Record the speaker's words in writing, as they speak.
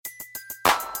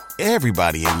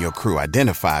Everybody in your crew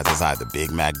identifies as either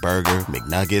Big Mac Burger,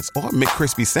 McNuggets, or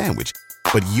McCrispy Sandwich.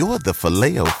 But you're the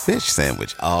Filet-O-Fish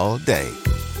Sandwich all day.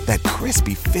 That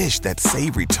crispy fish, that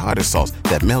savory tartar sauce,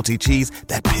 that melty cheese,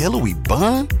 that pillowy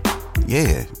bun.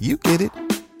 Yeah, you get it.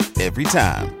 Every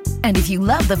time. And if you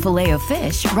love the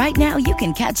Filet-O-Fish, right now you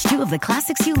can catch two of the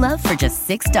classics you love for just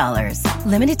 $6.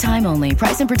 Limited time only.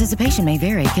 Price and participation may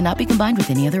vary. Cannot be combined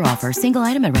with any other offer. Single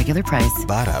item at regular price.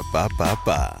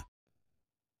 Ba-da-ba-ba-ba.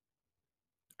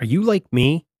 Are you like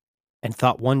me and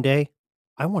thought one day,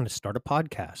 I want to start a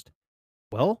podcast?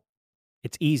 Well,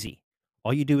 it's easy.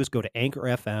 All you do is go to Anchor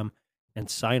FM and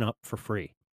sign up for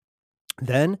free.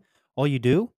 Then all you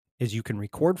do is you can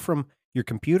record from your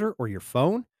computer or your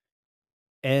phone.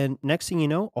 And next thing you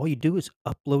know, all you do is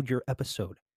upload your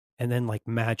episode. And then like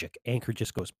magic, Anchor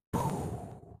just goes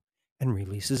poof and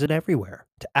releases it everywhere.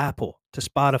 To Apple, to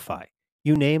Spotify,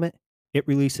 you name it, it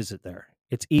releases it there.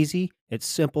 It's easy, it's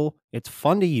simple, it's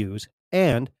fun to use.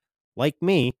 And like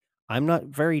me, I'm not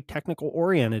very technical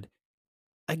oriented.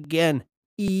 Again,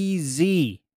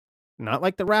 easy. Not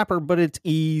like the rapper, but it's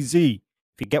easy,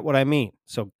 if you get what I mean.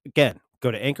 So again,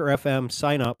 go to Anchor FM,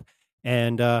 sign up,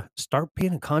 and start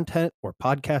being a content or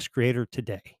podcast creator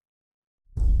today.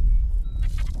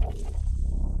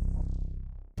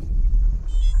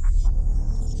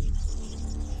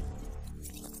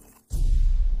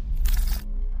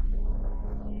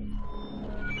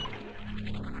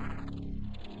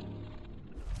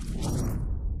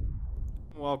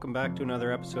 Welcome back to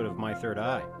another episode of My Third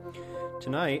Eye.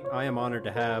 Tonight, I am honored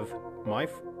to have my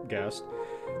guest,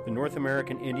 the North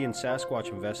American Indian Sasquatch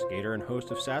investigator and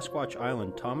host of Sasquatch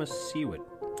Island, Thomas Sewid.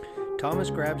 Thomas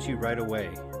grabs you right away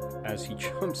as he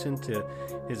jumps into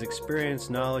his experience,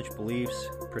 knowledge, beliefs,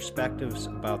 perspectives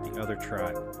about the other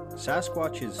tribe.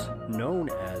 Sasquatch is known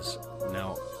as,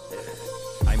 now,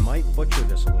 I might butcher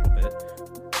this a little bit,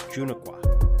 Dzoonakwa,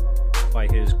 by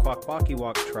his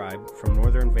Kwakwakiwak tribe from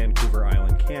northern Vancouver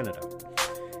Island, Canada.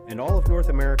 And all of North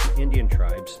American Indian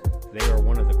tribes, they are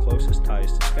one of the closest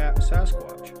ties to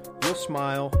Sasquatch. You'll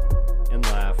smile and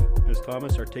laugh as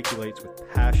Thomas articulates with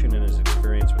passion in his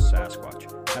experience with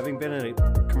Sasquatch. Having been a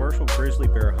commercial grizzly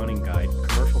bear hunting guide,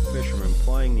 commercial fisherman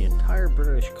flying the entire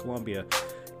British Columbia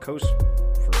coast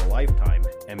for a lifetime,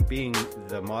 and being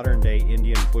the modern-day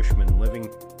Indian bushman living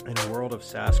in a world of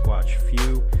Sasquatch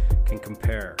few can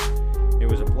compare. It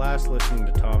was a blast listening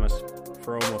to Thomas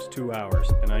for almost 2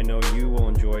 hours, and I know you will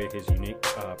enjoy his unique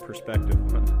perspective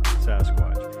on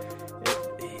Sasquatch.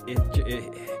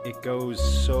 It goes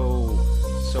so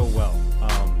well.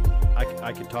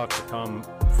 I could talk to Tom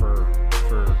for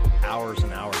hours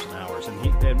and hours and hours, and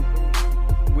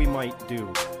we might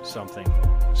do something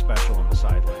special on the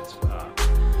sidelines.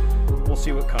 We'll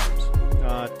see what comes.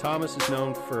 Thomas is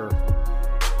known for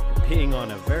being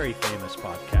on a very famous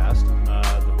podcast,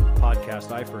 the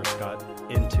podcast I first got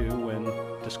into when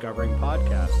discovering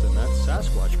podcasts, and that's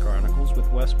Sasquatch Chronicles with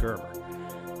Wes Germer.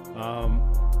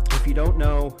 If you don't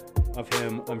know of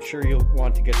him, I'm sure you'll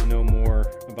want to get to know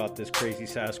more about this crazy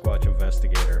Sasquatch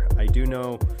investigator. I do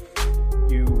know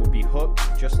you will be hooked,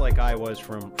 just like I was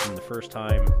from the first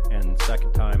time and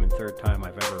second time and third time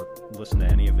I've ever listened to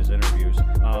any of his interviews.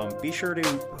 Be sure to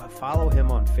follow him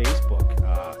on Facebook.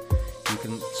 You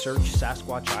can search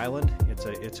Sasquatch Island. It's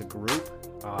a group.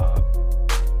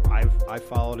 I've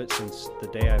followed it since the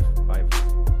day I've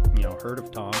heard of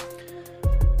Tom.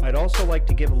 I'd also like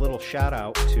to give a little shout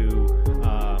out to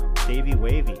Davey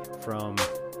Wavy from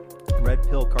Red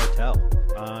Pill Cartel.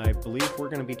 I believe we're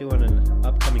going to be doing an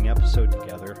upcoming episode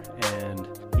together, and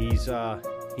he's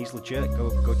legit.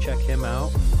 Go check him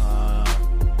out.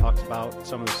 Talks about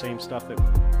some of the same stuff that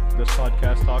this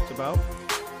podcast talks about.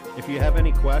 If you have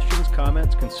any questions,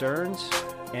 comments, concerns,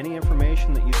 any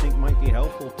information that you think might be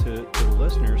helpful to the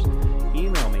listeners,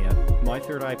 email me at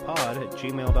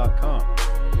mythirdeyepod@gmail.com.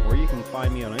 Or you can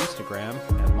find me on Instagram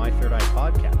at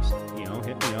mythirdeyepodcast.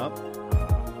 Hit me up,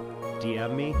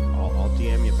 DM me. I'll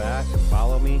DM you back.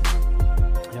 Follow me.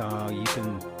 You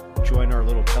can join our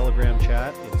little Telegram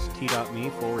chat. It's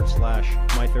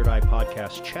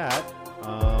t.me/mythirdeyepodcast chat.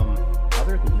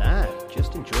 Other than that,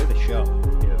 just enjoy the show.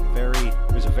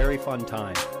 It was a very fun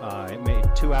time. It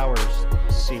made 2 hours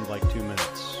seemed like 2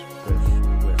 minutes with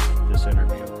this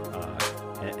interview.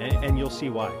 And you'll see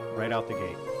why right out the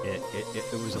gate.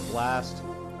 It was a blast.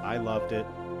 I loved it.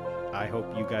 I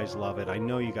hope you guys love it. I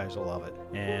know you guys will love it.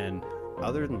 And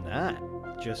other than that,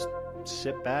 just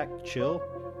sit back, chill,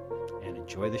 and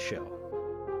enjoy the show.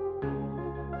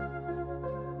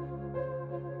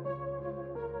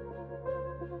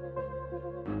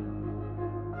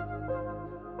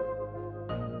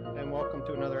 And welcome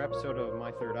to another episode of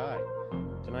My Third Eye.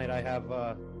 Tonight Tonight I have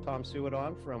Tom Sewid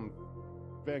on from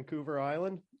Vancouver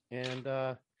Island, and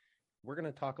we're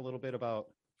going to talk a little bit about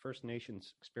First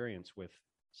Nations experience with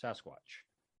Sasquatch.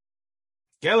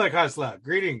 Gaelic Hasla,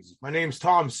 greetings. My name's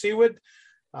Tom Sewid.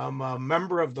 I'm a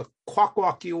member of the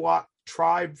Kwakwaka'wakw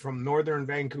tribe from northern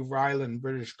Vancouver Island,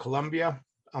 British Columbia.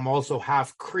 I'm also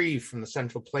half Cree from the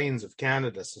Central Plains of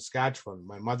Canada, Saskatchewan.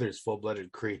 My mother's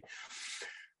full-blooded Cree.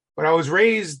 But I was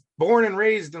born and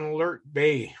raised in Alert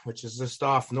Bay, which is just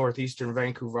off northeastern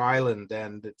Vancouver Island,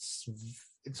 and it's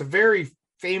a very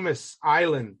famous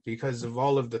island because of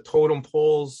all of the totem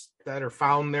poles that are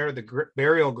found there. The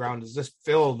burial ground is just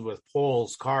filled with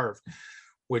poles carved,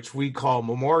 which we call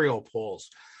memorial poles.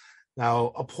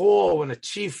 Now, a pole, when a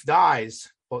chief dies,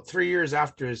 about 3 years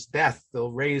after his death, they'll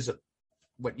raise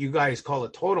what you guys call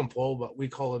a totem pole, but we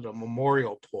call it a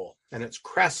memorial pole. And it's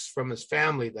crests from his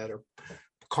family that are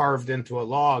carved into a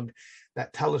log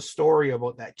that tell a story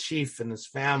about that chief and his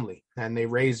family. And they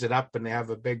raise it up and they have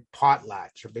a big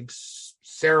potlatch, a big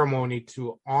ceremony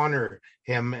to honor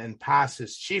him and pass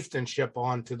his chieftainship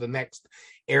on to the next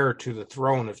heir to the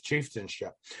throne of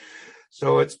chieftainship.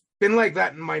 So it's been like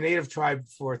that in my native tribe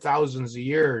for thousands of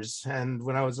years. And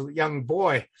when I was a young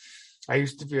boy, I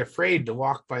used to be afraid to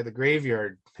walk by the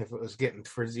graveyard if it was getting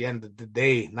towards the end of the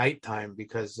day, nighttime,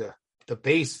 because the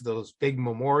base of those big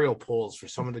memorial poles for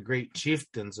some of the great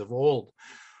chieftains of old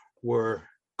were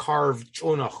carved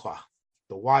Dzoonakwa,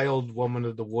 the wild woman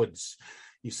of the woods.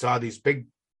 You saw these big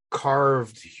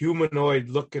carved humanoid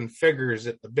looking figures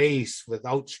at the base with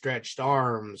outstretched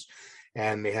arms,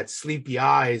 and they had sleepy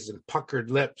eyes and puckered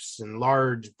lips and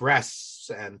large breasts,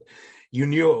 and you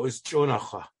knew it was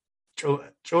Dzoonakwa.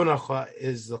 Dzoonakwa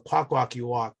is the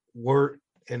Kwakwaka'wakw word.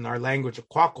 In our language of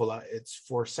Kwakwala, it's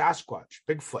for Sasquatch,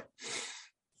 Bigfoot.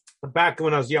 But back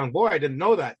when I was a young boy, I didn't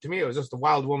know that. To me, it was just a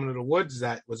wild woman of the woods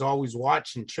that was always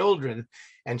watching children,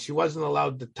 and she wasn't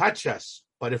allowed to touch us.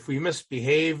 But if we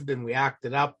misbehaved and we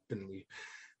acted up and we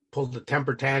pulled a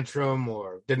temper tantrum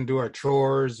or didn't do our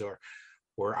chores or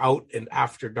were out and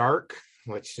after dark,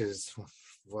 which is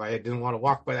why I didn't want to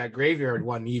walk by that graveyard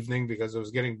one evening because it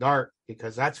was getting dark,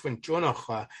 because that's when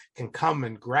Dzoonakwa can come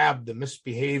and grab the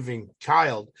misbehaving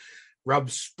child, rub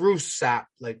spruce sap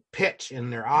like pitch in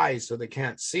their eyes so they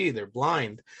can't see, they're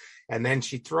blind, and then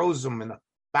she throws them in a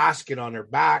basket on her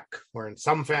back, or in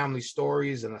some family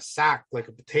stories in a sack, like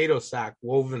a potato sack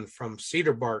woven from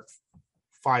cedar bark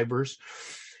fibers,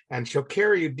 and she'll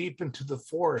carry you deep into the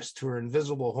forest to her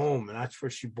invisible home, and that's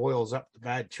where she boils up the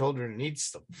bad children and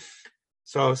eats them.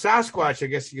 So Sasquatch, I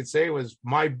guess you could say, was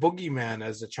my boogeyman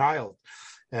as a child.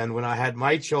 And when I had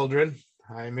my children,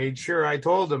 I made sure I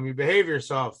told them, you behave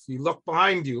yourself. You look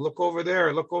behind you, look over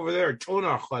there, look over there.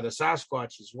 Dzoonakwa, the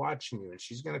Sasquatch, is watching you, and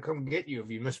she's going to come get you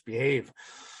if you misbehave.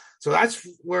 So that's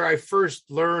where I first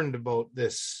learned about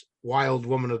this wild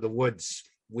woman of the woods.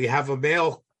 We have a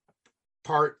male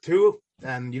part too,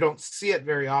 and you don't see it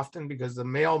very often because the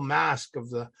male mask of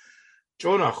the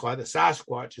Dzoonakwa, the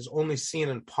Sasquatch, is only seen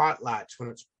in potlatch when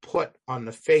it's put on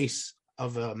the face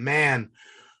of a man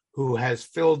who has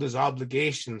filled his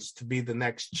obligations to be the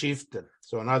next chieftain.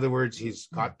 So in other words, he's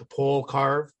got the pole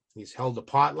carved, he's held a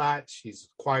potlatch, he's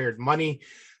acquired money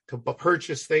to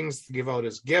purchase things, to give out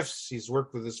his gifts. He's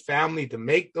worked with his family to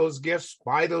make those gifts,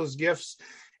 buy those gifts,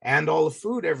 and all the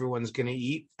food everyone's going to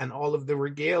eat, and all of the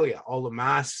regalia, all the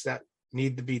masks that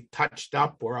need to be touched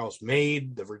up or else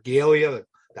made, the regalia,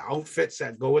 the outfits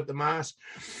that go with the mask,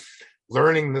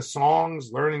 learning the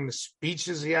songs, learning the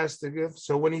speeches he has to give.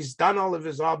 So when he's done all of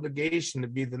his obligation to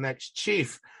be the next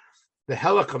chief, the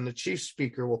helicum, the chief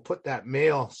speaker, will put that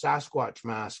male Sasquatch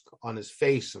mask on his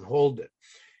face and hold it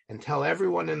and tell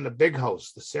everyone in the big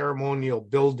house, the ceremonial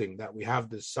building that we have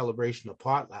this celebration of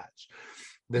potlatch,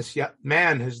 this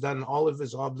man has done all of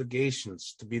his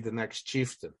obligations to be the next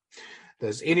chieftain.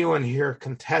 Does anyone here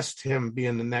contest him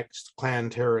being the next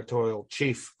clan territorial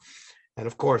chief? And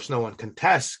of course, no one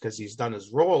contests because he's done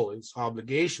his role, his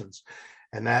obligations.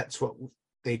 And that's what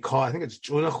they call, I think it's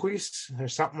Dzoonakwa or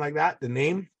something like that, the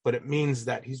name, but it means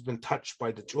that he's been touched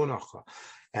by the Dzoonakwa.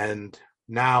 And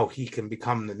now he can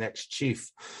become the next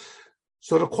chief.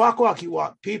 So the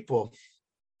Kwakwaka'wakw people,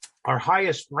 our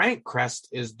highest rank crest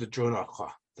is the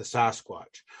Dzoonakwa, the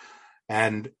Sasquatch.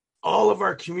 And all of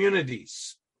our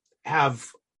communities have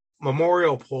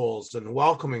memorial poles and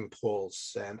welcoming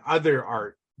poles and other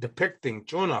art depicting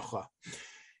Dzoonakwa.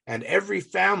 And every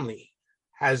family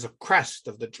has a crest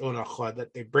of the Dzoonakwa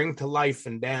that they bring to life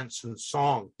in dance and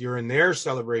song during their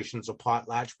celebrations of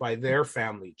potlatch by their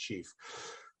family chief.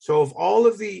 So of all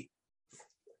of the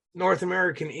North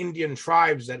American Indian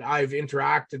tribes that I've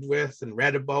interacted with and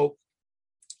read about,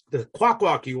 the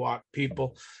Kwakwaka'wakw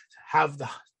people have the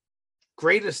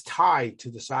greatest tie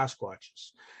to the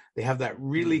Sasquatches. They have that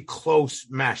really close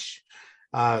mesh.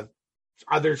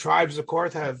 Other tribes, of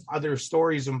course, have other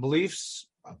stories and beliefs.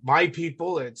 My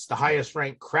people, it's the highest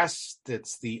ranked crest.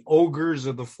 It's the ogres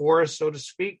of the forest, so to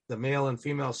speak, the male and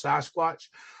female Sasquatch,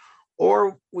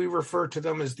 or we refer to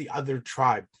them as the other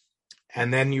tribe.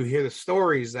 And then you hear the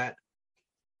stories that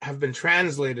have been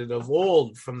translated of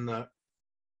old from the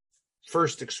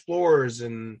first explorers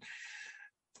and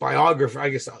biographers, I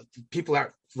guess, people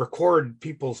that record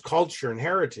people's culture and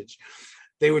heritage.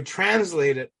 They would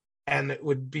translate it, and it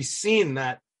would be seen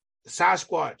that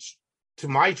Sasquatch, to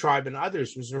my tribe and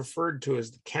others, was referred to as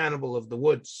the cannibal of the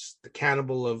woods, the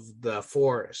cannibal of the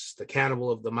forest, the cannibal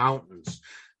of the mountains.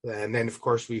 And then, of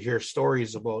course, we hear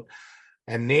stories about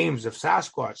and names of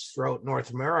Sasquatch throughout North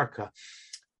America,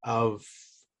 of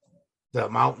the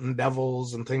mountain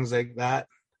devils and things like that.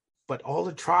 But all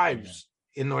the tribes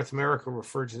in North America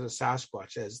refer to the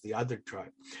Sasquatch as the other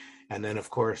tribe. And then, of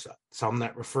course, some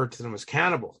that refer to them as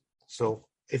cannibal. So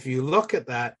if you look at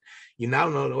that, you now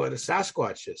know what a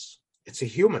Sasquatch is. It's a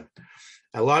human.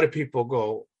 A lot of people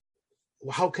go,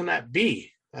 well, how can that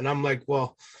be? And I'm like,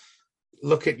 well,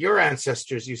 look at your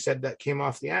ancestors. You said that came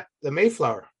off the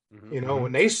Mayflower. Mm-hmm. You know,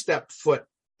 when they stepped foot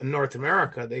in North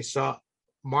America, they saw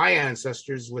my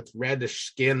ancestors with reddish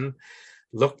skin,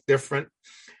 looked different.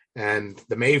 And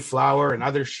the Mayflower and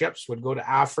other ships would go to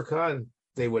Africa, and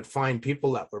they would find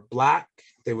people that were black.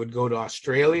 They would go to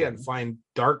Australia and find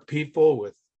dark people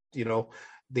with, you know,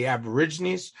 the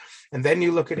Aborigines. And then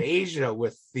you look at Asia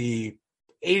with the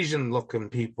Asian looking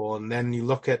people. And then you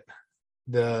look at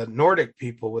the Nordic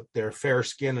people with their fair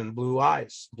skin and blue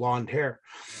eyes, blonde hair.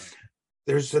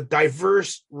 There's a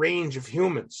diverse range of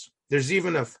humans. There's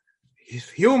even a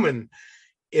human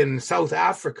in South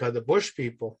Africa, the Bush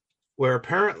people, where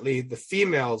apparently the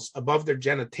females above their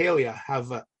genitalia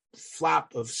have a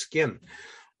flap of skin.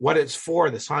 What it's for,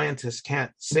 the scientists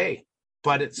can't say,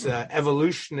 but it's an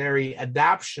evolutionary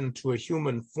adaptation to a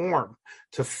human form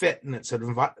to fit in its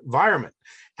environment,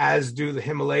 as do the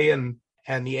Himalayan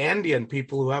and the Andean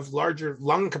people who have larger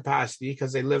lung capacity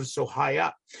because they live so high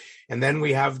up. And then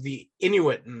we have the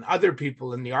Inuit and other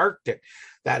people in the Arctic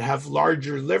that have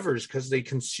larger livers because they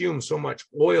consume so much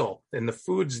oil in the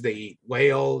foods they eat,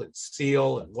 whale and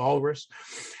seal and walrus.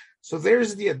 So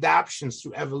there's the adaptations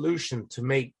to evolution to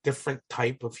make different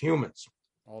type of humans.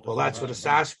 Well, that's what a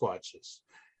Sasquatch is.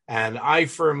 And I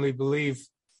firmly believe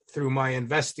through my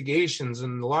investigations,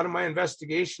 and a lot of my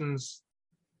investigations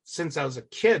since I was a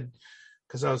kid,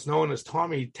 because I was known as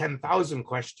Tommy 10,000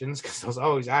 questions, because I was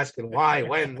always asking why,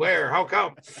 when, where, how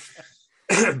come?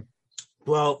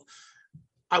 Well,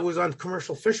 I was on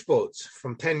commercial fish boats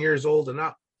from 10 years old and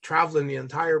up, traveling the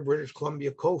entire British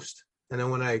Columbia coast. And then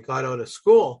when I got out of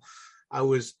school, I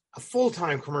was a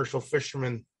full-time commercial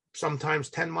fisherman, sometimes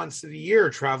 10 months of the year,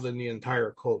 traveling the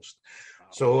entire coast.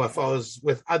 So if I was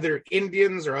with other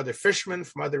Indians or other fishermen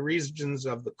from other regions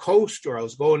of the coast, or I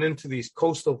was going into these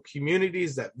coastal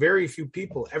communities that very few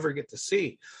people ever get to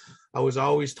see, I was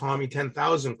always Tommy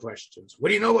 10,000 questions. What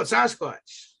do you know about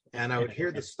Sasquatch? And I would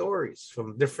hear the stories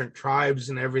from different tribes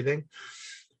and everything.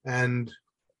 And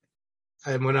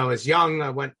when I was young, I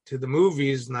went to the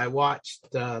movies and I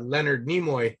watched Leonard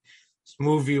Nimoy's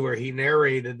movie where he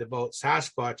narrated about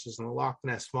Sasquatches and the Loch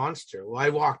Ness Monster. Well, I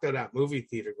walked out of that movie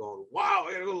theater going, wow,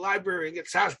 I gotta go to the library and get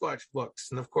Sasquatch books.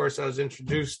 And of course, I was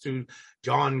introduced to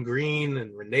John Green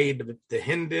and Renee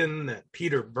DeHinden and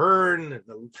Peter Byrne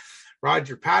and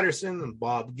Roger Patterson and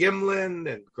Bob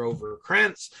Gimlin and Grover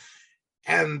Krantz.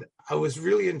 And I was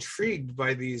really intrigued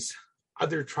by these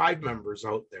other tribe members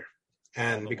out there.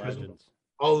 And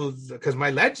because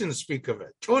my legends speak of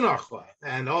it, Dzoonakwa,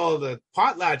 and all the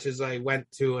potlatches I went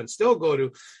to and still go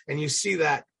to, and you see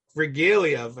that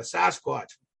regalia of a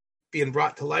Sasquatch being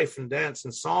brought to life in dance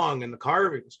and song and the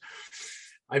carvings.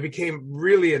 I became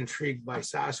really intrigued by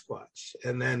Sasquatch.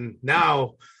 And then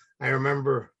now I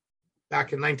remember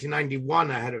back in 1991,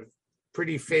 I had a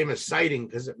pretty famous sighting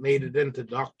because it made it into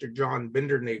Dr. John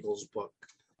Bindernagel's book.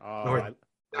 I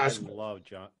love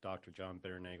Dr. John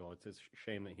Bitternagel. It's a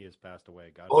shame that he has passed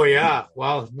away. Yeah.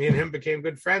 Well, me and him became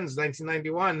good friends in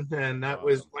 1991, and that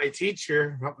was my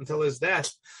teacher up until his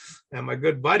death, and my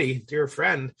good buddy, dear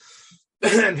friend.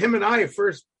 And him and I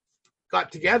first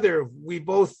got together. We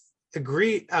both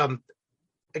agreed, I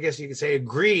guess you could say,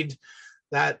 agreed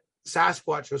that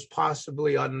Sasquatch was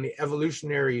possibly on the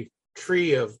evolutionary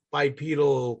tree of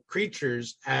bipedal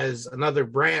creatures as another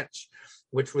branch,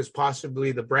 which was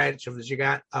possibly the branch of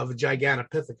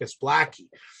Gigantopithecus blackie,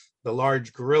 the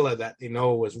large gorilla that they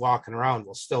know was walking around,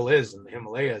 well, still is in the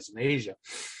Himalayas in Asia.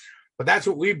 But that's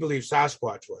what we believe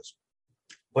Sasquatch was.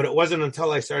 But it wasn't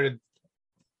until I started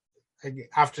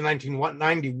after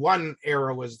 1991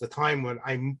 era was the time when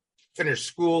I finished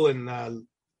school in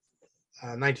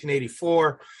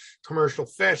 1984, commercial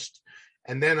fished.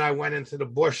 And then I went into the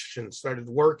bush and started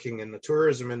working in the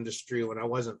tourism industry when I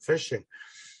wasn't fishing,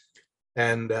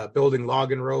 and building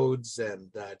logging roads and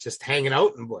just hanging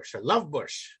out in bush. I love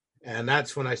bush. And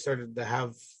that's when I started to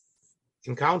have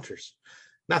encounters.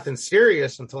 Nothing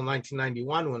serious until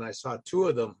 1991 when I saw two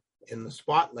of them in the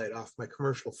spotlight off my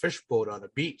commercial fish boat on a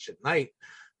beach at night.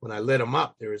 When I lit them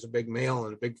up, there was a big male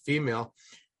and a big female.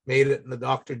 Made it in the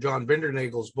Dr. John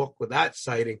Bindernagel's book with that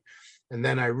sighting. And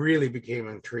then I really became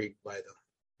intrigued by them.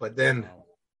 But then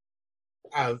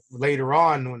later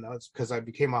on, because I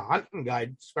became a hunting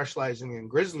guide specializing in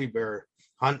grizzly bear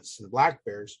hunts and black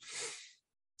bears,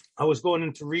 I was going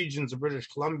into regions of British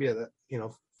Columbia that,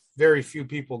 very few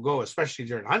people go, especially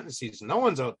during hunting season. No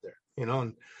one's out there,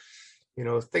 and,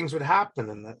 things would happen,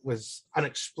 and that was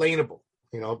unexplainable.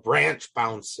 A branch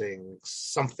bouncing,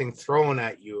 something thrown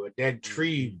at you, a dead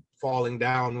tree falling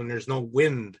down when there's no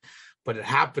wind. But it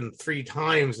happened 3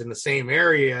 times in the same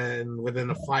area and within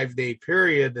a 5-day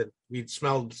period, and we'd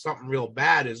smelled something real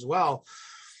bad as well.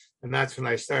 And that's when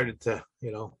I started to,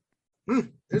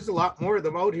 there's a lot more of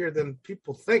them out here than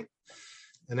people think.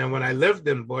 And then when I lived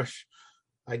in bush,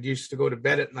 I used to go to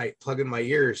bed at night, plugging my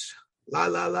ears. La,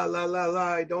 la, la, la, la,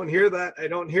 la. I don't hear that. I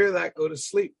don't hear that. Go to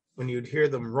sleep. When you'd hear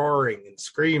them roaring and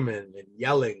screaming and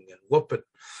yelling and whooping.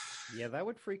 Yeah, that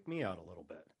would freak me out a little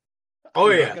bit. Oh,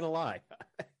 I'm yeah. not going to lie.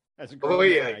 As a girl,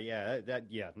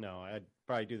 no, I'd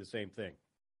probably do the same thing.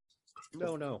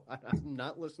 No, I'm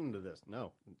not listening to this.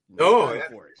 No,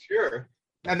 sure.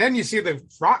 And then you see the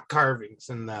rock carvings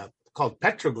and called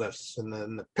petroglyphs and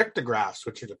the pictographs,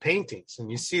 which are the paintings, and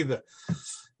you see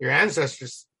your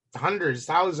ancestors hundreds,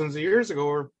 thousands of years ago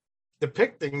were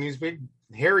depicting these big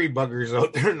hairy buggers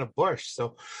out there in the bush.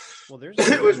 So, well, there's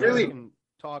it was really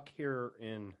talk here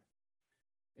in,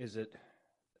 is it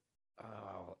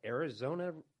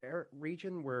Arizona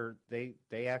region where they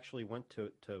actually went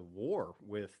to war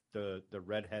with the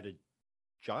red-headed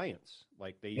giants,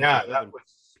 like they that was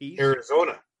peace.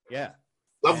 Arizona. Yeah,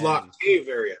 Lovelock Cave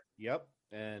area. Yep.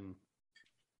 And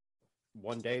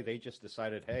one day they just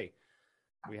decided, hey,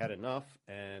 we had enough,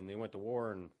 and they went to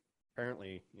war and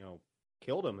apparently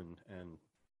killed them and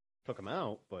took them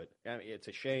out. But I mean, it's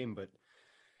a shame, but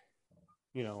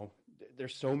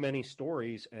there's so many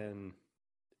stories and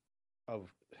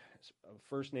of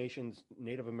First Nations,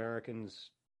 Native Americans,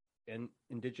 and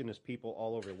indigenous people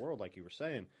all over the world, like you were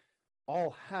saying,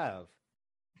 all have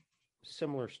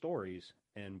similar stories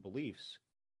and beliefs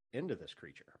into this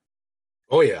creature.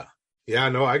 Oh, yeah. Yeah,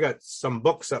 no, I got some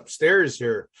books upstairs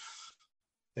here,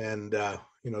 and,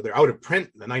 they're out of print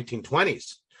in the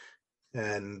 1920s,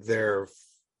 and they're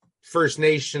First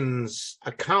Nations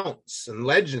accounts and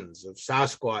legends of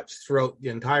Sasquatch throughout the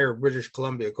entire British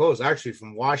Columbia coast, actually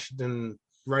from Washington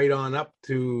right on up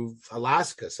to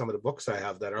Alaska. Some of the books I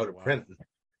have that are out of print.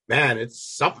 Man, it's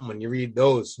something when you read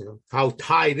those, how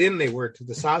tied in they were to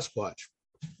the Sasquatch.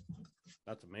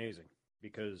 That's amazing,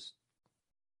 because,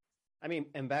 I mean,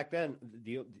 and back then,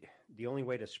 the only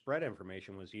way to spread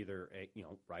information was either,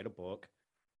 write a book,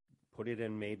 put it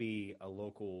in maybe a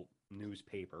local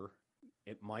newspaper.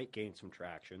 It might gain some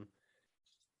traction,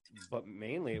 but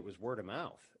mainly it was word of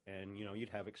mouth. And, you'd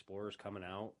have explorers coming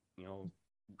out,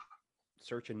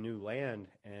 searching new land.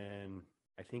 And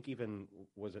I think even,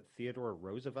 was it Theodore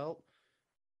Roosevelt?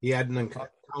 He had an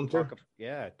encounter.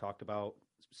 Talked about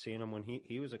seeing him when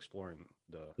he was exploring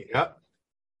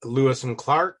Lewis and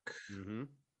Clark, mm-hmm.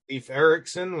 Leif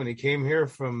Erikson when he came here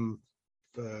from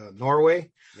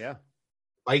Norway. Yeah.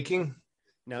 Viking.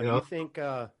 Now, do you think,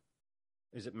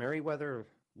 is it Meriwether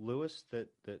Lewis that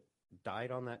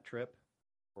died on that trip,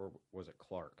 or was it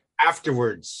Clark?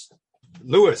 Afterwards.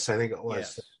 Lewis, I think it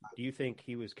was. Yes. Do you think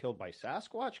he was killed by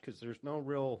Sasquatch? Because there's no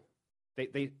real...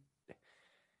 They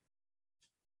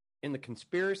in the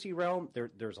conspiracy realm,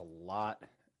 there's a lot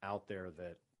out there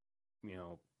that,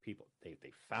 people, they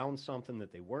found something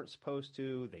that they weren't supposed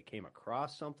to, they came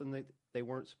across something that they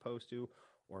weren't supposed to,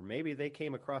 or maybe they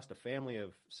came across a family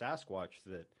of Sasquatch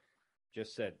that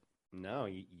just said, no,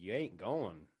 you ain't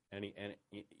going, and you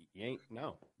ain't,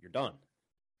 no, you're done.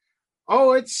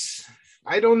 Oh,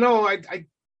 I don't know. I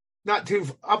not too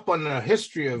up on the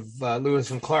history of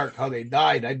Lewis and Clark, how they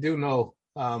died. I do know,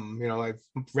 I've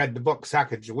read the book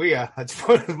Sacagawea. That's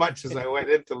about as much as I went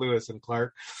into Lewis and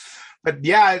Clark. But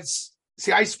yeah,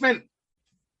 I spent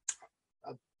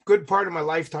a good part of my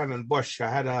lifetime in bush. I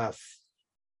had a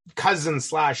cousin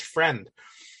 / friend,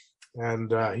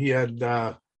 and he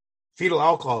had fetal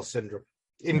alcohol syndrome,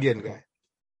 Indian guy.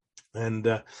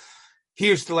 And he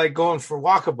used to like going for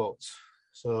walkabouts.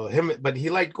 But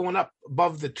he liked going up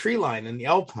above the tree line in the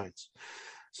alpines.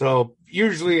 So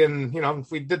usually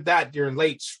if we did that during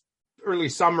early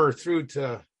summer through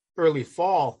to early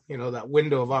fall, that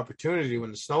window of opportunity when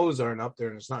the snows aren't up there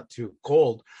and it's not too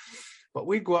cold. But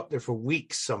we'd go up there for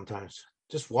weeks sometimes,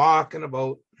 just walking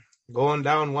about, going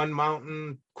down one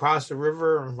mountain, cross a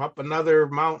river, up another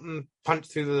mountain, punch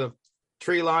through the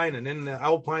tree line and in the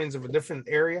alpines of a different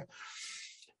area.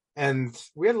 And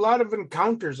we had a lot of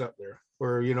encounters up there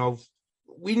where,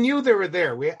 we knew they were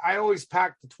there. I always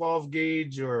packed a 12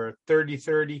 gauge or a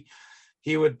 30-30.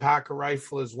 He would pack a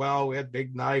rifle as well. We had a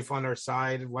big knife on our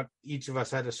side. Each of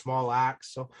us had a small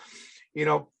axe. So,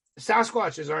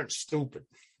 Sasquatches aren't stupid.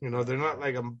 They're not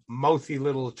like a mouthy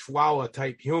little Chihuahua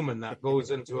type human that goes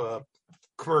into a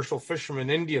commercial fisherman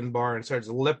Indian bar and starts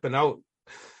lipping out,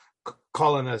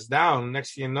 calling us down.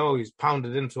 Next thing you know, he's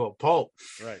pounded into a pulp.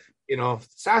 Right.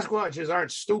 Sasquatches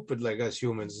aren't stupid like us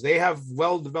humans. They have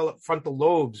well-developed frontal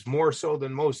lobes, more so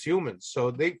than most humans.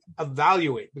 So they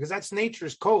evaluate, because that's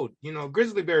nature's code.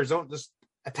 Grizzly bears don't just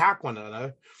attack one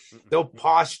another. They'll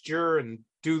posture and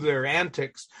do their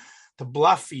antics to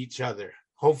bluff each other,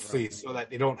 hopefully, so that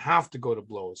they don't have to go to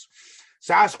blows.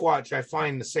 Sasquatch, I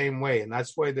find the same way, and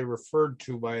that's why they're referred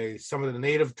to by some of the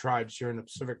native tribes here in the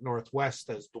Pacific Northwest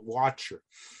as the Watcher,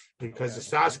 because the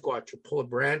Sasquatch will pull a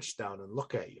branch down and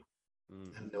look at you,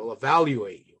 and they'll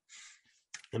evaluate you.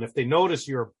 And if they notice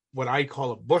you're what I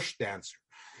call a bush dancer,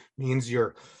 means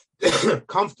you're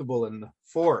comfortable in the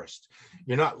forest.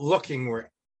 You're not looking where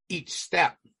each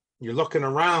step. You're looking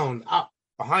around, up,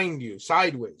 behind you,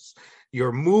 sideways.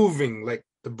 You're moving like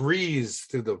the breeze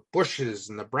through the bushes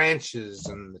and the branches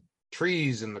and the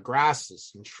trees and the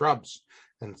grasses and shrubs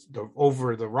and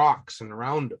over the rocks and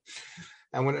around them.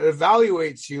 And when it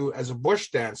evaluates you as a bush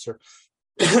dancer,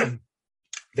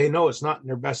 they know it's not in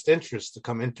their best interest to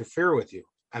come interfere with you.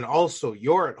 And also,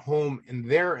 you're at home in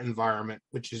their environment,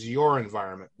 which is your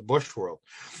environment, the bush world.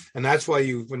 And that's why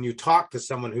when you talk to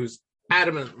someone who's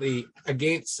adamantly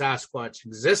against Sasquatch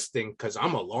existing, because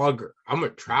I'm a logger, I'm a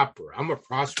trapper, I'm a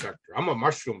prospector, I'm a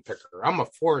mushroom picker, I'm a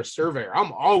forest surveyor,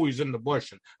 I'm always in the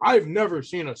bush, and I've never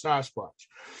seen a Sasquatch.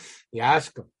 You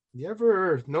ask them, you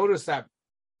ever notice that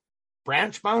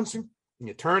branch bouncing? And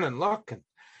you turn and look, and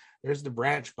there's the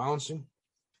branch bouncing.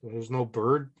 There's no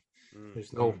bird.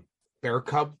 There's no bear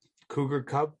cub, cougar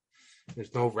cub.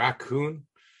 There's no raccoon,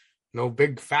 no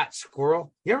big fat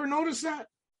squirrel. You ever notice that?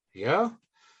 Yeah.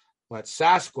 But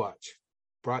Sasquatch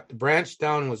brought the branch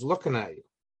down and was looking at you.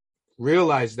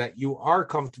 Realized that you are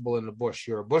comfortable in the bush.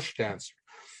 You're a bush dancer.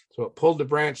 So it pulled the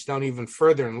branch down even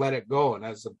further and let it go. And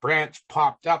as the branch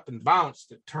popped up and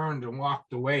bounced, it turned and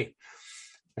walked away.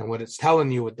 And what it's telling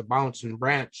you with the bouncing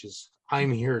branch is,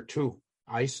 I'm here too.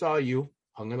 I saw you.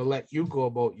 I'm going to let you go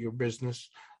about your business.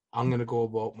 I'm going to go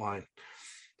about mine.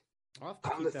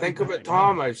 Come to think of it,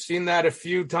 Tom, I've seen that a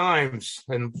few times.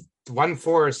 And one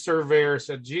forest surveyor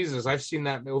said, Jesus, I've seen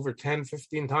that over 10,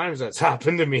 15 times. That's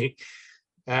happened to me.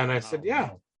 And I said,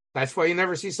 yeah, that's why you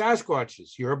never see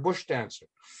Sasquatches. You're a bush dancer.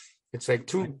 It's like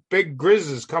two big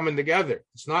grizzlies coming together.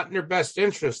 It's not in their best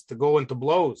interest to go into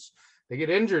blows. They get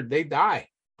injured, they die,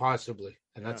 possibly.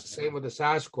 And that's the same with the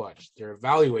Sasquatch. They're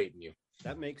evaluating you.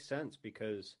 That makes sense,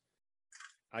 because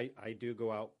I do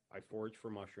go out, I forage for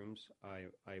mushrooms,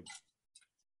 I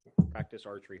practice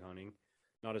archery hunting,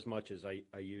 not as much as I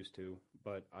used to,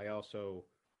 but I'm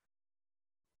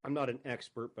not an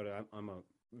expert, but I'm a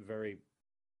very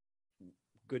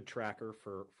good tracker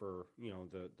for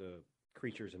the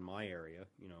creatures in my area,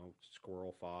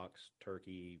 squirrel, fox,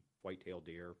 turkey, white-tailed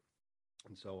deer,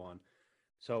 and so on.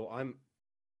 So I'm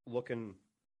looking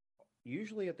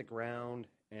usually at the ground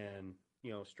and,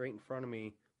 straight in front of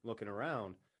me, looking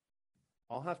around.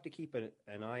 I'll have to keep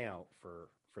an eye out for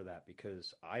that,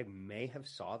 because I may have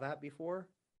saw that before,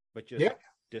 but just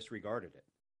disregarded it.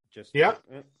 Just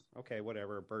okay,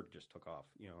 whatever. A bird just took off.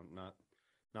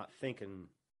 Not thinking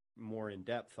more in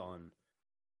depth on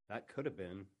that could have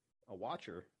been a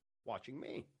watcher watching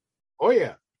me. Oh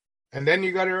yeah, and then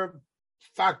you got to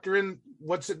factor in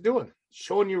what's it doing,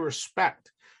 showing you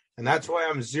respect, and that's why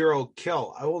I'm zero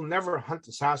kill. I will never hunt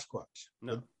the Sasquatch.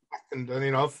 No. And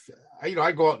if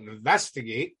I go out and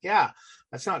investigate,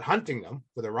 that's not hunting them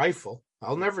with a rifle.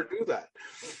 I'll never do that.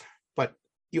 But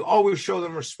you always show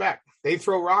them respect. They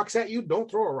throw rocks at you, don't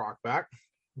throw a rock back.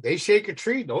 They shake a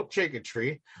tree, don't shake a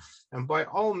tree. And by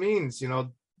all means,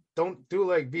 don't do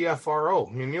like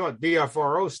BFRO. You know what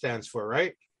BFRO stands for,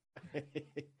 right?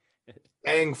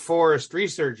 Bang Forest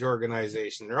Research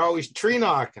Organization. They're always tree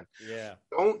knocking. Yeah.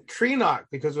 Don't tree knock,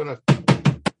 because when a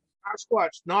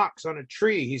Sasquatch knocks on a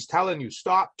tree, he's telling you,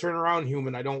 stop, turn around,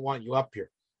 human. I don't want you up here.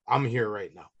 I'm here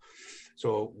right now.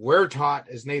 So we're taught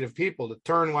as Native people to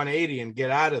turn 180 and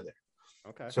get out of there.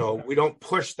 Okay. So we don't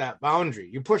push that boundary.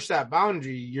 You push that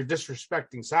boundary, you're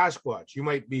disrespecting Sasquatch. You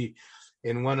might be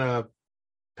in one of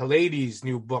Pallades'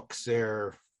 new books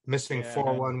there, Missing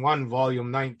 411, volume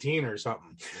 19 or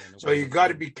something. So you got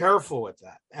to be careful with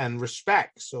that and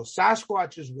respect. So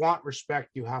Sasquatches want respect.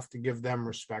 You have to give them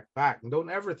respect back. And don't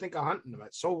ever think of hunting them.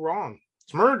 It's so wrong.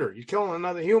 It's murder. You're killing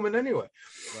another human anyway.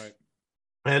 Right.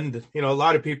 And, a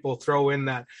lot of people throw in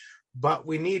that, but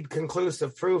we need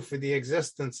conclusive proof for the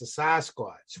existence of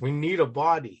Sasquatch. We need a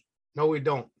body. No, we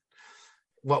don't.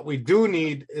 What we do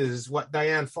need is what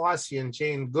Diane Fossey and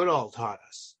Jane Goodall taught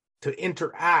us, to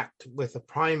interact with a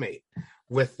primate,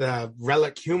 with a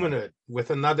relic humanoid, with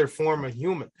another form of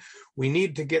human. We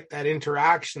need to get that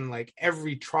interaction like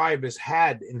every tribe has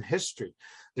had in history.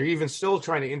 They're even still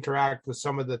trying to interact with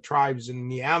some of the tribes in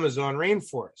the Amazon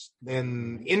rainforest.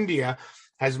 And India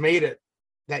has made it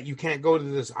that you can't go to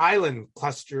this island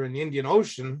cluster in the Indian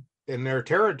Ocean in their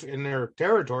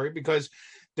territory because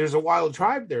there's a wild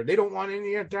tribe there. They don't want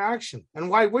any interaction. And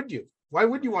why would you? Why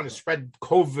would you want to spread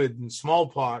COVID and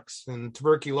smallpox and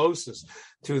tuberculosis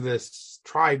to this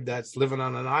tribe that's living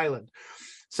on an island?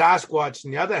 Sasquatch,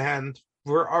 on the other hand,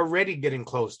 we're already getting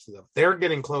close to them. They're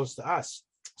getting close to us.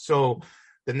 So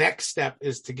the next step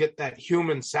is to get that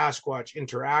human Sasquatch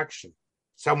interaction.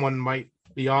 Someone might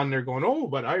be on there going, oh,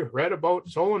 but I read about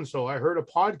so-and-so. I heard a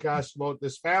podcast about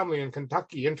this family in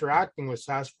Kentucky interacting with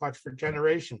Sasquatch for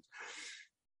generations.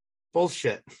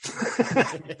 Bullshit.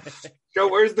 So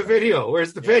where's the video?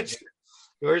 Where's the picture?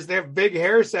 Where's their big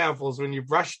hair samples when you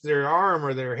brush their arm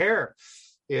or their hair?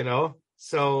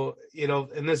 So,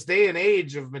 in this day and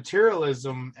age of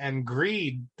materialism and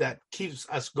greed that keeps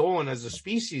us going as a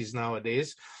species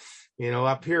nowadays,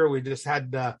 up here we just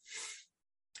had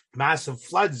massive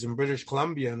floods in British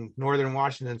Columbia and northern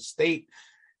Washington state,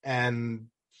 and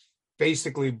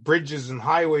basically bridges and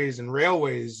highways and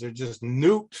railways are just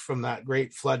nuked from that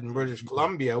great flood in British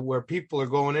Columbia, where people are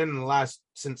going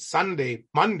since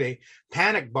Monday,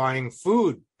 panic buying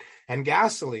food and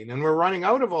gasoline. And we're running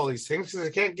out of all these things because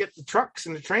they can't get the trucks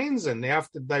and the trains in. They have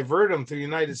to divert them through the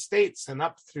United States and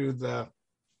up through the,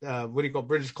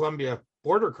 British Columbia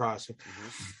border crossing,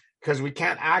 because we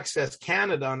can't access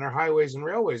Canada on their highways and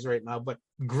railways right now. But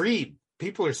greed.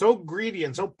 People are so greedy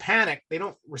and so panicked, they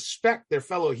don't respect their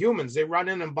fellow humans. They run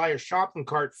in and buy a shopping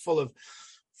cart full of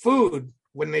food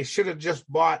when they should have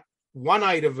just bought one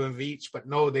item of each, but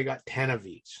no, they got 10 of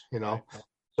each,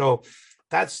 So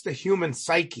that's the human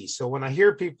psyche. So when I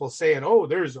hear people saying, oh,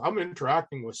 I'm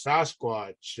interacting with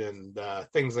Sasquatch and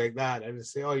things like that, I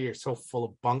just say, oh, you're so full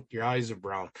of bunk, your eyes are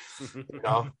brown.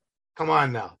 Come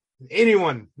on now.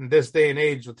 Anyone in this day and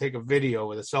age will take a video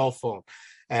with a cell phone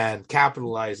and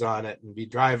capitalize on it and be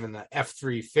driving the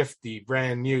F350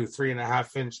 brand new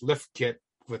 3.5-inch lift kit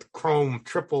with chrome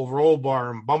triple roll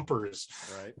bar and bumpers,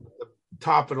 right? The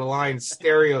top of the line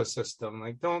stereo system.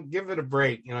 Like, don't give it a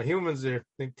break. Humans are,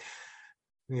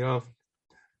 they're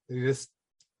just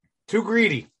too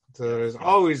greedy. So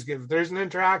if there's an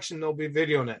interaction, there'll be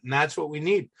video in it. And that's what we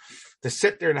need, to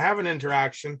sit there and have an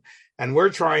interaction. And we're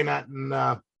trying that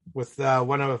with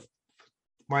one of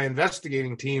my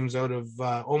investigating teams out of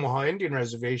Omaha Indian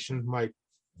Reservation, my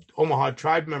Omaha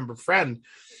tribe member friend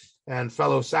and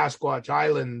fellow Sasquatch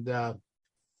Island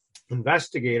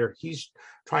investigator. He's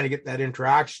trying to get that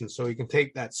interaction so he can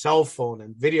take that cell phone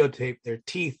and videotape their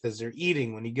teeth as they're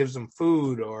eating when he gives them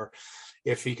food, or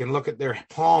if he can look at their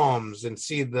palms and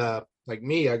see like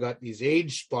me, I got these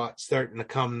age spots starting to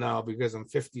come now because I'm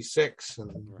 56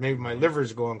 and maybe my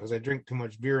liver's going because I drink too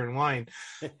much beer and wine.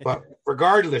 But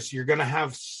regardless, you're going to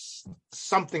have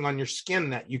something on your skin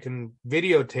that you can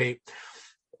videotape,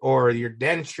 or your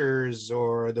dentures,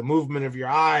 or the movement of your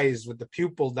eyes with the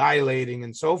pupil dilating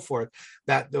and so forth,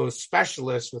 that those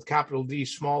specialists with capital D,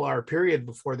 small r period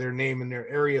before their name and their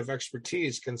area of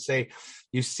expertise can say,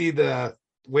 you see the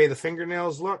way the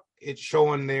fingernails look, it's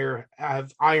showing they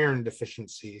have iron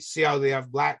deficiency. See how they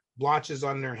have black blotches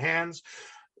on their hands?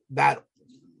 That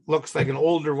looks like an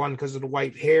older one because of the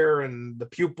white hair and the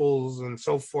pupils and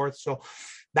so forth. So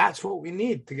that's what we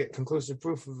need to get conclusive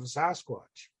proof of a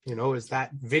Sasquatch, is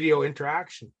that video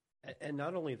interaction. And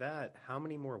not only that, how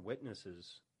many more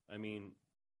witnesses? I mean,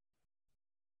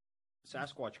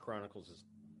 Sasquatch Chronicles is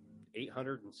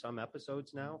 800 and some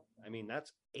episodes now. I mean,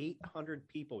 that's 800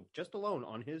 people just alone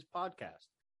on his podcast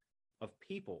of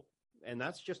people. And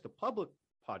that's just the public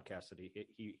podcast that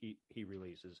he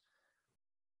releases,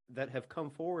 that have come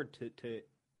forward to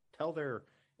tell their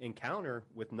encounter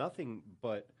with nothing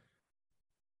but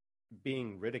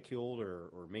being ridiculed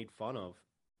or made fun of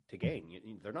to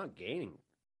gain. They're not gaining,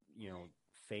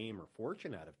 fame or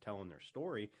fortune out of telling their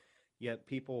story. Yet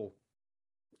people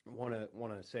want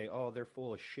to say, oh, they're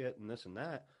full of shit and this and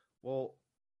that. Well,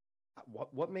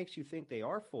 what makes you think they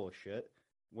are full of shit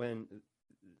when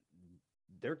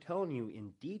they're telling you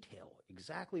in detail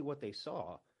exactly what they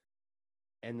saw?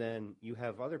 And then you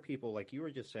have other people, like you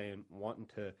were just saying, wanting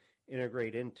to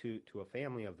integrate into a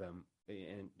family of them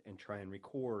and try and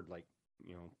record, like,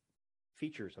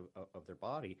 features of their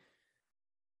body.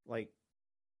 Like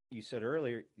you said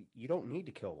earlier, you don't need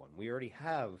to kill one. We already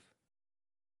have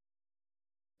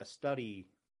a study,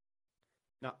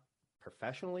 not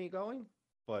professionally going,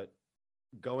 but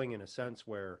going in a sense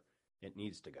where it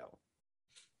needs to go.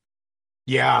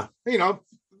 Yeah,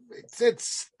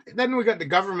 it's then we got the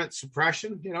government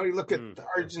suppression. You look at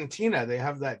Argentina, they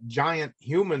have that giant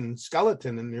human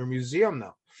skeleton in their museum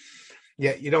now.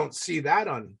 Yet you don't see that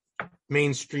on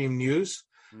mainstream news.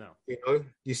 No.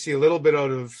 You see a little bit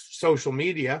out of social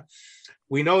media.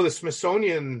 We know the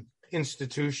Smithsonian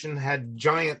Institution had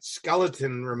giant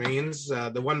skeleton remains.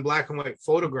 The one black and white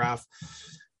photograph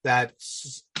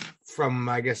that's from,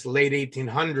 I guess, late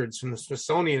 1800s from the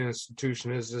Smithsonian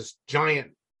Institution is this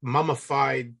giant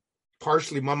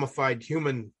partially mummified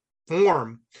human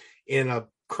form in a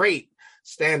crate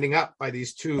standing up by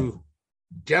these two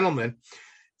gentlemen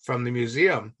from the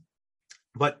museum.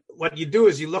 But what you do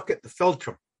is you look at the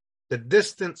philtrum, the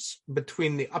distance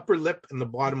between the upper lip and the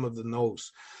bottom of the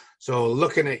nose. So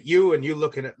looking at you and you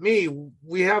looking at me,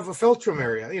 we have a philtrum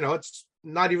area. It's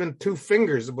not even 2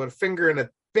 fingers, about a finger and a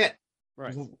bit.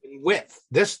 Right. Width,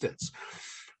 distance.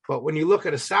 But when you look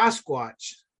at a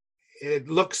Sasquatch,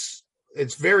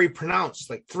 it's very pronounced,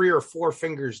 like 3 or 4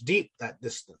 fingers deep, that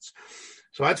distance.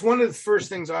 So that's one of the first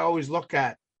things I always look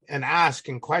at and ask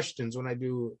in questions when I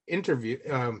do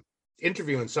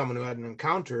interviewing someone who had an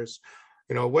encounter is,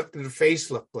 what did the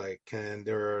face look like? And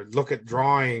or look at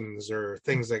drawings or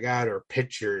things like that, or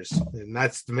pictures. And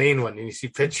that's the main one. And you see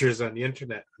pictures on the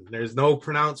internet. There's no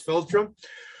pronounced philtrum.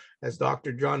 As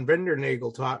Dr. John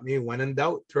Bindernagel taught me, when in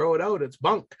doubt, throw it out. It's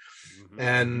bunk. Mm-hmm.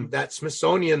 And that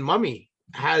Smithsonian mummy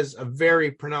has a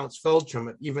very pronounced philtrum.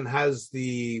 It even has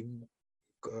the,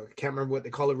 can't remember what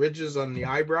they call it, ridges on the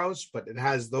eyebrows, but it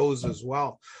has those as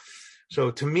well.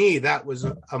 So to me, that was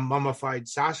a mummified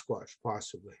Sasquatch,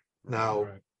 possibly. Now,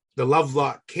 the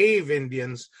Lovelock Cave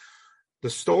Indians, the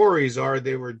stories are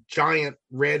they were giant,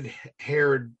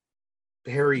 red-haired,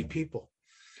 hairy people.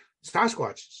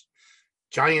 Sasquatches.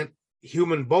 Giant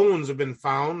human bones have been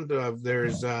found.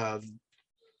 There's a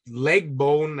leg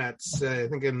bone that's, I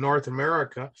think, in North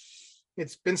America.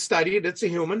 It's been studied. It's a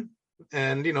human.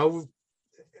 And,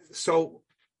 so,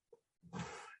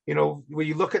 when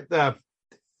you look at the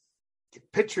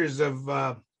pictures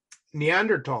of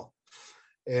Neanderthal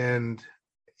and,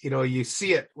 you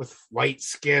see it with white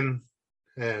skin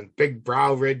and big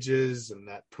brow ridges and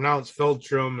that pronounced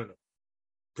philtrum and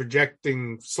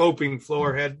projecting, sloping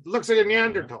forehead. Looks like a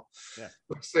Neanderthal. Yeah.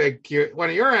 Looks like one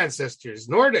of your ancestors,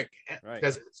 Nordic,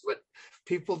 because it's what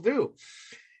people do.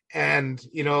 And,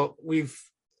 we've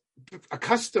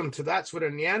accustomed to that's what a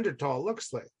Neanderthal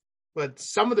looks like. But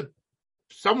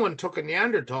someone took a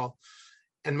Neanderthal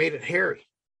and made it hairy.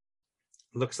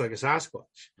 Looks like a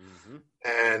Sasquatch. Mm-hmm.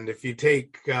 And if you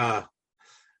take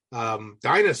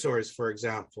dinosaurs, for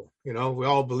example, we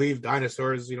all believe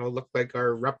dinosaurs, look like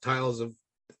our reptiles of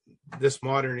this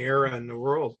modern era in the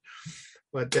world.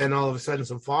 But then all of a sudden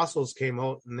some fossils came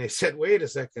out and they said, wait a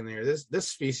second here, this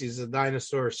species of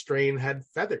dinosaur strain had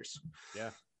feathers.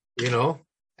 Yeah.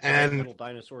 And little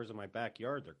dinosaurs in my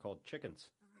backyard, they're called chickens.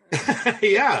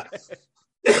 Yeah.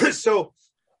 So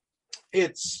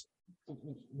it's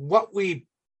what we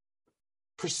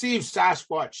perceive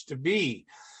Sasquatch to be.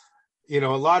 A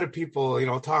lot of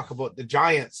people, talk about the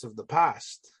giants of the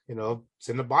past. It's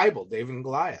in the Bible, David and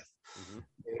Goliath. Mm-hmm.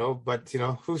 But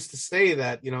who's to say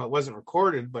that it wasn't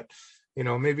recorded, but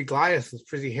maybe Goliath was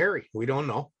pretty hairy. We don't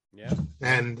know. Yeah.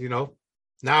 And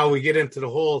now we get into the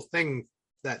whole thing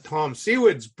that Tom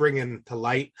Sewid's bringing to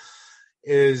light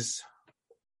is,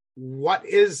 what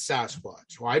is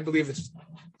Sasquatch? Well, I believe it's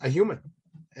a human.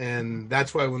 And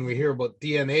that's why when we hear about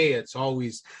DNA, it's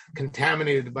always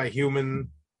contaminated by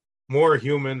more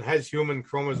human, has human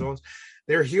chromosomes.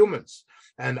 They're humans.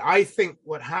 And I think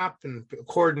what happened,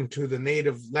 according to the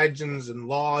native legends and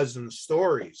laws and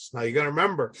stories, now you got to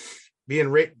remember,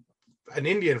 being an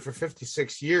Indian for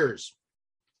 56 years,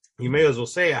 you may as well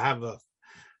say I have a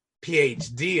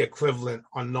PhD equivalent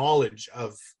on knowledge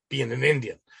of being an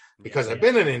Indian, because I've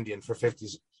been an Indian for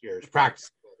 56 years,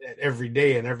 practicing it every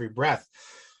day and every breath.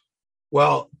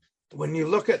 Well, when you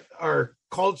look at our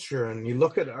culture and you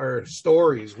look at our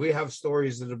stories, we have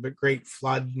stories of the great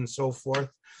flood and so forth.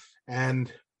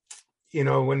 And,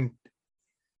 when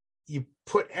you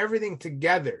put everything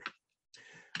together,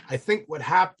 I think what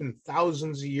happened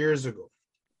thousands of years ago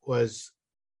was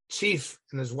Chief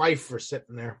and his wife were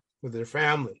sitting there with their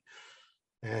family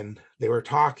and they were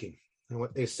talking. And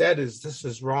what they said is, this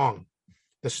is wrong.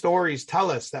 The stories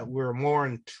tell us that we're more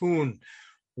in tune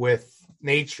with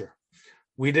nature.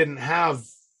 We didn't have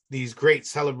these great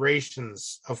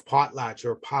celebrations of potlatch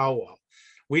or powwow.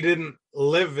 We didn't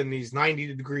live in these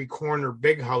 90-degree corner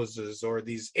big houses or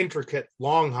these intricate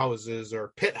long houses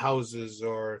or pit houses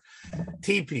or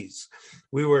teepees.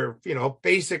 We were,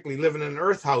 basically living in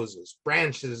earth houses,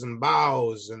 branches and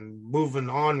boughs and moving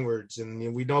onwards.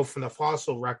 And we know from the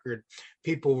fossil record,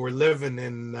 people were living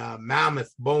in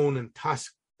mammoth bone and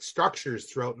tusk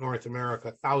structures throughout North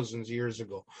America thousands of years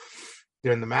ago.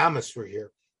 Then the mammoths were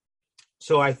here.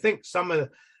 So I think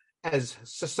as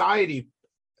society,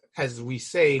 as we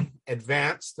say,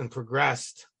 advanced and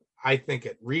progressed, I think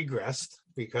it regressed,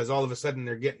 because all of a sudden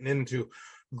they're getting into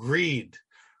greed,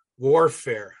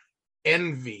 warfare,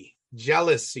 envy,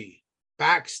 jealousy,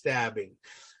 backstabbing,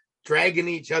 dragging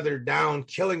each other down,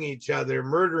 killing each other,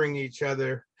 murdering each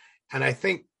other. And I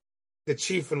think the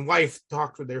chief and wife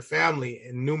talked with their family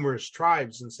in numerous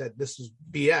tribes and said, this is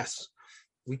BS.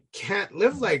 We can't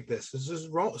live like this. This is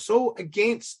wrong. So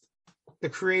against the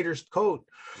creator's code.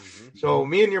 Mm-hmm. So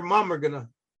me and your mom are going to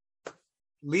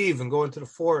leave and go into the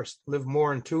forest, live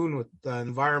more in tune with the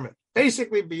environment,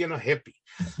 basically being a hippie.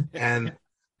 And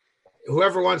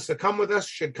whoever wants to come with us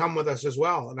should come with us as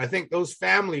well. And I think those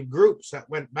family groups that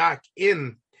went back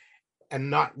in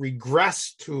and not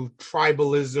regress to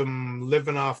tribalism,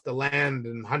 living off the land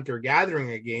and hunter-gathering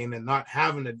again, and not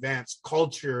having advanced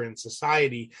culture and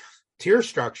society tier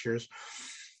structures,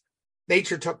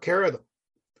 nature took care of them.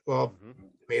 Well,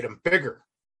 made them bigger,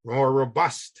 more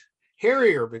robust,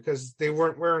 hairier, because they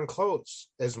weren't wearing clothes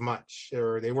as much,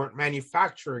 or they weren't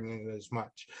manufacturing it as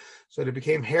much. So they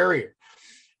became hairier.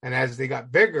 And as they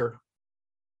got bigger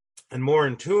and more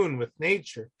in tune with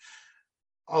nature,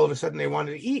 all of a sudden they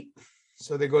wanted to eat.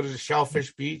 So they go to the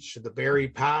shellfish beach or the berry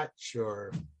patch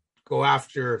or go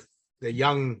after the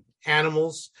young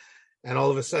animals. And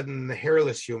all of a sudden the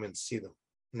hairless humans see them.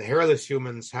 And the hairless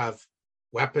humans have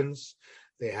weapons.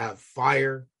 They have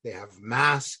fire, they have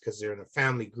masks because they're in a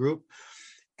family group,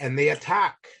 and they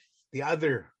attack the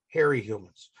other hairy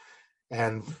humans.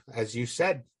 And as you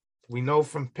said, we know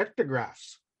from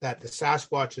pictographs that the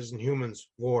Sasquatches and humans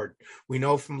warred. We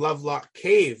know from Lovelock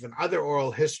Cave and other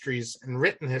oral histories and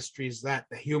written histories that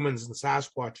the humans and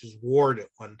Sasquatches warred at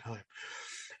one time.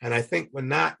 And I think when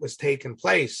that was taking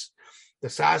place, the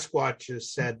Sasquatches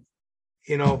said,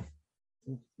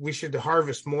 we should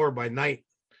harvest more by night.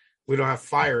 We don't have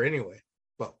fire anyway.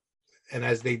 And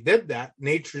as they did that,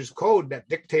 nature's code that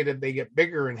dictated they get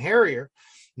bigger and hairier,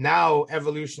 now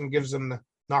evolution gives them the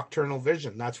nocturnal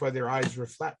vision. That's why their eyes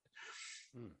reflect.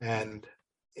 And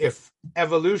if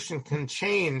evolution can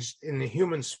change in the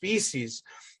human species,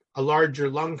 a larger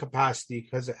lung capacity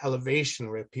because of elevation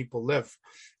where people live,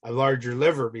 a larger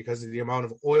liver because of the amount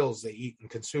of oils they eat and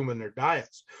consume in their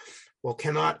diets. Well,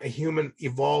 cannot a human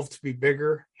evolve to be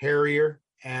bigger, hairier,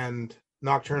 and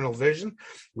nocturnal vision?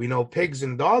 We know pigs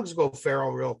and dogs go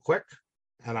feral real quick,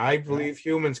 and I believe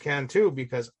humans can too,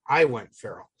 because I went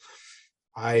feral.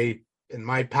 I, in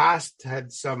my past,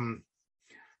 had some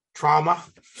trauma.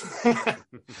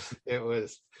 It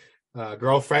was a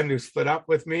girlfriend who split up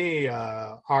with me.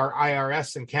 Our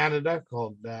IRS in Canada,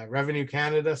 called Revenue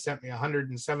Canada, sent me a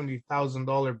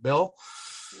 $170,000 bill.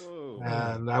 Whoa.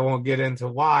 And I won't get into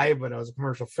why, but I was a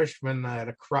commercial fisherman. I had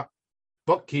a corrupt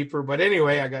bookkeeper, but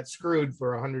anyway, I got screwed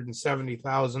for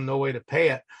 $170,000, no way to pay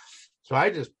it. So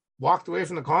I just walked away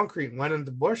from the concrete and went into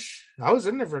the bush. I was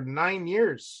in there for 9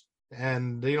 years,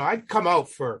 and I'd come out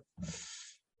for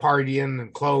partying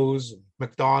and clothes and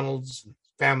McDonald's and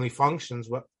family functions,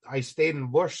 but I stayed in the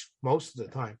bush most of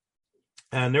the time.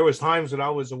 And there was times that I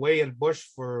was away in the bush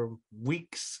for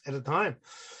weeks at a time,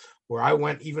 where I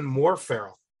went even more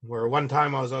feral, where one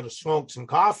time I was out of smokes and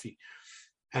coffee,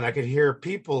 and I could hear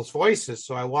people's voices.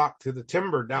 So I walked to the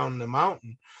timber down the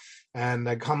mountain, and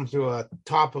I come to a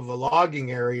top of a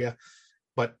logging area,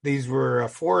 but these were a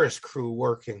forest crew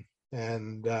working,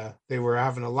 and they were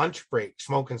having a lunch break,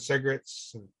 smoking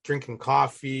cigarettes and drinking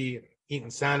coffee and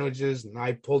eating sandwiches. And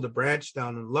I pulled a branch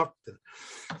down and looked and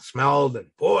smelled,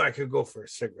 and boy, I could go for a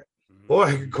cigarette. Boy,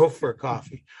 I could go for a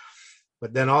coffee.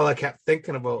 But then all I kept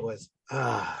thinking about was,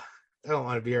 I don't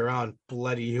want to be around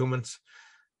bloody humans.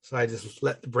 So I just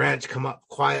let the branch come up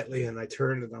quietly, and I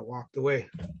turned and I walked away.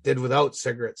 Did without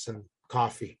cigarettes and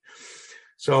coffee.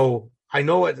 So I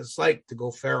know what it's like to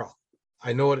go feral.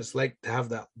 I know what it's like to have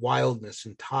that wildness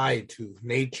and tie to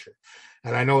nature.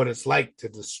 And I know what it's like to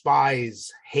despise,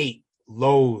 hate,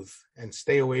 loathe, and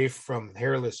stay away from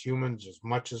hairless humans as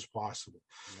much as possible.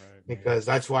 Right, because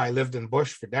that's why I lived in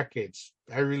bush for decades.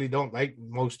 I really don't like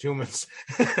most humans.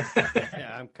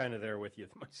 Yeah, I'm kind of there with you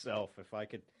myself. If I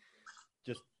could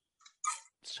just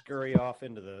scurry off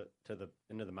into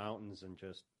the mountains and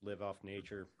just live off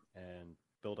nature and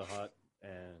build a hut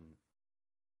and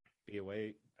be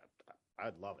away,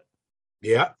 I'd love it.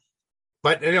 Yeah.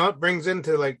 But, it brings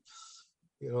into a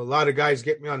lot of guys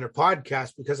get me on their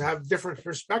podcast because I have different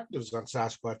perspectives on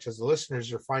Sasquatch, as the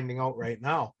listeners are finding out right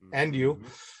now. Mm-hmm. And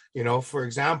you, for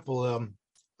example,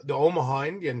 the Omaha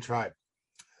Indian tribe,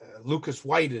 Lucas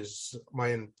White is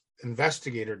my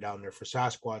investigator down there for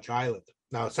Sasquatch Island.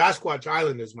 Now, Sasquatch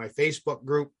Island is my Facebook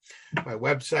group, my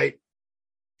website.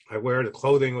 I wear the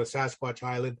clothing with Sasquatch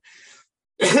Island.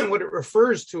 What it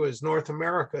refers to as North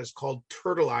America is called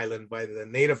Turtle Island by the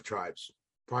native tribes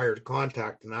prior to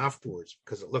contact and afterwards,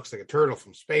 because it looks like a turtle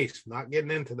from space. Not getting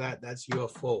into that. That's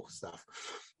UFO stuff.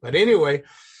 But anyway,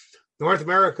 North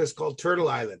America is called Turtle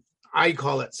Island. I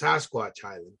call it Sasquatch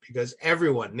Island because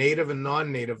everyone, native and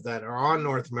non-native, that are on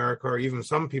North America, or even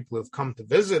some people who've come to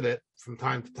visit it from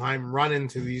time to time, run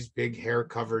into these big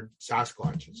hair-covered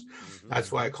Sasquatches. Mm-hmm.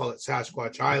 That's why I call it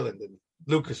Sasquatch Island. And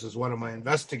Lucas is one of my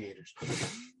investigators.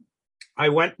 I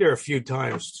went there a few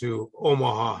times to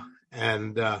Omaha,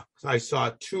 and I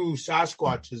saw 2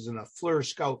 Sasquatches in a Fleur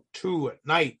Scout 2 at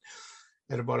night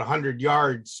at about 100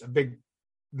 yards, a big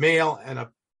male and a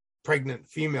pregnant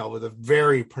female with a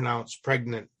very pronounced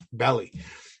pregnant belly.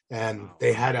 And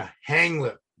they had a hang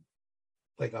lip,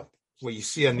 like what you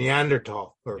see a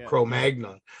Neanderthal or a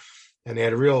Cro-Magnon. And they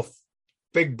had a real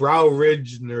big brow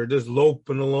ridge, and they're just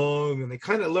loping along, and they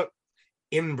kind of look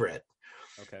inbred.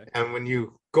 Okay. And when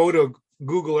you go to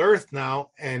Google Earth now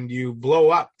and you blow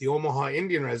up the Omaha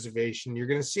Indian Reservation, you're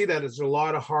going to see that there's a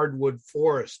lot of hardwood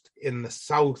forest in the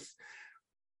south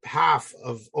half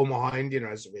of Omaha Indian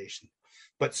Reservation.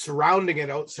 But surrounding it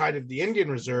outside of the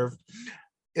Indian Reserve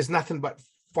is nothing but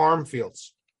farm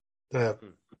fields. The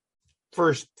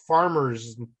first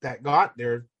farmers that got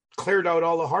there cleared out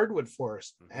all the hardwood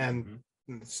forest. And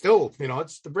still,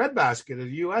 it's the breadbasket of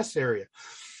the U.S. area.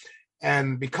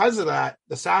 And because of that,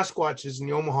 the Sasquatches in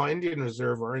the Omaha Indian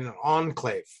Reserve are in an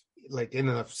enclave, like in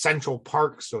a central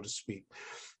park, so to speak.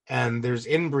 And there's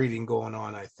inbreeding going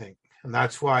on, I think. And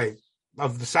that's why,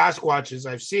 of the Sasquatches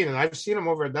I've seen, and I've seen them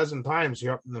over a dozen times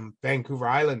here up in the Vancouver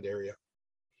Island area.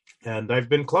 And I've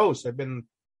been close. I've been,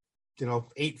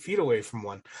 8 feet away from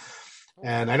one.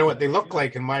 And I know what they look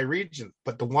like in my region.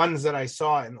 But the ones that I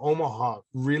saw in Omaha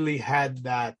really had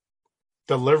that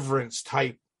deliverance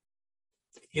type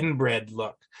inbred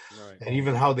look. Right. And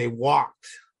even how they walked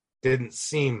didn't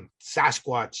seem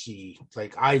Sasquatchy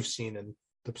like I've seen in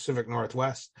the Pacific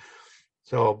Northwest.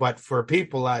 So, but for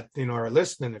people that, are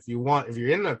listening, if you're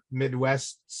in the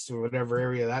Midwest or whatever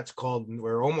area that's called,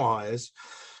 where Omaha is,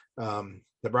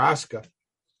 Nebraska,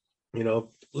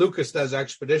 Lucas does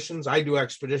expeditions. I do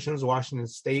expeditions, Washington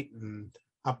State and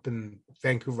up in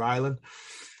Vancouver Island.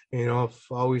 I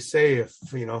always say,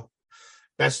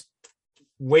 best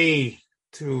way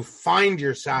to find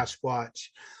your Sasquatch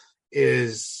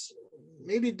is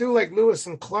maybe do like Lewis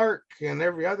and Clark and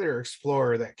every other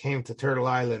explorer that came to Turtle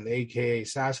Island, aka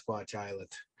Sasquatch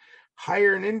Island.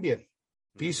 Hire an Indian.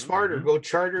 Be smarter. Go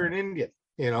charter an Indian.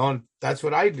 And that's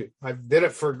what I do. I did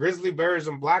it for grizzly bears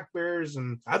and black bears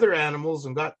and other animals,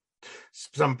 and got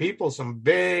some people some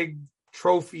big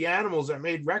trophy animals that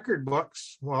made record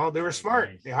books. Well, they were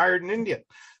smart. They hired an Indian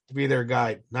to be their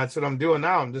guide. And that's what I'm doing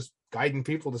now. I'm just guiding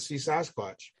people to see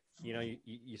Sasquatch.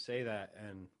 You say that,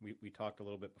 and we talked a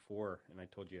little bit before, and I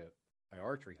told you I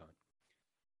archery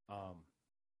hunt.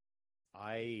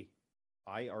 I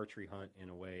archery hunt in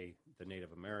a way the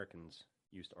Native Americans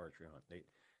used to archery hunt.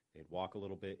 They'd walk a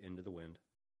little bit into the wind,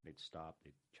 they'd stop,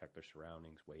 they'd check their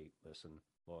surroundings, wait, listen,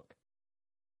 look,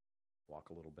 walk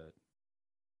a little bit,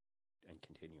 and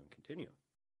continue.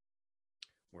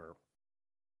 Where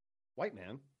white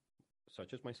man,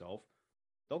 such as myself,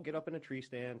 they'll get up in a tree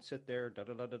stand, sit there,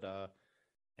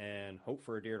 and hope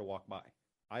for a deer to walk by.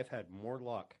 I've had more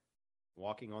luck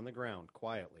walking on the ground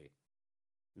quietly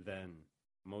than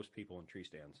most people in tree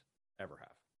stands ever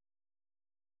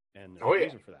have. And there's a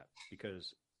reason for that,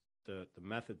 because the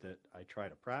method that I try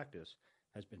to practice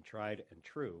has been tried and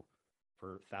true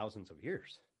for thousands of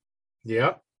years.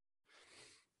 Yeah.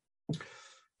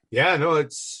 Yeah, no,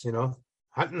 it's,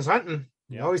 hunting's hunting.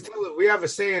 You always tell it. We have a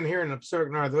saying here in the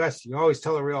Pacific Northwest. You always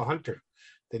tell a real hunter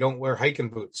they don't wear hiking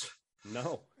boots.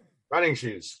 No. Running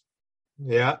shoes.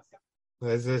 Yeah.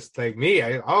 That's just like me.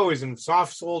 I always in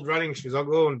soft-soled running shoes. I'll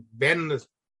go and bend the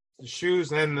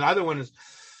shoes. And then the other one is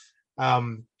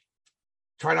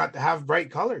try not to have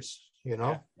bright colors,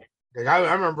 Yeah. Like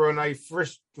I remember when I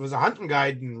first was a hunting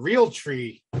guide in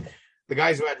Realtree, the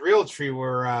guys who had Realtree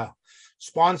were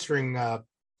sponsoring a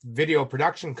video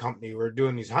production company. We were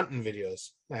doing these hunting videos,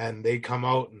 and they come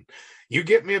out and you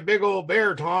get me a big old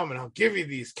bear, Tom, and I'll give you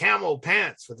these camo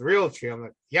pants with Realtree. I'm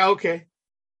like, yeah, okay.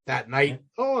 That night,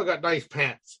 I got nice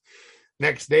pants.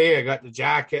 Next day, I got the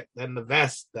jacket, then the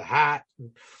vest, the hat,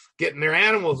 and getting their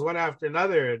animals one after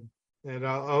another. And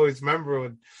I always remember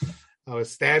when I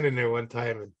was standing there one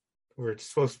time and we were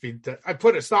supposed to be,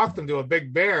 I stocked them to a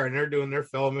big bear and they're doing their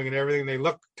filming and everything. They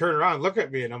turn around, look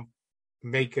at me, and I'm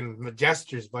making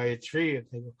gestures by a tree. And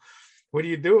they go, what are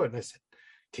you doing? I said,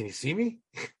 can you see me?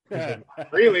 Said,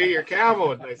 really? You're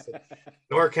camo. And I said,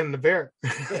 nor can the bear.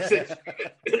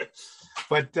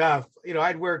 But,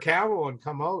 I'd wear camo and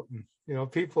come out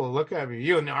and, people look at me.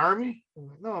 You in the army? I'm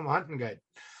like, no, I'm a hunting guide.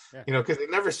 Yeah. Because they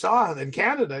never saw in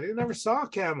Canada, they never saw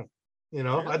camo,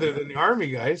 other than the army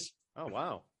guys. Oh,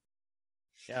 wow.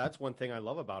 Yeah, that's one thing I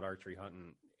love about archery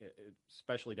hunting,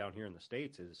 especially down here in the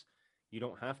States, is you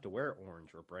don't have to wear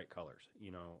orange or bright colors.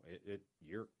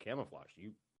 You're camouflaged.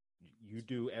 You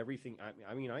do everything.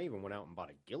 I mean, I even went out and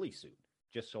bought a ghillie suit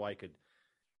just so I could,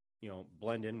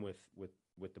 blend in with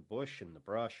the bush and the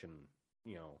brush and,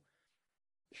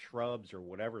 shrubs or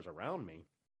whatever's around me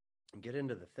and get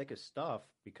into the thickest stuff,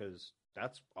 because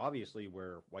that's obviously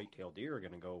where white-tailed deer are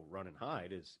going to go run and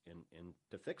hide, is in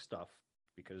the thick stuff,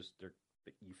 because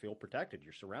you feel protected.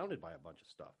 You're surrounded by a bunch of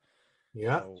stuff.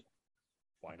 Yeah. So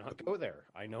why not go there?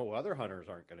 I know other hunters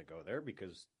aren't going to go there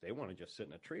because they want to just sit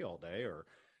in a tree all day or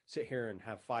sit here and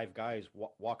have five guys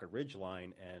walk a ridge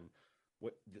line, and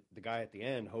the guy at the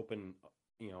end hoping,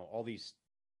 all these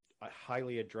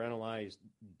highly adrenalized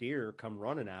deer come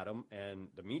running at them, and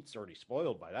the meat's already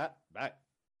spoiled by that. I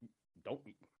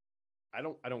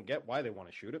don't get why they want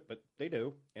to shoot it, but they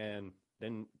do, and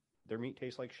then their meat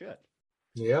tastes like shit.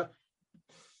 Yeah.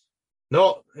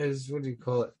 No, what do you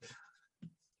call it?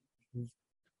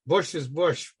 Bush is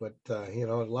bush, but a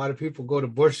lot of people go to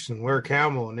bush and wear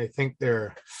camo and they think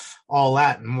they're all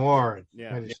that and more.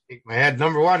 Yeah. I just shake my head.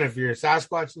 Number one, if you're a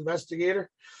Sasquatch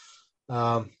investigator,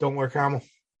 don't wear camo.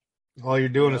 All you're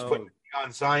doing is putting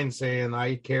on signs saying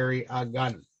I carry a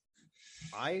gun.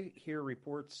 I hear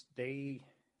reports they,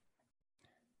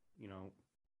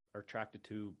 are attracted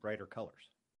to brighter colors.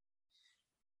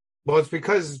 Well, it's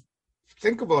because,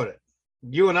 think about it.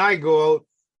 You and I go out,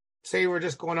 say we're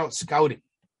just going out scouting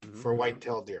for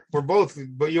white-tailed deer.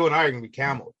 But you and I are going to be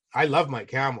camo. I love my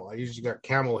camo. I usually got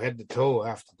camo head to toe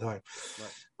half the time.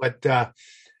 Right. But,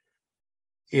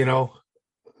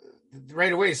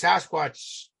 right away,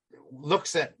 Sasquatch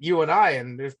looks at you and I,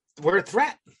 and we're a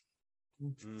threat.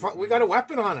 We got a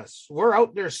weapon on us. We're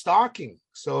out there stalking.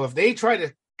 So if they try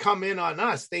to come in on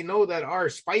us, they know that our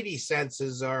spidey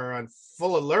senses are on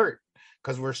full alert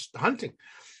because we're hunting.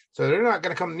 So they're not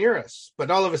going to come near us. But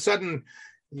all of a sudden,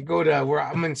 you go to where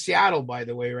I'm in Seattle, by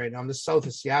the way, right now. I'm just south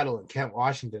of Seattle in Kent,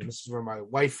 Washington. This is where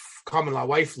my common law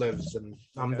wife lives, and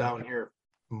I'm down here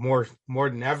more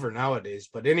than ever nowadays.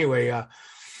 But anyway,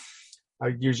 I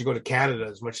usually go to Canada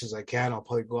as much as I can. I'll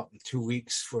probably go up in 2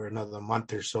 weeks for another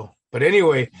month or so. But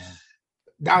anyway,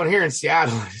 down here in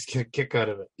Seattle, I just get a kick out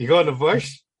of it. You go in the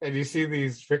bush and you see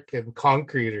these freaking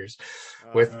concreters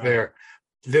with their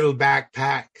little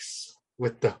backpacks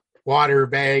with the water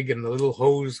bag and the little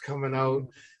hose coming out.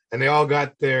 And they all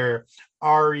got their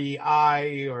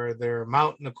REI or their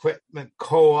mountain equipment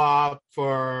co-op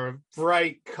or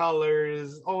bright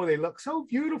colors. Oh, they look so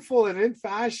beautiful and in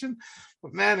fashion.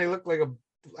 But man, they look like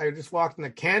I just walked in a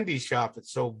candy shop.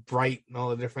 It's so bright and all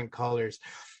the different colors.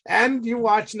 And you're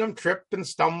watching them trip and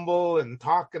stumble and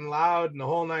talking loud and the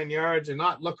whole 9 yards and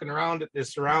not looking around at their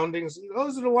surroundings.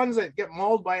 Those are the ones that get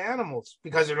mauled by animals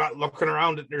because they're not looking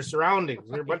around at their surroundings.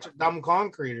 They're a bunch of dumb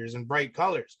concreters in bright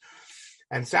colors.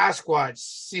 And Sasquatch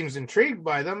seems intrigued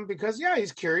by them because, yeah,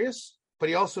 he's curious, but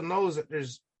he also knows that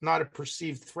there's not a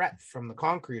perceived threat from the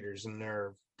concreters and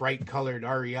their bright colored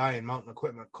REI and mountain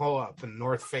equipment co-op and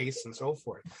North Face and so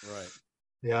forth. Right.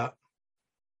 Yeah.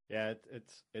 Yeah,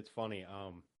 it's funny.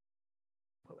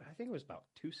 I think it was about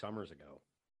 2 summers ago.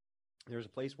 There's a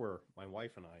place where my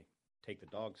wife and I take the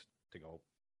dogs to go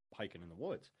hiking in the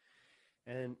woods.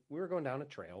 And we were going down a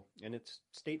trail, and it's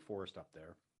state forest up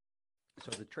there.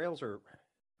 So the trails are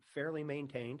fairly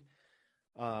maintained.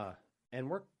 And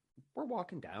we're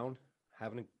walking down,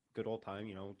 having a good old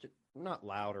time, just not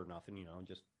loud or nothing,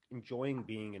 just enjoying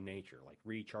being in nature, like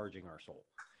recharging our soul.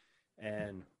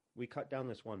 And we cut down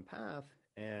this one path,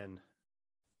 and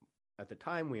at the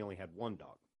time, we only had one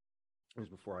dog. It was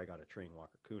before I got a trained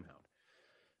Walker Coonhound.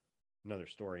 Another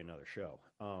story, another show.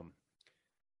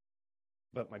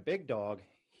 But my big dog,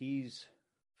 he's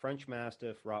French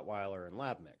Mastiff, Rottweiler, and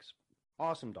Lab mix.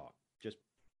 Awesome dog. Just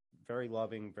very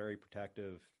loving, very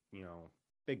protective,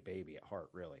 big baby at heart,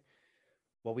 really.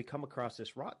 Well, we come across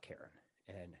this rock Karen,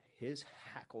 and his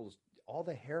hackles, all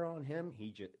the hair on him,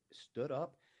 he just stood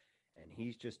up, and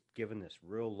he's just giving this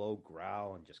real low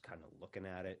growl and just kind of looking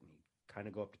at it, and he'd kind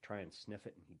of go up to try and sniff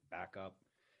it, and he'd back up,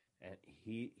 and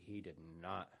he did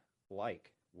not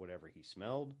like whatever he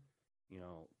smelled,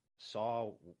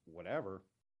 saw, whatever.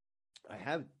 I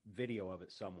have video of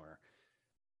it somewhere.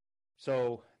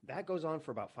 So that goes on for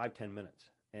about 5-10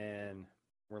 minutes, and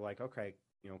we're like, okay,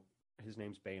 his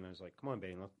name's Bane. I was like, come on,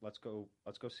 Bane, let's go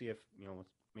see if, let's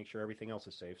make sure everything else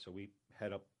is safe. So we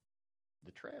head up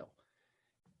the trail,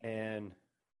 and,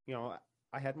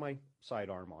 I had my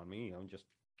sidearm on me,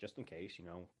 just in case,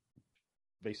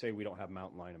 they say we don't have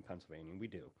mountain lion in Pennsylvania. We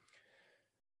do.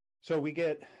 So we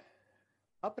get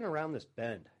up and around this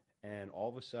bend, and all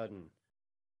of a sudden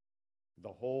the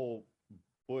whole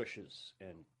bushes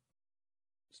and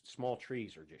small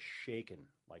trees are just shaking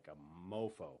like a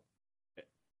mofo,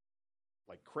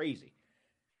 like crazy.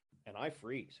 And I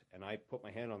freeze, and I put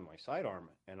my hand on my sidearm,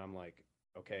 and I'm like,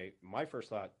 okay, my first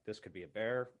thought, this could be a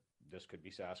bear, this could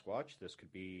be Sasquatch, this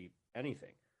could be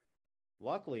anything.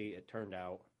 Luckily, it turned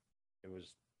out it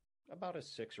was about a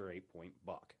 6 or 8 point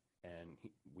buck, and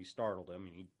we startled him,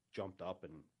 and he jumped up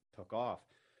and took off.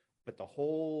 But the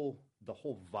whole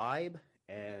vibe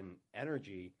and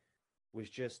energy was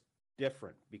just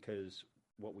different, because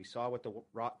what we saw with the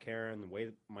rock Karen, the way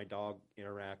that my dog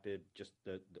interacted, just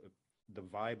the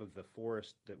vibe of the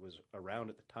forest that was around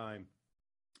at the time,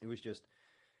 it was just,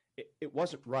 it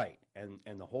wasn't right. And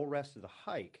the whole rest of the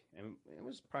hike, and it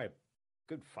was probably a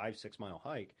good 5-6 mile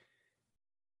hike,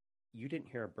 you didn't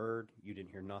hear a bird, you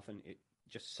didn't hear nothing. It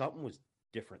just, something was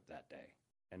different that day,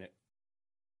 and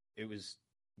it was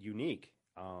unique.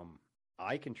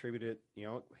 I contributed,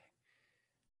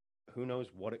 who knows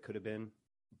what it could have been,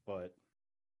 but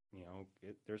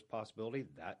there's a possibility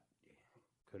that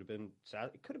could have been,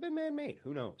 it could have been man-made,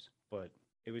 who knows, but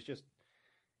it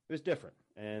was different.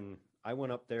 And I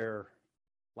went up there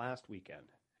last weekend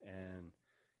and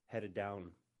headed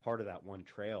down part of that one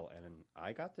trail, and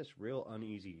I got this real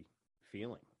uneasy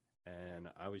feeling, and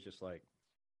I was just like,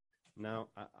 no,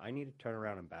 I need to turn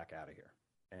around and back out of here.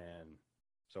 And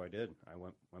so I did. I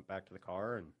went back to the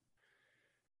car and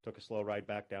took a slow ride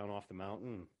back down off the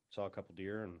mountain, saw a couple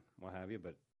deer and what have you.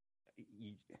 But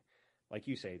like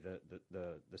you say,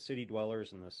 the city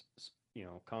dwellers and the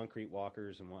concrete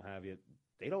walkers and what have you,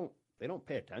 they don't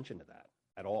pay attention to that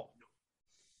at all,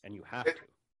 and you have to.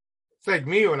 It's like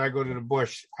me when I go to the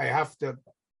bush. I have to,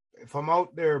 if I'm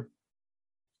out there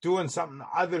doing something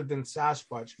other than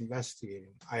Sasquatch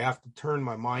investigating, I have to turn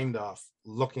my mind off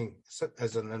looking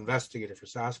as an investigator for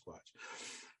Sasquatch,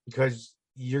 because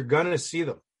you're gonna see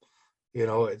them.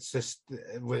 It's just,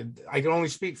 I can only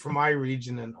speak for my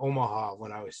region in Omaha.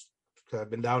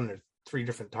 I've been down there 3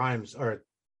 different times, or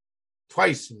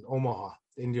twice in Omaha,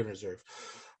 the Indian Reserve.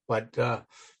 But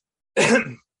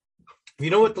you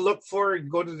know what to look for. You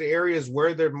go to the areas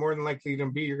where they're more than likely to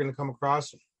be. You're going to come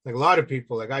across them. Like a lot of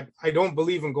people, like I don't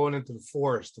believe in going into the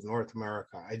forest of North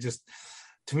America.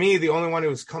 To me, the only one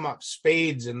who's come up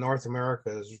spades in North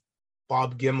America is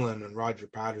Bob Gimlin and Roger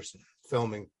Patterson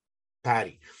filming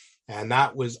Patty. And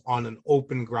that was on an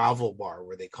open gravel bar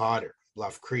where they caught her,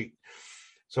 Bluff Creek.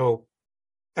 So,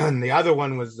 and the other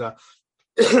one was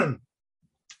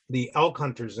the elk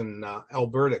hunters in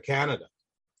Alberta, Canada.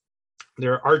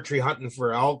 They're archery hunting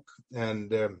for elk,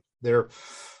 and they're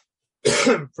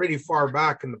pretty far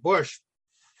back in the bush.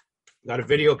 Got a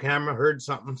video camera, heard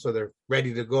something, so they're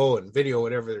ready to go and video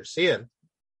whatever they're seeing.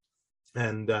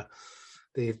 And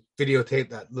they videotaped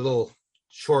that little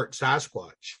short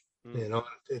Sasquatch.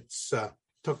 It's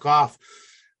took off.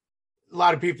 A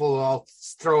lot of people all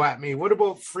throw at me, what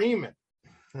about Freeman?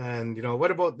 And,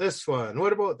 what about this one?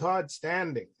 What about Todd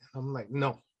Standing? I'm like,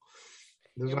 no.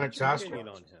 Those aren't Sasquatch. On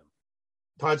him?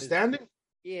 Todd Standing?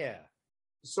 Yeah.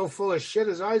 So full of shit,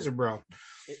 his eyes are brown.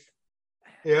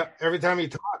 Yeah, every time he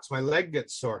talks, my leg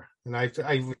gets sore. And I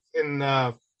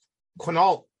in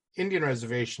Quinault Indian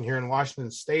Reservation here in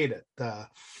Washington State at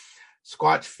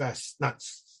Squatch Fest, not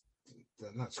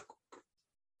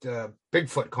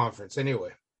Bigfoot conference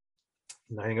anyway.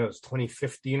 And I think it was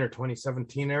 2015 or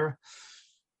 2017 era.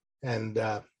 And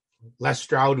Les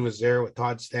Stroud was there with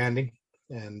Todd Standing.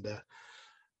 And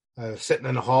sitting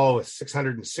in a hall with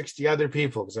 660 other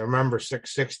people, because I remember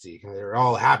 660. They were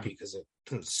all happy because it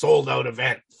was a sold out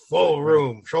event, full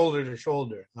room, shoulder to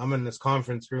shoulder. I'm in this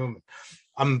conference room.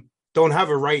 Don't have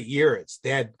a right ear. It's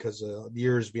dead because of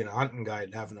years being a hunting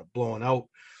guide, having it blown out.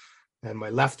 And my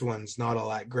left one's not all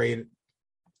that great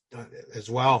as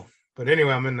well. But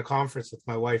anyway, I'm in the conference with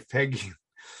my wife, Peggy.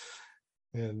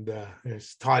 And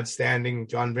there's Todd Standing,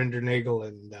 John Vindernagel,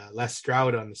 and Les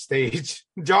Stroud on the stage.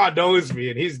 John knows me,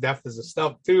 and he's deaf as a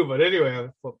stump too. But anyway,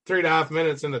 3.5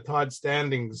 minutes into Todd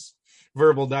Standing's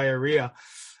verbal diarrhea,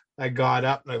 I got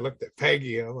up and I looked at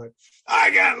Peggy, and I'm like, I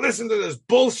can't listen to this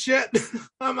bullshit.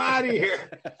 I'm out of here.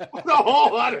 The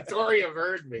whole auditorium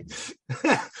heard me.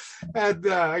 And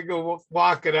I go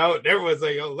walking out, and everyone's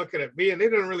like, oh, looking at me, and they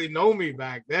didn't really know me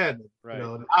back then. Right. You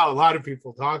know, now a lot of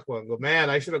people talk about it and go, man,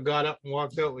 I should have got up and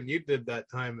walked out when you did that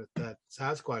time at that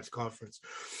Sasquatch conference.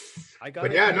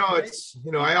 It's,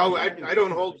 you know, I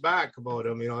don't hold back about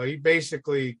him. You know, he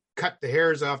basically cut the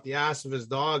hairs off the ass of his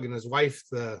dog, and his wife,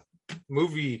 the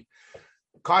movie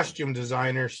costume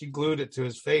designer, she glued it to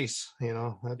his face. You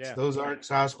know, those aren't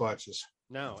Sasquatches.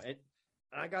 No,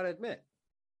 I gotta admit,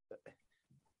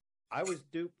 I was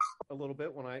duped a little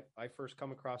bit when I first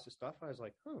come across this stuff. I was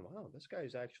like, oh wow, this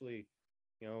guy's actually,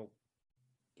 you know,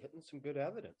 getting some good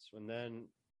evidence. And then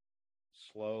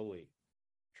slowly,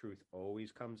 truth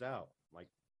always comes out, like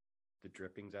the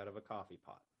drippings out of a coffee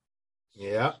pot.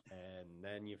 Yeah. And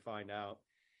then you find out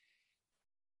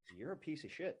you're a piece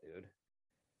of shit, dude.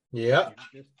 Yeah.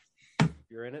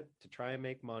 You're in it to try and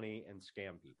make money and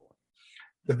scam people.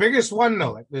 The biggest one,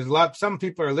 though, like there's some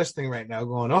people are listening right now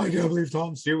going, oh, I can't believe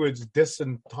Tom Sewid's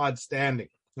dissing Todd Standing.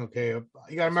 Okay. You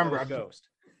got to remember, I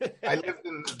lived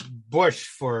in the bush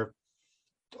for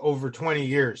over 20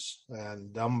 years,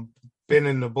 and I'm been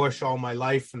in the bush all my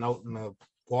life and out in the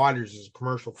waters as a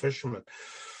commercial fisherman.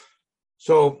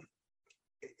 So,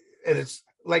 and it's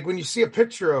like when you see a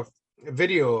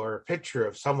video or a picture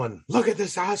of someone, look at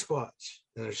this Sasquatch,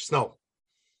 and there's snow.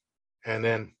 And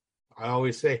then I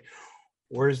always say,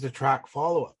 where's the track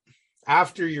follow-up?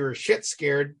 After you were shit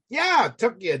scared, it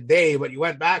took you a day, but you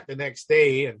went back the next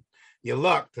day and you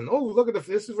looked and, oh, look at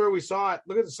this is where we saw it.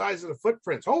 Look at the size of the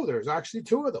footprints. Oh, there's actually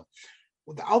 2 of them.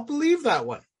 Well, I'll believe that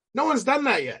one. No one's done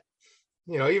that yet.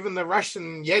 You know, even the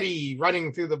Russian Yeti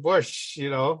running through the bush, you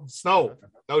know, snow,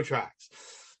 no tracks.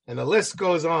 And the list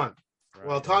goes on. Right.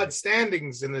 Well, Todd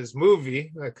Standing's in his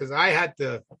movie, because I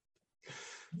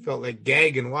felt like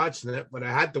gagging watching it, but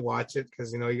I had to watch it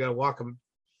because, you know, you got to walk an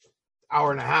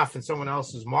hour and a half in someone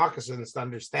else's moccasins to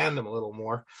understand them a little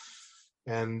more.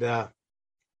 And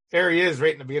there he is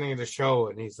right in the beginning of the show,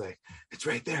 and he's like, it's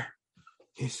right there.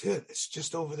 He said, it's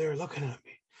just over there looking at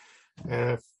me.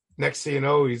 And next thing you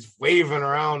know, he's waving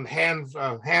around hand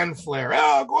flare.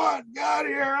 Oh, go on, get out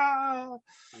of here. Ah.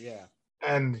 Yeah.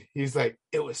 And he's like,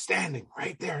 it was standing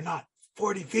right there, not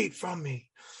 40 feet from me.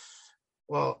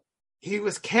 Well, he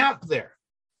was camped there.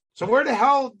 So where the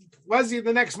hell was he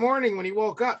the next morning when he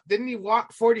woke up? Didn't he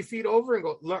walk 40 feet over and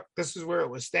go, look, this is where it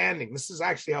was standing. This is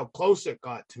actually how close it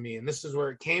got to me. And this is where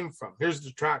it came from. Here's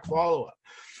the track follow-up.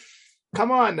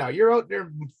 Come on now. You're out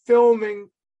there filming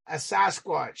a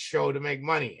Sasquatch show to make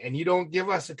money, and you don't give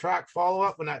us a track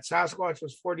follow-up when that Sasquatch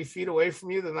was 40 feet away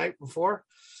from you the night before?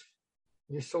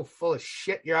 You're so full of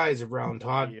shit. Your eyes are brown,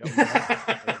 Todd.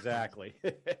 Yep, exactly.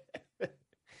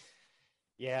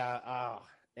 Yeah.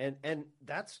 And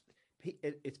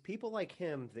it's people like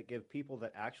him that give people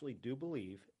that actually do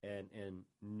believe and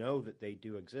know that they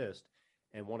do exist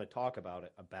and want to talk about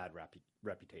it a bad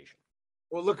reputation.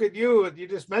 Well, look at you. You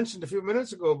just mentioned a few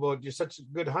minutes ago about you're such a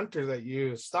good hunter that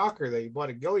you bought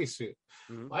a ghillie suit.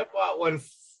 Mm-hmm. I bought one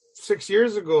 6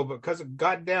 years ago, but because of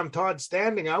goddamn Todd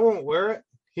Standing, I won't wear it.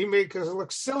 He made us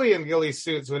look silly in ghillie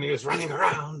suits when he was running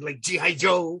around like G.I.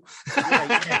 Joe.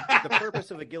 The purpose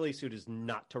of a ghillie suit is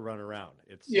not to run around.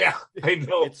 I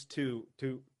know. It's to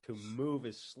move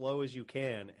as slow as you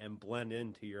can and blend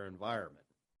into your environment.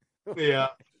 Yeah.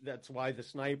 That's why the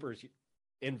snipers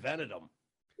invented them.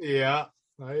 Yeah,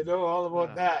 I know all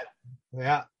about that.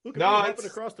 Yeah. Look at what happened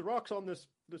across the rocks on this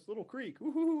little creek.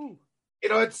 Woo-hoo. You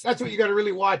know, that's what you got to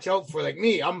really watch out for. Like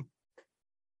me, I'm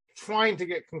trying to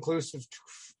get conclusive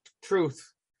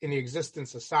truth in the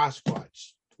existence of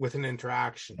Sasquatch with an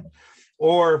interaction,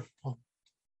 or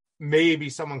maybe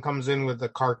someone comes in with a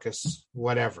carcass,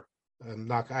 whatever. I'm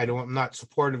not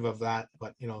supportive of that,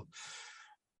 but you know,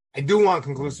 I do want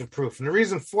conclusive proof. And the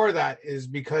reason for that is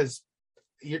because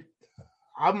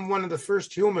I'm one of the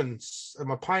first humans.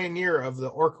 I'm a pioneer of the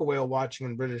orca whale watching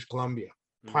in British Columbia.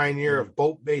 Pioneer of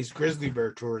boat-based grizzly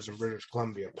bear tours in British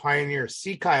Columbia, pioneer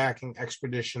sea kayaking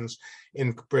expeditions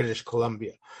in British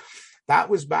Columbia. That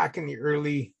was back in the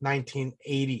early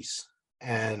 1980s.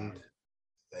 And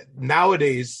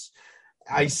nowadays,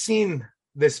 I seen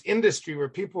this industry where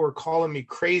people were calling me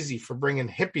crazy for bringing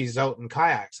hippies out in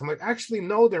kayaks. I'm like, actually,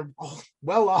 no, they're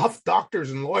well-off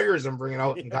doctors and lawyers I'm bringing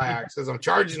out in kayaks because I'm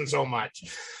charging so much.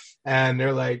 And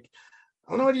they're like,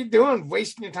 I don't know what you're doing,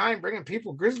 wasting your time bringing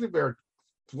people grizzly bear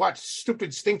to watch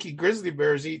stupid, stinky grizzly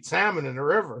bears eat salmon in the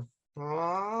river.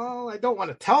 Well, I don't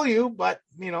want to tell you, but,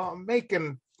 I'm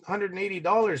making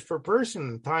 $180 per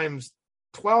person times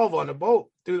 12 on a boat.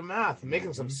 Do the math. I'm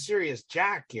making some serious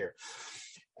jack here.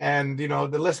 And, the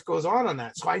list goes on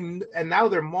that. So and now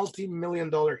they're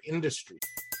multi-million-dollar industry.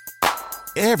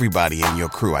 Everybody in your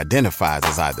crew identifies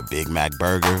as either Big Mac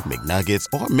Burger, McNuggets,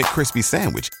 or McCrispy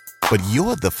Sandwich. But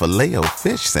you're the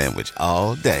Filet-O-Fish Sandwich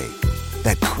all day.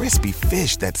 That crispy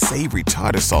fish, that savory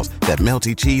tartar sauce, that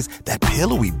melty cheese, that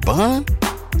pillowy bun.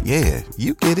 Yeah,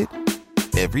 you get it.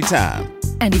 Every time.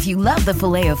 And if you love the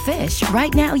Filet-O-Fish,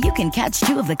 right now you can catch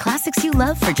two of the classics you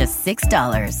love for just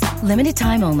 $6. Limited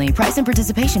time only. Price and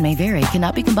participation may vary.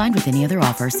 Cannot be combined with any other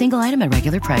offer. Single item at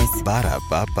regular price.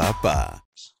 Ba-da-ba-ba-ba.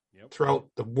 Throughout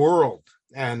the world,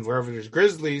 and wherever there's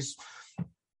grizzlies,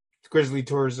 grizzly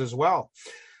tours as well.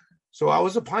 So I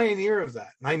was a pioneer of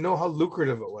that, and I know how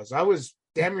lucrative it was. I was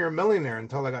damn near a millionaire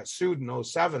until I got sued in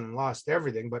 2007 and lost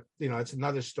everything. But it's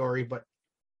another story. But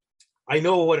I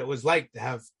know what it was like to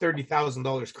have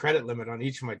 $30,000 credit limit on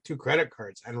each of my 2 credit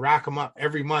cards and rack them up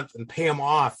every month and pay them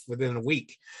off within a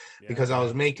week because I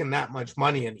was making that much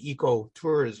money in eco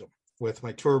tourism with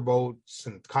my tour boats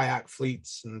and kayak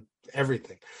fleets and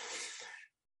everything.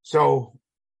 So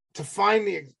to find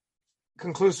the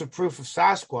conclusive proof of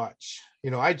Sasquatch,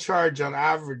 I charge on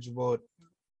average about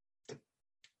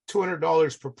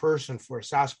 $200 per person for a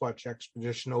Sasquatch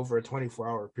expedition over a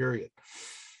 24-hour period.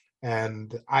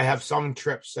 And I have some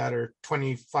trips that are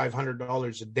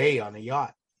 $2,500 a day on a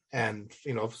yacht. And,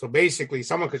 so basically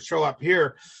someone could show up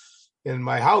here in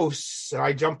my house, and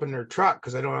I jump in their truck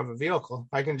because I don't have a vehicle.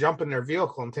 I can jump in their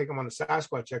vehicle and take them on a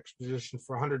Sasquatch expedition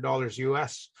for $100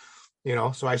 US.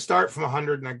 So I start from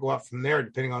 100 and I go up from there,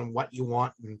 depending on what you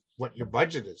want and what your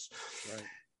budget is. Right.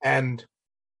 And,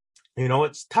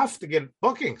 it's tough to get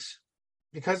bookings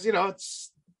because,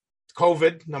 it's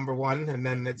COVID, number one. And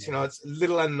then it's, it's a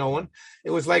little unknown. It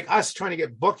was like us trying to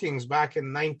get bookings back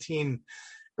in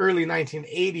early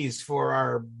 1980s for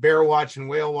our bear watching,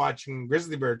 whale watching,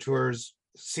 grizzly bear tours,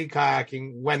 sea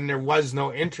kayaking when there was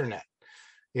no internet,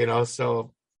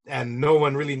 and no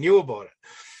one really knew about it.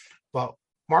 But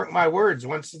mark my words,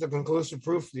 once the conclusive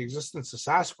proof of the existence of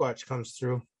Sasquatch comes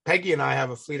through, Peggy and I have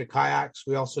a fleet of kayaks.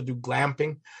 We also do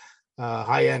glamping,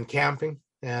 high-end camping,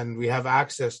 and we have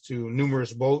access to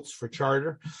numerous boats for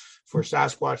charter for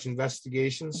Sasquatch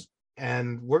investigations.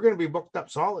 And we're going to be booked up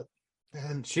solid.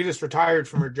 And she just retired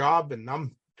from her job, and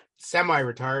I'm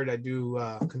semi-retired. I do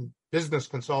business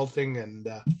consulting, and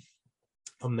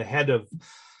I'm the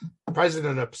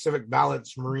president of Pacific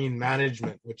Balance Marine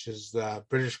Management, which is the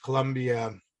British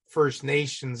Columbia First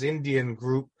Nations Indian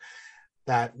group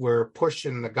that we're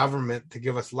pushing the government to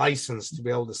give us license to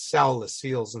be able to sell the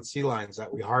seals and sea lions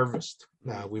that we harvest.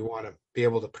 We want to be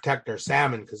able to protect our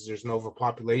salmon because there's an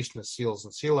overpopulation of seals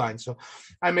and sea lions. So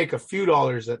I make a few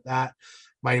dollars at that.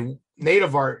 My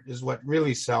native art is what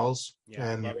really sells. Yeah,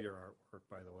 and I love your artwork,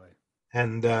 by the way.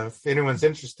 And if anyone's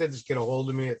interested, just get a hold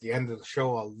of me at the end of the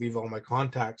show. I'll leave all my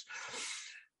contacts.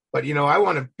 But, I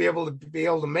want to be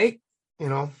able to make,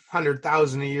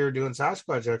 100,000 a year doing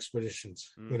Sasquatch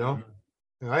expeditions,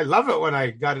 I love it when I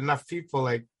got enough people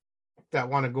like that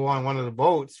want to go on one of the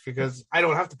boats because I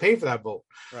don't have to pay for that boat.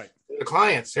 Right. The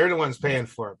clients, they're the ones paying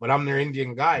for it, but I'm their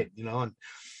Indian guide, and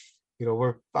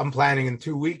I'm planning in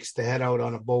 2 weeks to head out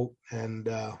on a boat, and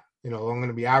I'm going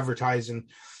to be advertising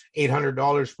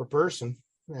 $800 per person,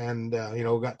 and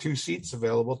got 2 seats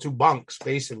available, 2 bunks,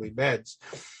 basically beds.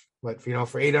 But for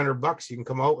 $800 you can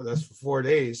come out with us for 4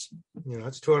 days.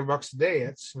 It's $200 a day.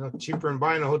 It's cheaper than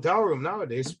buying a hotel room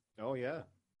nowadays. Oh yeah,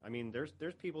 I mean there's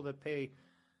people that pay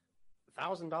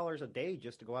 $1,000 a day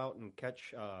just to go out and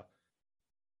catch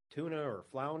tuna or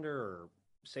flounder or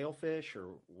sailfish or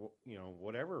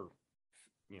whatever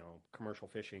commercial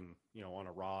fishing on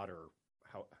a rod or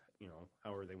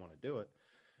however they want to do it.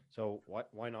 So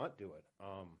why not do it?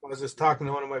 I was just talking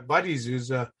to one of my buddies who's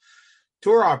a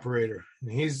tour operator,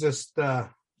 and he's just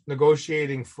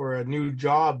negotiating for a new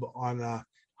job on a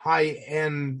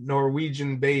high-end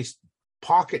Norwegian-based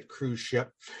pocket cruise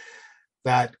ship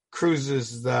that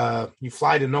cruises you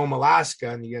fly to Nome,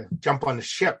 Alaska, and you jump on the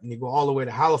ship and you go all the way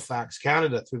to Halifax,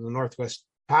 Canada through the Northwest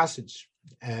Passage.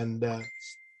 And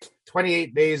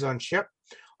 28 days on ship,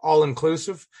 all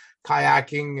inclusive,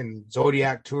 kayaking and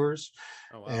Zodiac tours.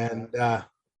 Oh, wow. And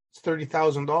it's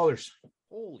 $30,000.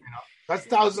 Holy That's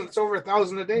shit. thousands. It's over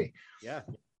 $1,000 a day. Yeah.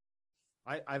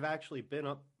 I've actually been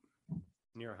up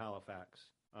near Halifax.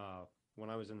 When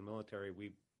I was in the military,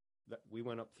 we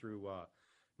went up through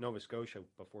Nova Scotia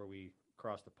before we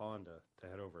crossed the pond to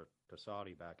head over to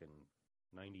Saudi back in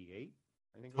 98,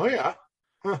 I think. Oh, yeah.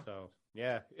 Huh. So,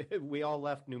 yeah, we all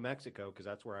left New Mexico because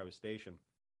that's where I was stationed.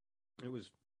 It was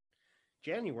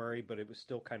January, but it was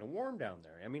still kind of warm down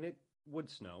there. I mean, it would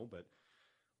snow, but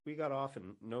we got off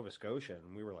in Nova Scotia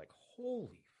and we were like,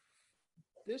 holy,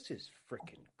 this is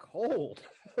freaking cold.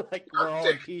 Like, we're all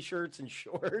in t-shirts and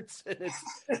shorts, and it's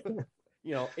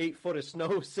 8 foot of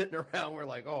snow sitting around. We're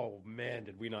like, oh man,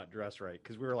 did we not dress right?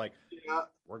 Because we were like,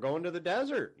 we're going to the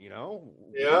desert, we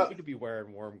need to be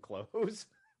wearing warm clothes.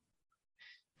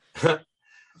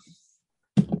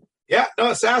 Yeah,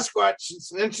 no, Sasquatch,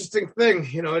 it's an interesting thing.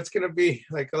 It's going to be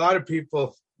like a lot of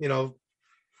people,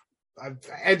 I've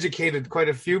educated quite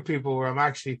a few people where I'm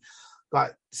actually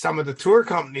got some of the tour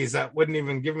companies that wouldn't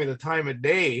even give me the time of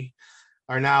day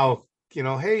are now,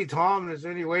 hey, Tom, is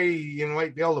there any way you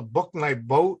might be able to book my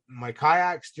boat and my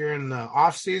kayaks during the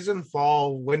off season,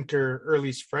 fall, winter,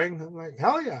 early spring? I'm like,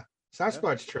 hell yeah,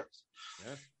 Sasquatch trips.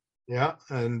 Yeah.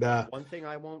 And one thing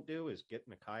I won't do is get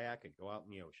in a kayak and go out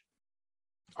in the ocean.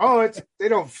 Oh, they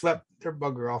don't flip. They're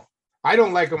bugger all. I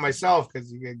don't like them myself because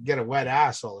you get a wet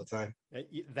ass all the time.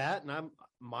 That, and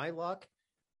my luck,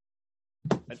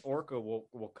 an orca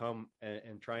will come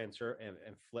and try and surf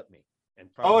and flip me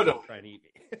and probably try and eat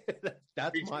me.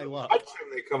 That's my luck.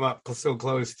 When they come up so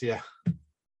close to you.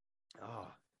 Oh,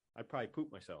 I'd probably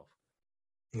poop myself.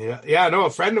 Yeah. No, a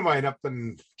friend of mine up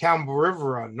in Campbell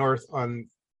River on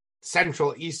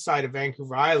central east side of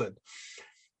Vancouver Island.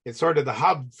 It's sort of the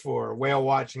hub for whale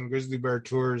watching, grizzly bear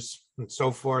tours, and so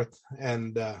forth.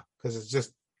 And because it's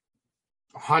just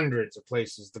hundreds of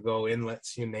places to go,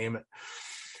 inlets, you name it.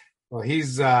 Well,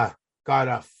 he's got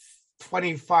a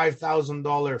 $25,000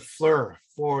 FLIR,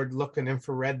 forward-looking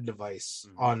infrared device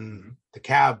on the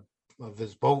cab of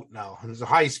his boat now. And it's a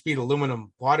high-speed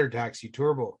aluminum water taxi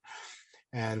turbo.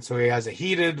 And so he has a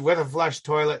heated with a flush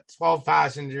toilet, 12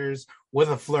 passengers with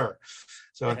a FLIR.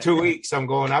 So in 2 weeks, I'm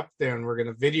going up there and we're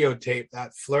going to videotape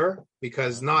that FLIR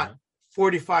because not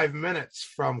 45 minutes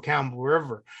from Campbell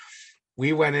River,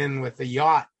 we went in with a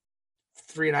yacht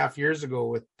 3.5 years ago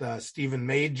with Stephen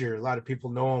Major. A lot of people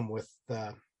know him with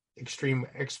Extreme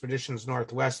Expeditions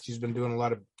Northwest. He's been doing a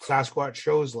lot of Sasquatch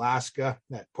shows, Alaska,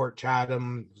 at Port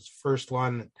Chatham, his first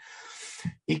one.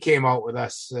 He came out with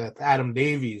us at Adam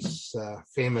Davies,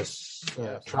 famous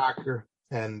tracker.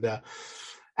 And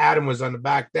Adam was on the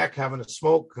back deck having a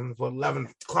smoke, and it was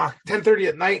 11 o'clock, 10:30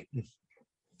 at night.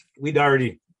 We'd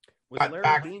already was Larry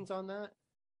back. Beans on that?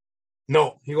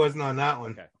 No, he wasn't on that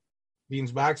one. Okay.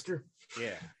 Beans Baxter?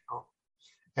 Yeah.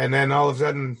 And then all of a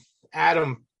sudden,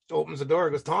 Adam opens the door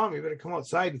and goes, Tom, you better come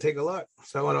outside and take a look.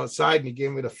 So I went outside and he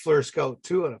gave me the FLIR Scout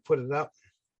 2 and I put it up.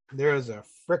 There was a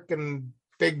freaking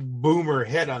big boomer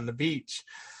hit on the beach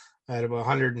at about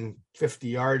 150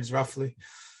 yards roughly.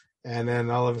 And then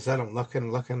all of a sudden I'm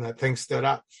looking, that thing stood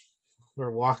up.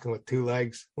 We're walking with 2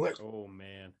 legs. Look, oh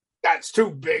man, that's too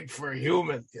big for a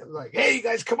human. Like, hey, you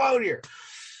guys come out here.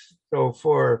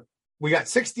 So we got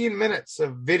 16 minutes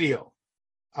of video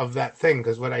of that thing,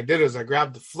 because what I did is I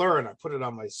grabbed the FLIR and I put it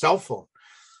on my cell phone.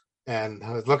 And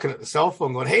I was looking at the cell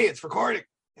phone going, hey, it's recording.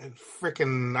 And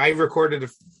freaking I recorded a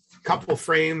couple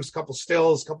frames, couple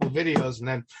stills, couple videos, and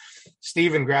then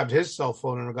Steven grabbed his cell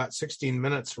phone and we got 16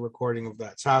 minutes of recording of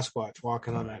that Sasquatch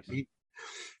walking on that beach.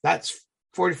 That's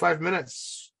 45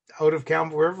 minutes out of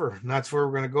Campbell River, and that's where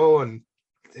we're going to go. And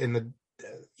in the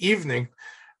evening,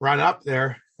 run up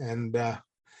there and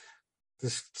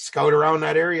just scout around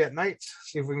that area at night,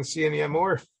 see if we can see any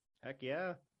more. Heck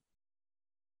yeah.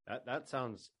 That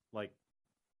sounds like,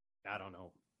 I don't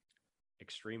know,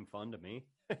 extreme fun to me.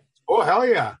 Oh, hell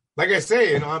yeah. Like I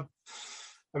say, I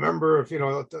remember,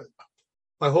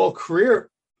 my whole career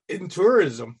in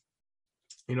tourism,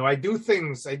 I do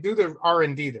the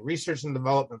R&D, the research and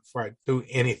development before I do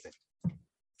anything.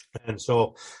 And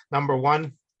so, number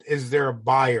one, is there a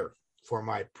buyer for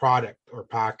my product or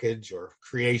package or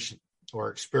creation or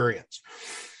experience?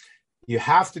 You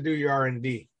have to do your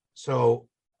R&D. So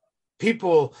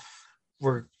people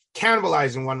were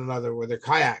cannibalizing one another with their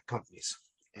kayak companies.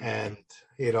 And,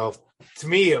 to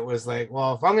me, it was like,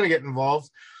 well, if I'm going to get involved,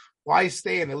 why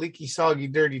stay in a leaky, soggy,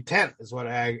 dirty tent is what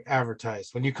I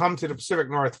advertised. When you come to the Pacific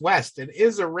Northwest, it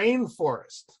is a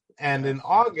rainforest. And in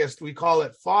August, we call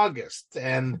it Fogust.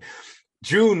 And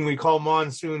June, we call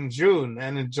monsoon June.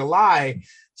 And in July,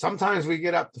 sometimes we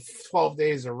get up to 12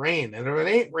 days of rain. And if it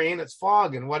ain't rain, it's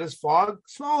fog. And what is fog?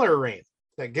 Smaller rain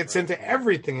that gets into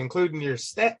everything, including your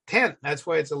tent. That's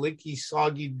why it's a leaky,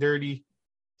 soggy, dirty,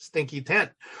 stinky tent.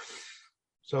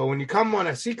 So when you come on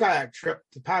a sea kayak trip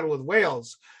to paddle with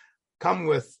whales, come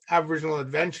with Aboriginal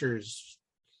Adventures,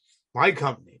 my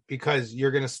company, because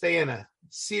you're going to stay in a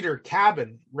cedar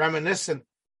cabin reminiscent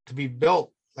to be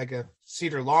built like a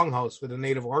cedar longhouse with a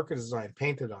native orchid design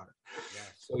painted on it.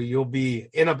 Yes. So you'll be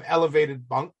in an elevated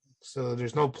bunk, so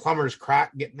there's no plumber's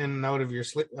crack getting in and out of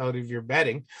your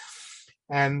bedding.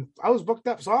 And I was booked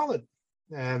up solid,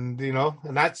 and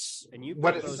that's you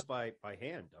build those by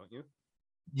hand, don't you?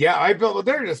 Yeah, I built. Well,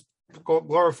 they're just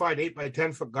glorified 8 by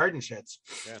 10 foot garden sheds.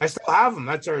 Yeah. I still have them.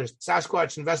 That's our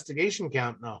Sasquatch investigation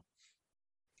camp now.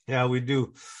 Yeah, we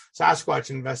do Sasquatch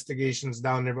investigations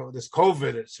down there, but with this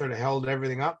COVID, it sort of held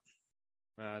everything up.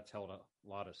 It's held a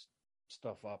lot of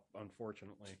stuff up,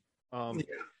 unfortunately.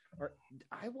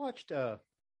 I watched because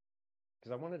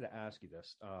I wanted to ask you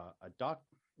this.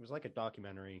 It was like a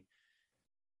documentary.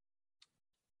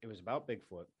 It was about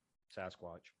Bigfoot,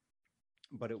 Sasquatch,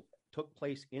 but it took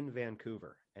place in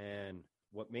Vancouver. And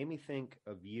what made me think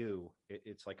of you,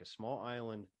 it's like a small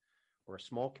island or a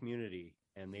small community,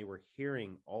 and they were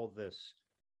hearing all this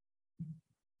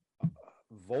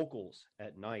vocals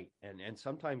at night and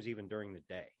sometimes even during the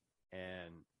day.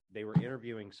 And they were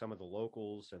interviewing some of the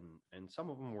locals, and some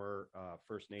of them were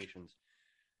First Nations.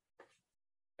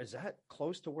 Is that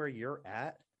close to where you're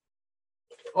at?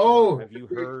 Oh, have you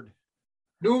heard?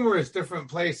 Numerous different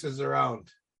places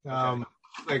around. Okay.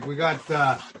 Like we got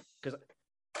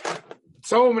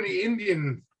so many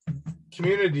Indian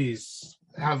communities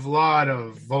have a lot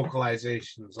of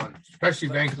vocalizations on, especially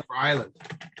Vancouver Island.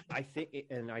 I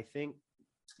think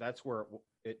that's where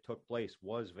it took place,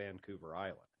 was Vancouver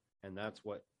Island, and that's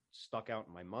what stuck out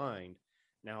in my mind.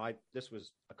 Now, this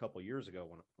was a couple years ago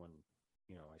when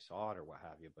I saw it or what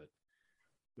have you, but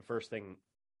the first thing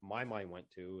my mind went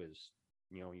to is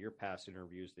your past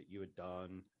interviews that you had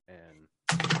done and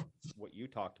what you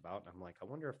talked about. And I'm like, I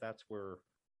wonder if that's where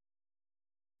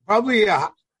probably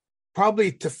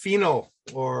Tofino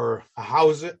or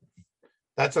Ahousaht.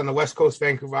 That's on the west coast,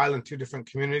 Vancouver Island, 2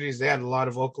 different communities. They had a lot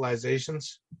of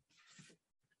vocalizations.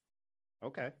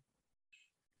 Okay.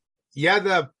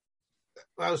 Yeah,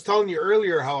 I was telling you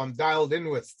earlier how I'm dialed in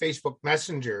with Facebook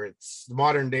Messenger. It's the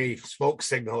modern day smoke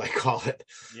signal, I call it.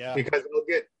 Yeah. Because it'll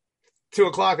get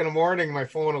 2:00 in the morning, my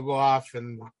phone will go off,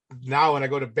 and now when I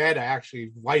go to bed,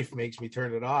 wife makes me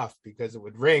turn it off because it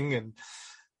would ring and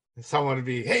someone would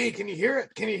be, "Hey, can you hear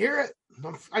it? Can you hear it?"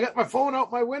 I got my phone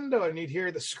out my window, and you'd hear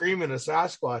the screaming of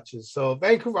Sasquatches. So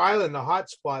Vancouver Island, the hot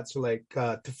spots are like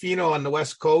Tofino on the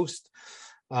west coast,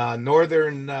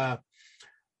 northern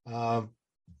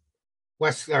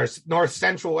west or north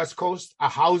central west coast,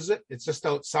 Ahousaht. It's just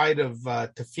outside of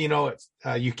Tofino. It's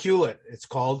Ucluelet, it's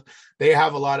called. They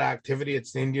have a lot of activity.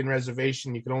 It's an Indian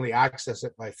reservation. You can only access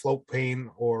it by float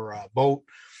plane or boat.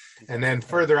 And then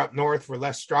further up north, where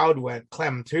Les Stroud went,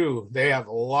 Clem 2, they have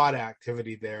a lot of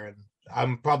activity there. And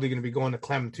I'm probably going to be going to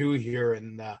Clem 2 here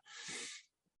in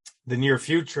the near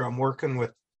future. I'm working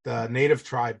with the native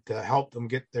tribe to help them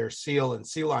get their seal and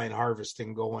sea lion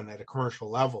harvesting going at a commercial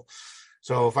level.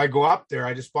 So if I go up there,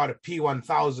 I just bought a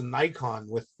P1000 Nikon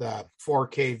with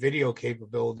 4K video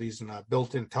capabilities and a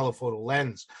built-in telephoto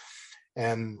lens.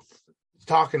 And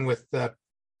talking with the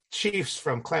chiefs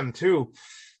from Clem 2,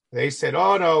 they said,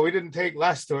 "Oh, no, we didn't take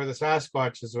Les to where the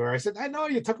Sasquatches were." I said, "I know,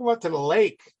 you took him up to the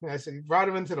lake." And I said, "You brought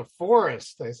him into the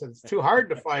forest." I said, "It's too hard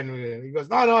to find him." He goes,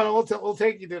 No, we'll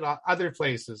take you to other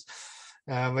places.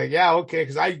 I'm like, "Yeah, okay."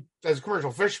 Because as a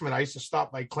commercial fisherman, I used to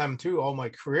stop by Clem 2 all my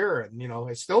career. And,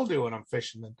 I still do when I'm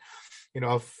fishing. And,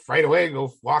 right away,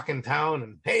 go walk in town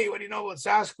and, "Hey, what do you know about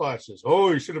Sasquatches?"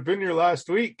 "Oh, you should have been here last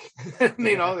week."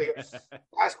 The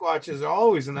Sasquatches are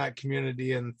always in that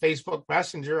community. And Facebook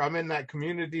Messenger, I'm in that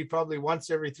community probably once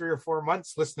every 3 or 4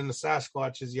 months listening to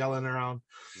Sasquatches yelling around.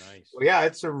 Nice. So, yeah,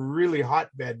 it's a really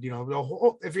hotbed.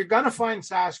 If you're going to find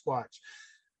Sasquatch,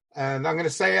 and I'm going to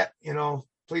say it,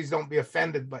 please don't be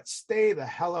offended, but stay the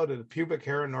hell out of the pubic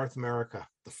hair in North America,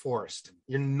 the forest.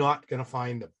 You're not going to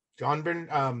find them.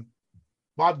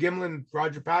 Bob Gimlin,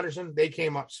 Roger Patterson, they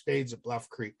came up spades at Bluff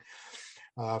Creek.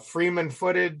 Freeman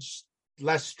footage,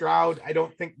 Les Stroud, I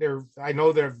know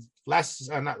they're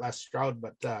not Les Stroud,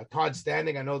 but Todd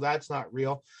Standing, I know that's not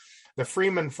real. The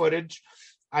Freeman footage,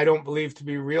 I don't believe to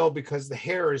be real because the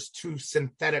hair is too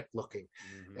synthetic looking.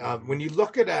 Mm-hmm. When you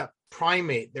look at a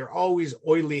primate, they're always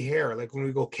oily hair. Like when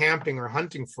we go camping or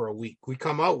hunting for a week, we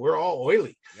come out, we're all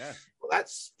oily. Yeah. Well,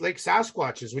 that's like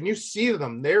Sasquatches. When you see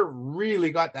them, they're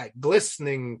really got that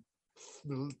glistening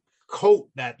coat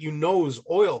that is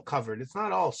oil covered. It's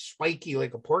not all spiky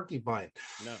like a porcupine.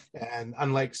 No. And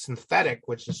unlike synthetic,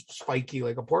 which is spiky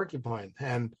like a porcupine.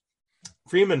 And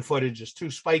Freeman footage is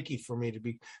too spiky for me to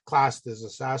be classed as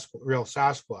a real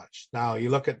Sasquatch. Now you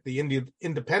look at the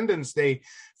Independence Day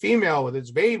female with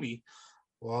its baby.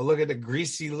 Well, look at the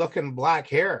greasy looking black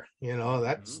hair.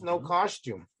 That's no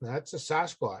costume. That's a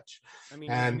Sasquatch. I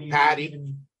mean, and Patty.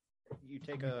 You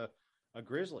take a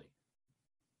grizzly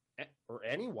or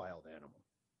any wild animal,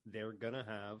 they're going to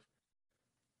have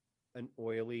an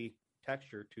oily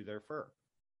texture to their fur.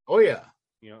 Oh, yeah.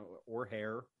 Or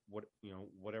hair,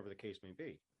 whatever the case may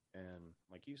be. And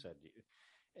like you said,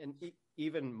 and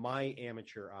even my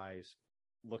amateur eyes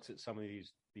looks at some of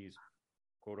these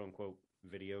quote unquote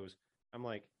videos. I'm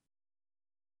like,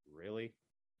 really?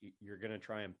 You're going to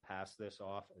try and pass this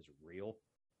off as real?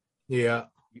 Yeah.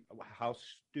 How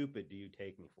stupid do you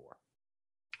take me for?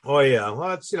 Oh, yeah.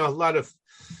 Well, it's, a lot of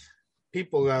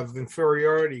people have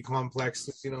inferiority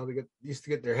complexes. They used to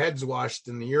get their heads washed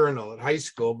in the urinal at high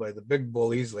school by the big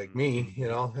bullies like me,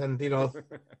 and, they're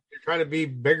trying to be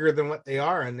bigger than what they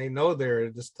are. And they know they're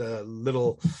just a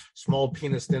little small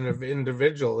penis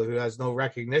individual who has no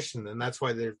recognition. And that's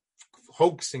why they're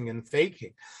hoaxing and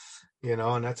faking,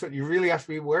 and that's what you really have to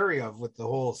be wary of with the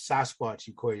whole Sasquatch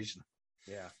equation.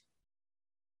 Yeah.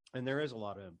 And there is a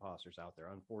lot of imposters out there,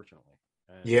 unfortunately.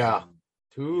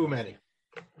 Too many.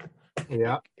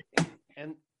 Yeah.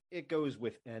 And it goes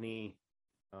with any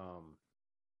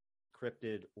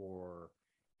cryptid or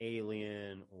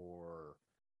alien or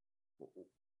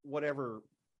whatever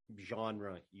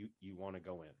genre you want to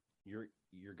go in.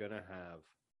 You're going to have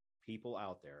people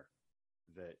out there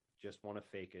that just want to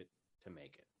fake it to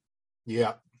make it.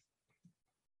 Yeah.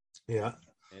 Yeah.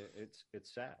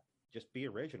 It's sad. Just be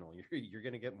original. You're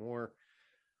going to get more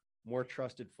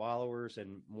trusted followers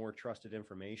and more trusted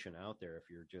information out there if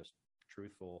you're just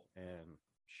truthful and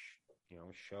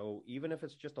show, even if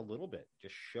it's just a little bit,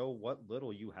 just show what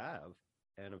little you have,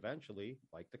 and eventually,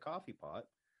 like the coffee pot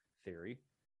theory,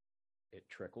 it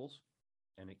trickles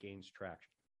and it gains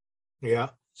traction. Yeah.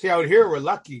 See, out here we're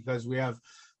lucky because we have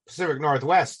Pacific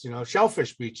Northwest,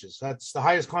 shellfish beaches. That's the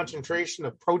highest concentration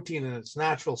of protein in its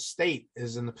natural state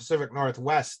is in the Pacific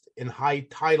Northwest in high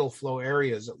tidal flow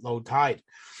areas at low tide.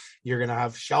 You're going to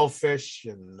have shellfish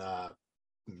and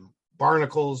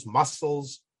barnacles,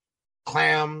 mussels,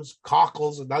 clams,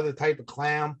 cockles, another type of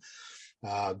clam,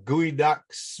 gooey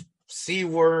ducks, sea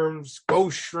worms,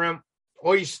 ghost shrimp,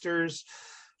 oysters.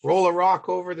 Roll a rock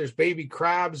over, there's baby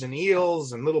crabs and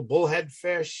eels and little bullhead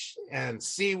fish and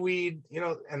seaweed,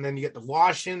 and then you get the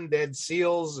wash-in dead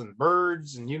seals and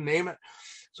birds and you name it.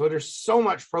 So there's so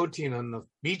much protein on the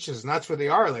beaches, and that's where they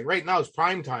are. Like right now, it's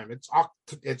prime time.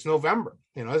 It's November.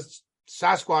 It's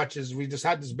Sasquatches. We just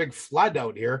had this big flood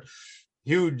out here,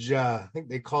 huge. I think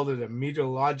they called it a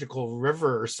meteorological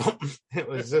river or something. It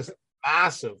was just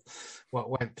massive what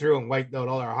went through and wiped out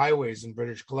all our highways in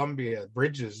British Columbia,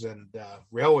 bridges and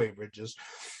railway bridges.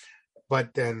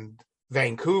 But then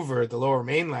Vancouver, the lower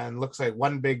mainland, looks like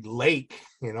one big lake,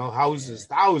 houses,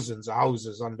 thousands of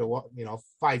houses under,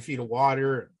 5 feet of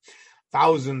water,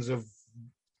 thousands of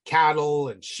cattle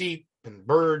and sheep and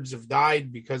birds have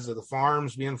died because of the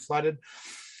farms being flooded.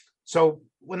 So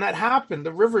when that happened,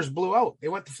 the rivers blew out. They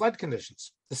went to flood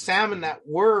conditions. The salmon that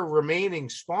were remaining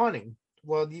spawning,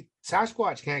 well, the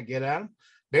Sasquatch can't get at them.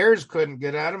 Bears couldn't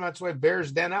get at them. That's why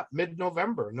bears den up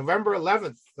mid-November. November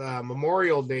 11th,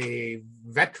 Memorial Day,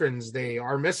 Veterans Day,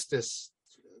 Armistice,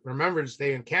 Remembrance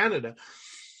Day in Canada.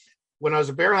 When I was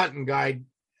a bear hunting guide,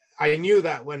 I knew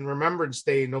that when Remembrance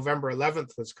Day, November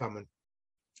 11th was coming.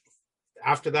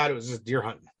 After that, it was just deer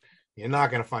hunting. You're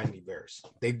not going to find any bears.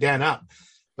 They den up.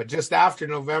 But just after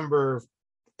November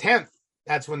 10th,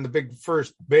 that's when the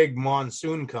first big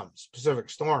monsoon comes, Pacific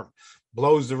storm,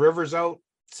 blows the rivers out.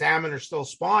 Salmon are still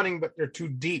spawning, but they're too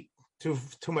deep, too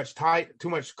much tide, too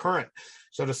much current.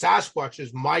 So the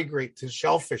Sasquatches migrate to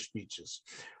shellfish beaches.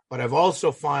 But I've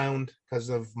also found, because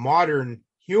of modern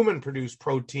human-produced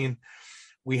protein,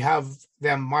 we have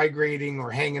them migrating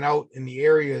or hanging out in the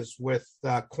areas with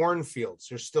cornfields.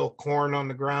 There's still corn on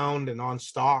the ground and on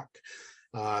stalk.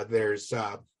 There's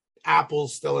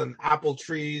apples still in apple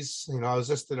trees. I was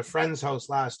just at a friend's house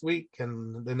last week,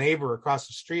 and the neighbor across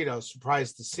the street, I was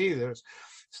surprised to see there's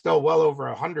still well over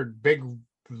 100 big,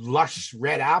 lush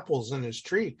red apples in his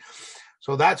tree.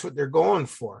 So that's what they're going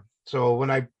for. So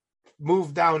when I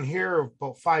moved down here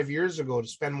about 5 years ago to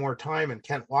spend more time in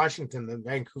Kent, Washington than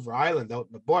Vancouver Island out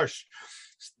in the bush,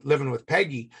 living with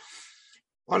Peggy,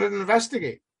 wanted to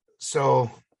investigate. So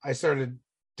I started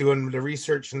doing the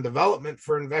research and development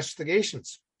for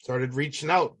investigations. started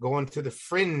reaching out, going to the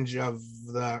fringe of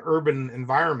the urban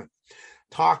environment,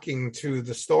 talking to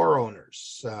the store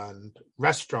owners and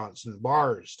restaurants and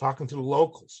bars, talking to the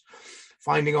locals,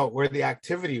 finding out where the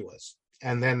activity was.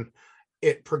 And then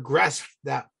it progressed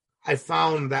that I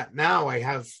found that now I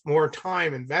have more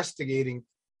time investigating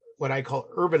what I call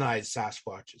urbanized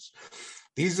Sasquatches.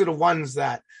 These are the ones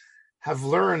that have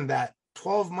learned that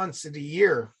 12 months of the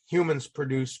year, humans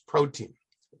produce protein.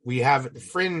 We have at the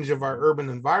fringe of our urban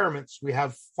environments, we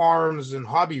have farms and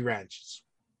hobby ranches.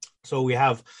 So we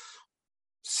have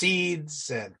seeds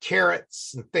and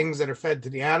carrots and things that are fed to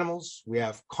the animals. We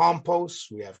have compost,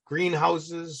 we have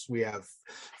greenhouses, we have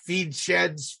feed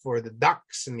sheds for the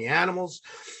ducks and the animals,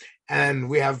 and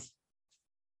we have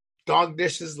dog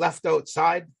dishes left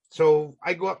outside. So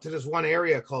I go up to this one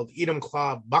area called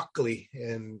Enumclaw Buckley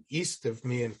in east of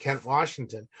me in Kent,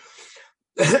 Washington,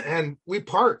 and we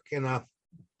park in a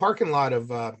parking lot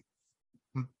of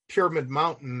Pyramid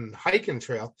Mountain hiking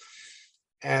trail.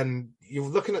 And you're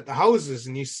looking at the houses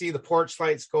and you see the porch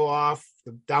lights go off,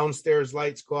 the downstairs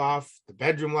lights go off, the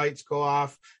bedroom lights go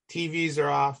off, TVs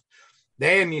are off.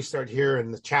 Then you start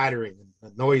hearing the chattering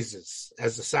and the noises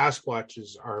as the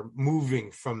Sasquatches are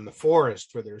moving from the forest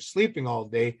where they're sleeping all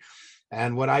day.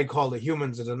 And what I call the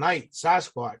humans of the night,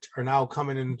 Sasquatch, are now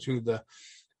coming into the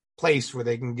place where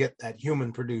they can get that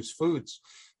human produced foods.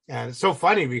 And it's so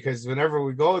funny because whenever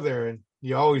we go there, and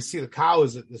you always see the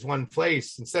cows at this one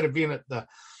place, instead of being at the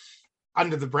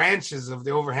under the branches of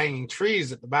the overhanging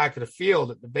trees at the back of the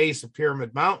field at the base of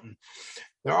Pyramid Mountain,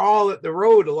 they're all at the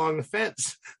road along the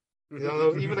fence. You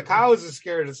know, even the cows are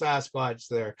scared of Sasquatch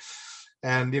there.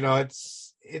 And you know,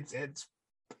 it's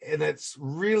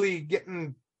really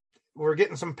we're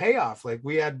getting some payoff. Like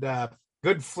we had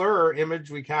good FLIR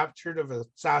image we captured of a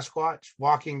Sasquatch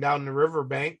walking down the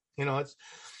riverbank. You know, it's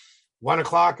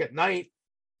 1:00 at night.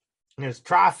 There's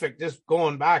traffic just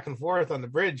going back and forth on the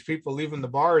bridge, people leaving the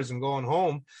bars and going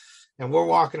home. And we're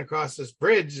walking across this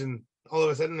bridge, and all of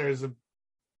a sudden there's a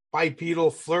bipedal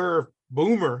FLIR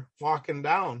boomer walking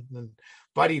down. And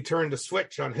Buddy turned a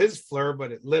switch on his FLIR,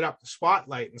 but it lit up the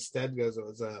spotlight instead because it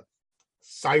was a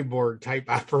cyborg type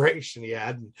operation he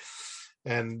had.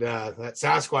 And that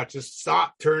Sasquatch just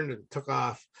stopped, turned, and took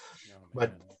off.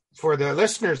 But for the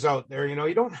listeners out there, you know,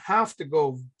 you don't have to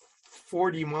go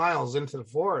 40 miles into the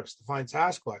forest to find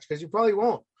Sasquatch, because you probably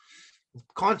won't.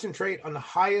 Concentrate on the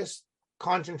highest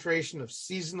concentration of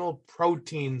seasonal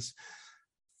proteins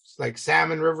like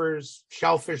salmon rivers,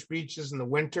 shellfish beaches in the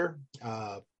winter,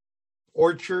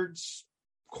 orchards,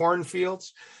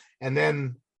 cornfields. And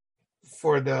then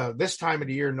for this time of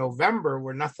the year, November,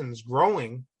 where nothing's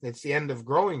growing, it's the end of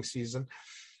growing season,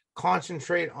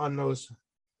 concentrate on those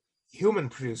human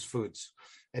produced foods.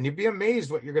 And you'd be amazed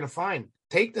what you're going to find.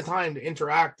 Take the time to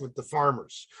interact with the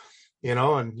farmers, you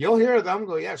know, and you'll hear them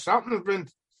go, yeah, something's been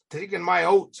taking my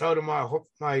oats out of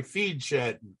my feed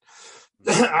shed.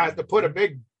 I have to put a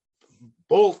big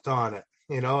bolt on it,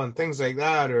 you know, and things like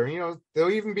that. Or, you know, they'll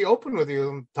even be open with you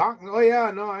and talking. Oh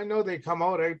yeah, no, I know they come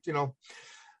out.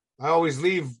 I always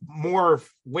leave more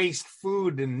waste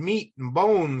food and meat and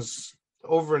bones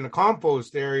over in the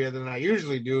compost area than I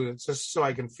usually do. It's just so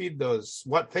I can feed those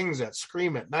things that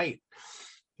scream at night.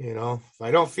 You know, if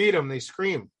I don't feed them, they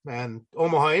scream. And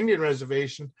Omaha Indian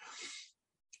Reservation,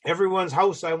 everyone's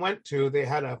house I went to, they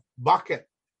had a bucket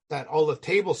that all the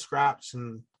table scraps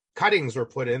and cuttings were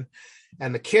put in.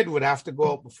 And the kid would have to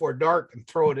go out before dark and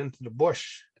throw it into the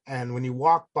bush. And when you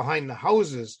walk behind the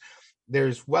houses,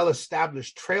 there's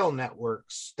well-established trail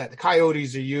networks that the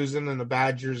coyotes are using, and the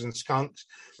badgers and skunks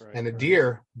and the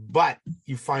deer, but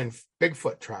you find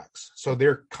Bigfoot tracks. So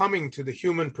they're coming to the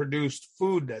human-produced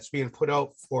food that's being put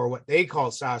out for what they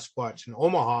call Sasquatch in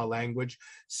Omaha language,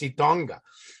 sitonga,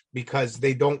 because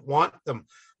they don't want them.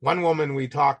 One woman we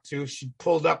talked to, she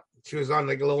pulled up, she was on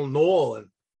like a little knoll, and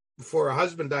before her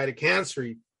husband died of cancer,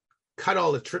 he cut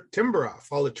all the timber off,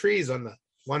 all the trees on the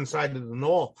one side of the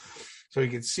knoll, so you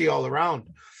could see all around.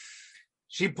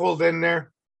 She pulled in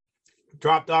there,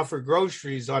 dropped off her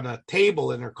groceries on a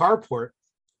table in her carport,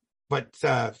 but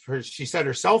she said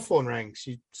her cell phone rang.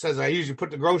 She says, I usually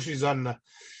put the groceries on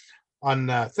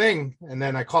the thing, and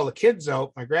then I call the kids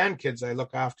out, my grandkids I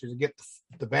look after, to get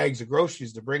the bags of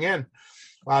groceries to bring in.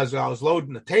 As I was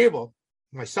loading the table,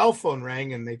 my cell phone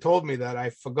rang, and they told me that I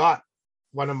forgot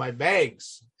one of my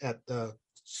bags at the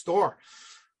store.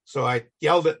 So I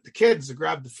yelled at the kids to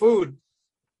grab the food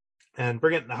and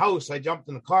bring it in the house. I jumped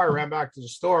in the car, ran back to the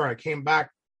store. I came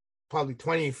back probably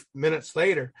 20 minutes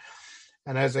later.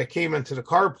 And as I came into the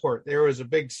carport, there was a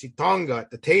big sitonga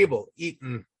at the table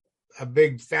eating a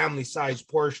big family-sized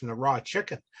portion of raw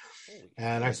chicken.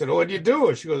 And I said, "Oh, what do you do?"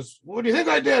 And she goes, "What do you think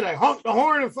I did? I honked the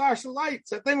horn and flashed the lights.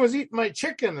 That thing was eating my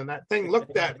chicken." And that thing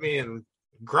looked at me and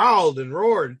growled and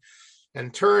roared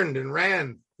and turned and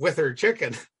ran with her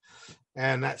chicken.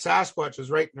 And that Sasquatch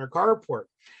was right in her carport.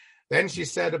 Then she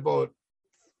said about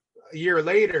a year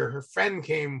later, her friend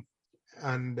came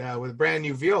and with a brand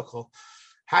new vehicle,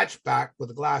 hatchback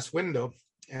with a glass window,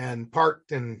 and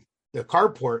parked in the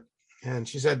carport. And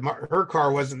she said her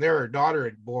car wasn't there. Her daughter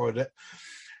had borrowed it.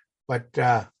 But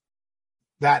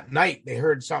that night they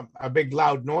heard a big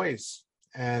loud noise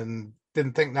and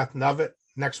didn't think nothing of it.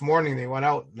 Next morning they went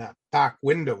out and that back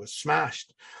window was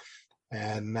smashed.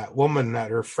 And that woman,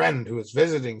 her friend who was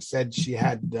visiting, said she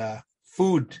had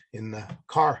food in the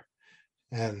car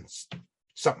and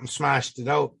something smashed it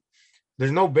out.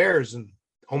 There's no bears in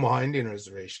Omaha Indian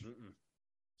Reservation. Mm-mm.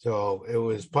 So it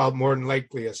was probably more than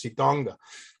likely a sitonga.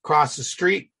 Across the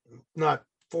street, not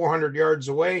 400 yards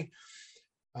away,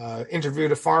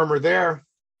 interviewed a farmer there.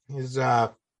 He's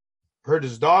heard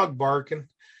his dog barking.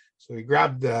 So he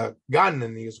grabbed the gun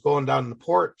and he was going down the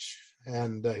porch.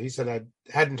 And he said, I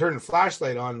hadn't turned the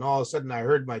flashlight on. And all of a sudden I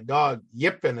heard my dog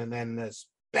yipping and then this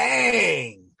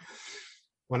bang.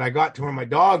 When I got to where my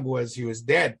dog was, he was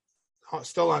dead,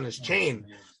 still on his chain.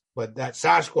 But that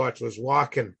Sasquatch was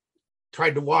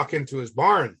tried to walk into his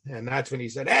barn. And that's when he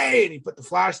said, "Hey," and he put the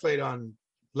flashlight on,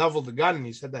 leveled the gun. And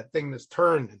he said that thing just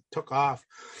turned and took off.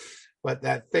 But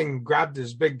that thing grabbed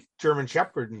his big German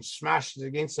Shepherd and smashed it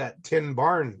against that tin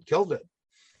barn and killed it.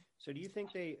 So do you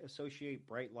think they associate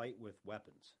bright light with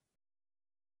weapons?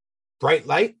 Bright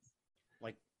light?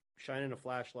 Like shining a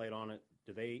flashlight on it,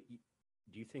 do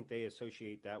you think they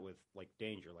associate that with like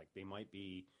danger? Like they might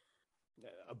be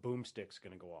a boomstick's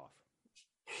going to go off.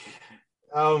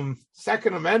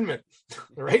 Second Amendment,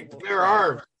 right to bear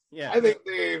arms. Yeah. I think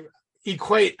they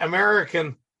equate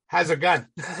American has a gun.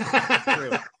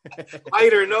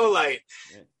 Light or no light.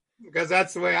 Yeah. Because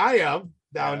that's the way I am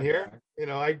down here. You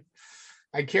know,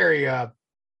 I carry a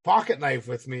pocket knife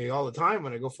with me all the time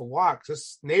when I go for walks.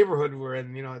 This neighborhood we're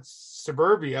in, you know, it's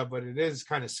suburbia, but it is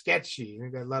kind of sketchy. You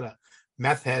got a lot of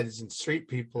meth heads and street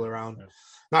people around. Yeah.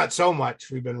 Not so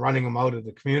much. We've been running them out of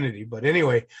the community. But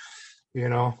anyway, you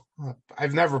know,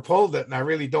 I've never pulled it and I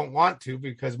really don't want to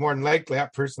because more than likely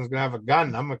that person's going to have a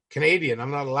gun. I'm a Canadian.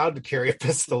 I'm not allowed to carry a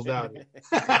pistol down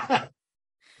here.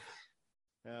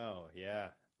 Oh, yeah.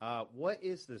 What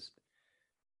is this?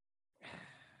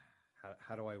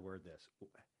 How do I word this?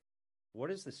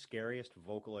 What is the scariest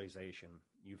vocalization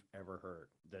you've ever heard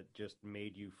that just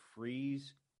made you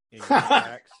freeze in your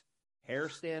tracks, hair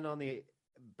stand on the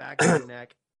back of your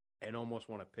neck, and almost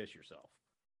want to piss yourself?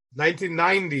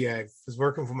 1990, I was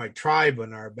working for my tribe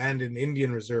on our abandoned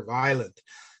Indian Reserve island.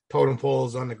 Totem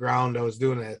poles on the ground. I was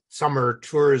doing a summer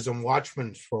tourism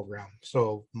watchman program.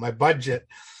 So my budget,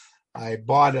 I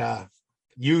bought a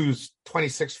used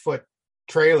 26-foot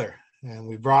trailer and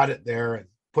we brought it there and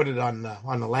put it on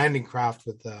the landing craft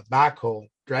with the backhoe,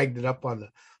 dragged it up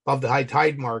above the high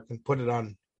tide mark and put it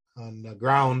on the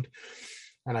ground.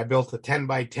 And I built a 10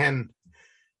 by 10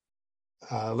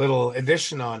 little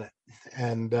addition on it.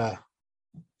 And that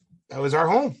was our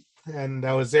home. And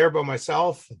I was there by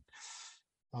myself. And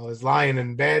I was lying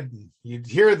in bed. And you'd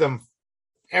hear them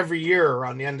every year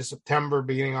around the end of September,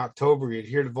 beginning of October. You'd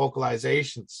hear the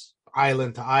vocalizations,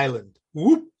 island to island.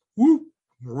 Whoop, whoop,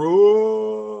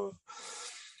 roar.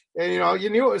 And, you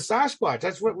knew it was Sasquatch.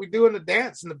 That's what we do in the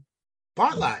dance in the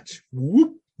potlatch.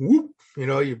 Whoop, whoop.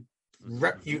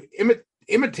 You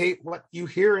imitate what you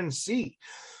hear and see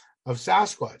of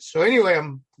Sasquatch. So anyway,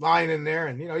 I'm lying in there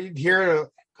and, you'd hear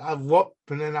a whoop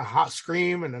and then a hot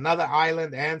scream and another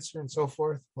island answer and so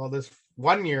forth. Well, this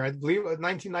one year, I believe it was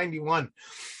 1991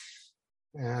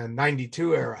 and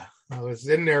 92 era. I was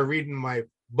in there reading my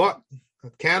book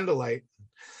with candlelight.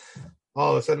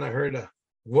 All of a sudden I heard a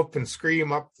whoop and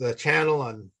scream up the channel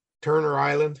on Turner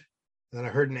Island. Then I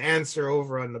heard an answer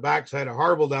over on the backside of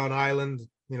Harbledown Island,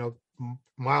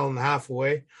 mile and a half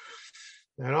away.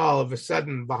 And all of a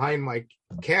sudden behind my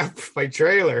camp, my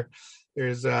trailer, it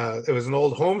was an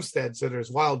old homestead. So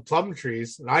there's wild plum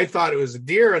trees. And I thought it was a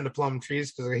deer in the plum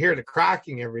trees because I hear the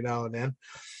cracking every now and then.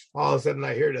 All of a sudden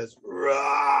I hear this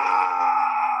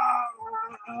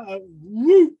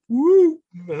whoop, whoop.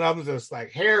 And I'm just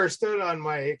like hair stood on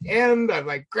my end.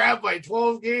 I grabbed my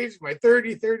 12 gauge, my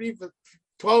 30, but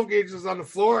 12 gauge was on the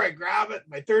floor. I grab it.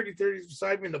 My 30 is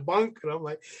beside me in the bunk. And I'm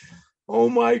like, oh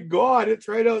my God, it's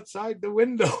right outside the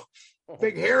window.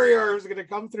 Big hairy arms going to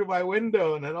come through my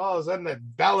window. And then all of a sudden it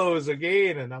bellows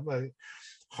again. And I'm like,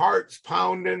 heart's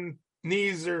pounding,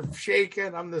 knees are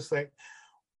shaking. I'm just like,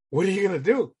 what are you going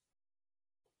to do?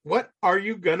 What are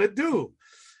you going to do?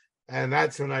 And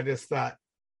that's when I just thought,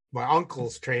 my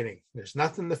uncle's training. There's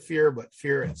nothing to fear but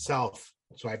fear itself.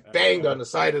 So I banged on the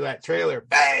side of that trailer.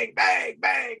 Bang, bang,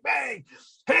 bang, bang.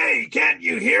 Hey, can't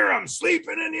you hear I'm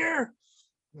sleeping in here?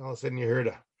 And all of a sudden you heard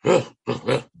a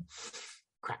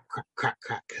crack, crack, crack,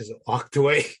 crack as it walked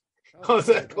away. I was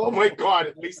like, oh my God,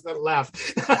 at least it left.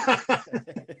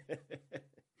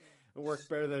 It worked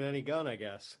better than any gun, I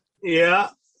guess. Yeah.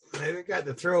 I think I had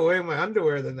to throw away my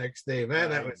underwear the next day,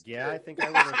 man. That was I think I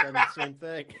would have done the same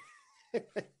thing.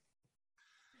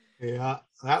 Yeah,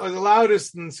 that was the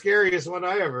loudest and scariest one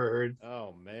I ever heard.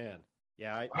 Oh man.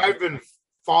 Yeah. I've been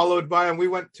followed by them. We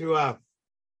went to a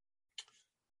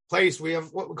place, we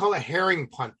have what we call a herring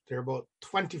punt. They're about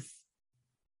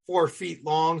 24 feet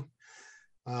long,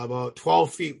 about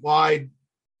 12 feet wide,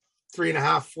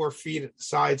 3.5, 4 feet at the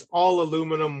sides, all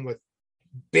aluminum with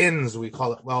bins, we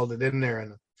call it, welded in there,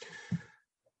 and a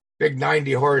big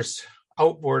 90 horse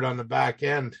outboard on the back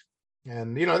end.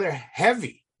 And, they're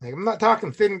heavy. Like, I'm not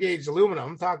talking thin gauge aluminum.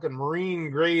 I'm talking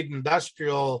marine grade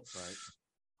industrial, right.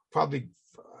 Probably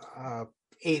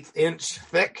 1/8 inch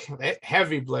thick,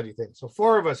 heavy bloody thing. So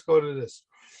 4 of us go to this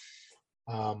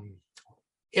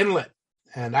inlet,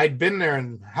 and I'd been there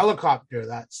in helicopter.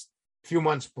 That's a few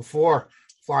months before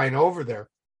flying over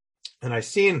there. And I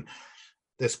seen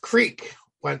this creek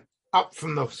went up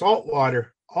from the salt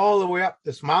water all the way up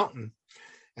this mountain.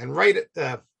 And right at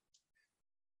the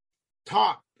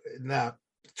top in the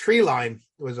tree line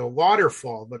was a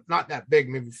waterfall, but not that big,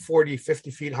 maybe 40,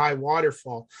 50 feet high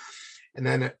waterfall. And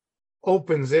then it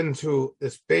opens into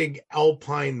this big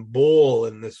alpine bowl,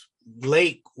 and this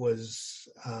lake was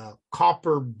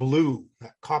copper blue,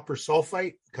 copper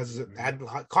sulfite, because it had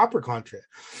copper content.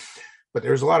 But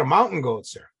there was a lot of mountain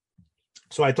goats there.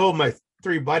 So I told my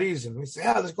 3 buddies, and we said,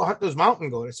 yeah, let's go hunt those mountain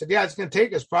goats. I said, yeah, it's going to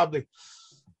take us probably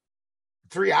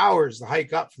 3 hours to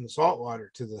hike up from the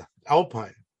saltwater to the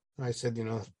alpine. And I said,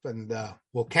 and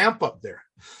we'll camp up there.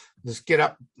 Just get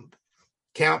up,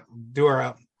 camp, do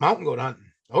our mountain goat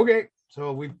hunting. Okay.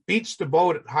 So we beached the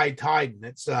boat at high tide, and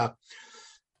it's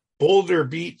Boulder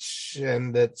Beach,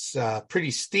 and it's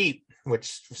pretty steep,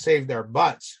 which saved our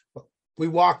butts. But we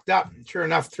walked up, and sure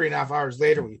enough, 3.5 hours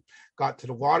later, we got to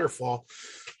the waterfall.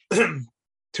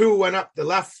 2 went up the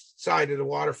left side of the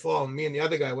waterfall, and me and the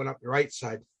other guy went up the right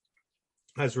side.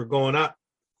 As we're going up,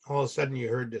 all of a sudden you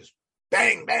heard this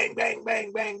bang, bang, bang,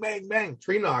 bang, bang, bang, bang,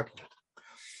 tree knocking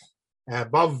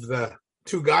above the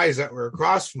 2 guys that were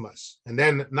across from us. And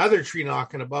then another tree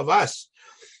knocking above us.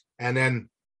 And then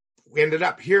we ended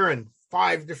up hearing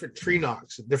 5 different tree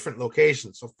knocks at different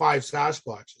locations. So 5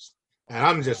 Sasquatches. And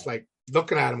I'm just like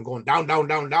looking at them going down, down,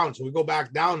 down, down. So we go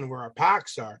back down where our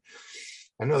packs are.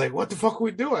 And they're like, what the fuck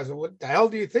we do? I said, what the hell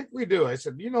do you think we do? I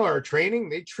said, our training,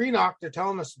 they tree knock. They're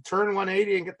telling us to turn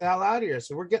 180 and get the hell out of here. I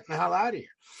said, we're getting the hell out of here.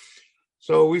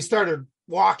 So we started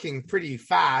walking pretty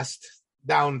fast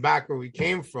down back where we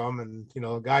came from.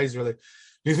 And, guys were like,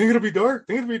 do you think it'll be dark?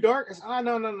 I said,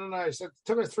 no. I said, it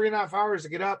took us 3.5 hours to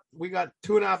get up. We got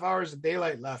 2.5 hours of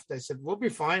daylight left. I said, we'll be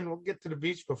fine. We'll get to the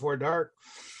beach before dark.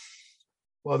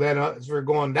 Well, then as we're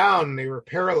going down, they were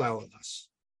paralleling us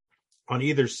on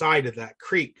either side of that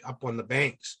creek up on the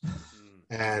banks.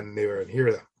 And they were here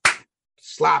to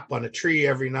slap on a tree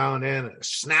every now and then, and a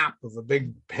snap of a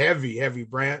big, heavy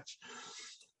branch.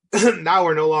 Now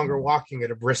we're no longer walking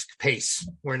at a brisk pace.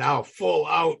 We're now full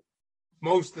out,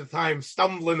 most of the time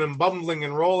stumbling and bumbling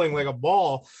and rolling like a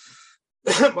ball.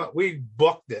 But we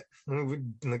booked it.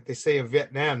 Like they say in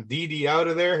Vietnam, DD out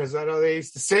of there. Is that how they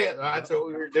used to say it? That's what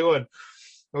we were doing.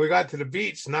 And we got to the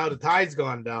beach. Now the tide's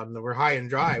gone down, and we're high and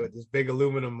dry with this big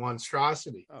aluminum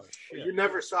monstrosity. Oh, shit. You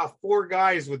never saw 4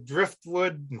 guys with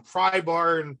driftwood and pry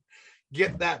bar and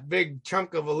get that big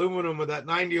chunk of aluminum with that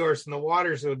 90 horse in the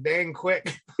water so dang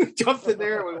quick. We jumped in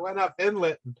there, we went up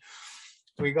inlet, and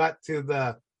we got to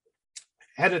the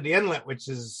head of the inlet, which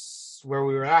is where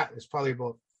we were at. It's probably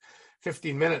about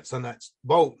 15 minutes on that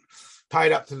boat,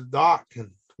 tied up to the dock,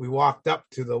 and we walked up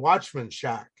to the watchman's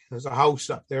shack. There's a house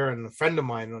up there, and a friend of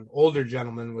mine, an older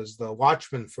gentleman, was the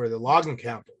watchman for the logging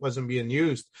camp. It wasn't being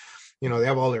used. They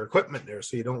have all their equipment there,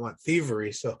 so you don't want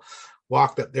thievery. So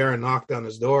walked up there and knocked on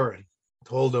his door and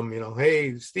told him,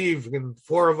 hey, Steve, can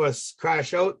 4 of us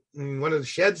crash out in one of the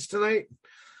sheds tonight?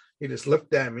 He just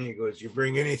looked at me. He goes, you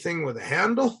bring anything with a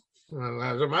handle?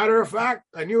 As a matter of fact,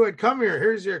 I knew I'd come here.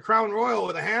 Here's your Crown Royal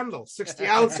with a handle, 60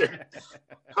 ouncer.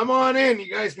 Come on in.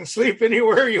 You guys can sleep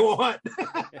anywhere you want.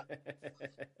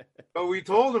 But we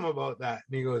told him about that.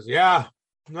 And he goes, yeah,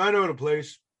 I know the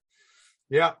place.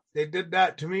 Yeah, they did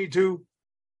that to me too.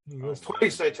 He goes,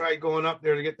 twice I tried going up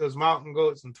there to get those mountain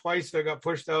goats, and twice I got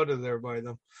pushed out of there by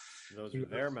them. Those are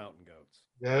their mountain goats.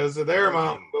 Those are their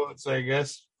mountain goats, I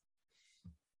guess.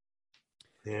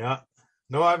 Yeah.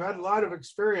 No, I've had a lot of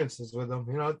experiences with them.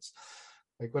 You know, it's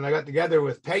like when I got together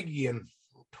with Peggy in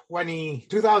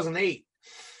 2008,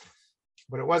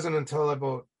 but it wasn't until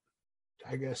about,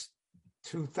 I guess,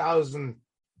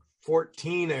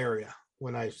 2014 area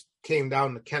when I came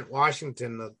down to Kent,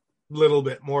 Washington, a little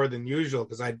bit more than usual,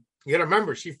 because you gotta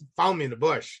remember, she found me in the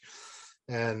bush,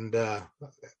 and I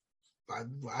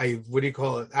what do you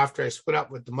call it? After I split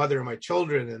up with the mother of my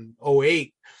children in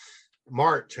 2008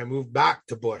 March, I moved back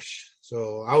to bush.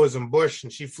 So I was in bush,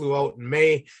 and she flew out in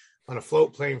May on a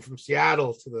float plane from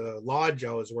Seattle to the lodge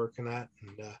I was working at,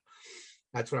 and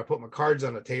that's when I put my cards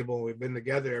on the table, and we've been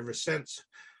together ever since.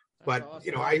 But, awesome.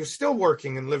 You know, I was still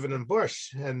working and living in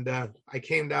bush, and I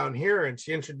came down here, and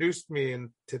she introduced me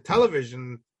into a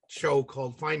television show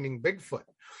called Finding Bigfoot.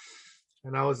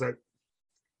 And I was like,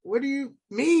 what do you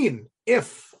mean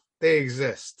if they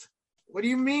exist? What do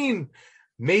you mean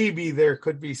maybe there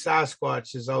could be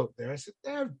Sasquatches out there? I said,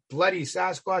 there are bloody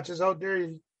Sasquatches out there.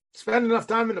 You spend enough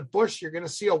time in the bush, you're going to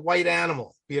see a white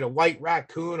animal, be it a white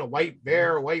raccoon, a white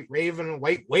bear, a white raven, a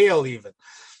white whale even.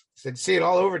 I said, see it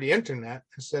all over the internet.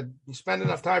 I said, you spend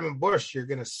enough time in bush, you're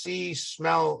going to see,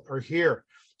 smell, or hear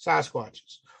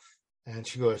Sasquatches. And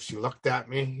she looked at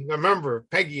me. I remember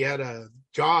Peggy had a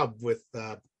job with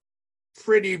a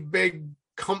pretty big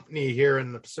company here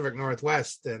in the Pacific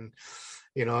Northwest, and,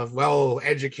 you know, well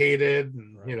educated,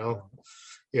 and, you know,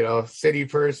 city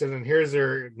person. And here's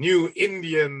her new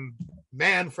Indian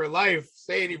man for life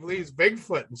saying he believes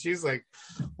Bigfoot. And she's like,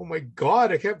 oh my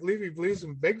God, I can't believe he believes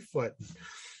in Bigfoot.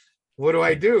 What do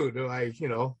I do? Do I, you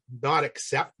know, not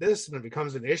accept this and it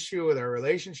becomes an issue with our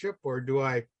relationship? Or do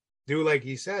I do like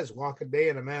he says, walk a day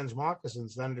in a man's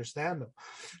moccasins to understand him?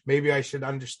 Maybe I should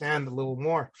understand a little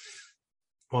more.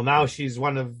 Well, now she's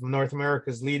one of North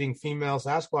America's leading female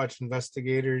Sasquatch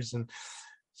investigators, and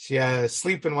she was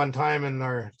sleeping one time in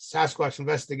our Sasquatch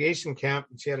investigation camp,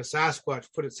 and she had a Sasquatch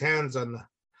put its hands on the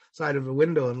side of the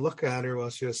window and look at her while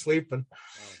she was sleeping.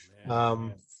 Oh,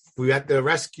 man. We had to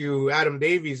rescue Adam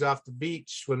Davies off the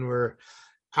beach when we're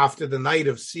after the night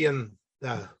of seeing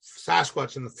the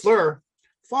Sasquatch in the Fleur.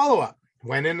 Follow up.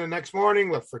 Went in the next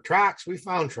morning, looked for tracks. We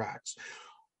found tracks.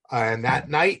 And that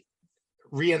night,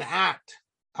 reenact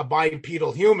a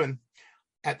bipedal human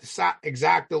at the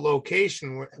exact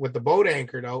location with the boat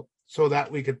anchored out, so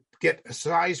that we could get a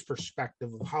size perspective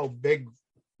of how big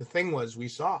the thing was we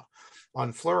saw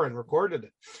on Fleur and recorded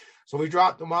it. So we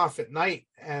dropped them off at night,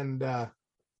 and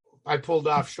I pulled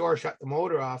offshore, shut the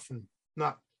motor off, and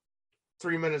not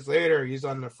 3 minutes later, he's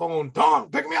on the phone. Tom,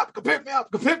 pick me up, pick me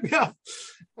up, pick me up.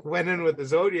 Went in with the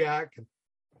Zodiac, and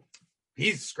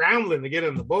he's scrambling to get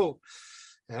in the boat,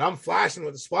 and I'm flashing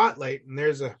with the spotlight, and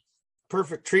there's a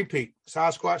perfect tree peak.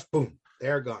 Sasquatch, boom,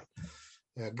 they're gone.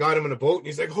 Got him in a boat, and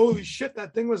he's like, holy shit,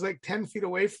 that thing was like 10 feet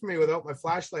away from me without my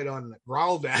flashlight on, and it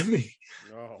growled at me.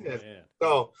 Oh, man.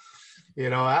 So, you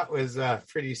know, that was a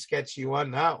pretty sketchy one,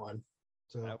 that one.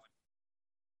 So,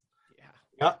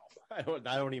 yeah. I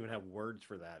don't even have words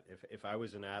for that. If I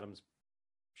was in Adam's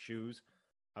shoes,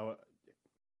 I would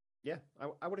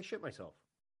have shit myself.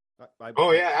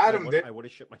 Adam did. I would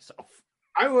have shit myself.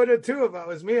 I would have too if it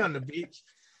was me on the beach.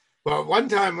 Well, one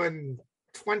time in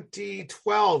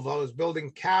 2012, I was building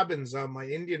cabins on my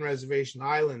Indian reservation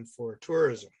island for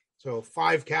tourism. So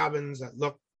 5 cabins that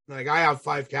look like, I have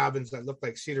 5 cabins that look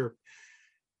like cedar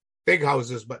big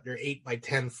houses, but they're 8 by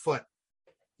 10 foot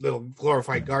little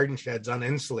glorified garden sheds,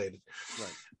 uninsulated.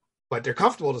 Right. But they're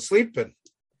comfortable to sleep in.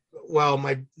 Well,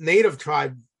 my native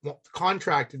tribe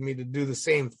contracted me to do the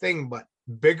same thing, but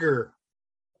bigger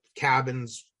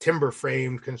cabins, timber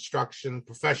framed construction,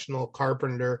 professional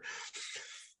carpenter.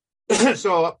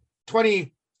 So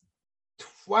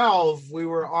 2012, we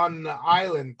were on the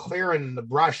island clearing the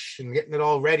brush and getting it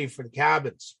all ready for the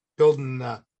cabins, building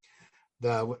the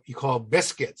what you call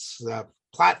biscuits, the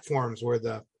platforms where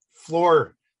the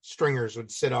floor stringers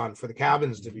would sit on for the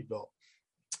cabins to be built.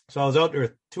 So I was out there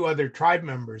with 2 other tribe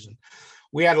members, and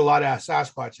we had a lot of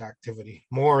Sasquatch activity,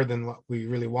 more than what we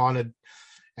really wanted.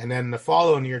 And then the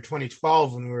following year,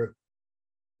 2012, when we're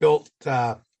building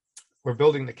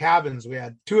the cabins, we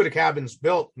had 2 of the cabins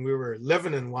built, and we were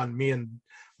living in one, me and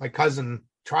my cousin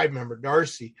tribe member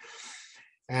Darcy,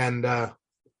 and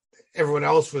everyone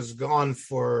else was gone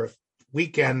for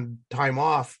weekend time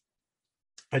off.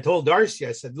 I told Darcy,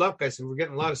 I said, look, we're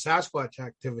getting a lot of Sasquatch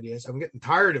activity. I said, I'm getting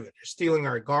tired of it. They're stealing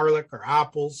our garlic, our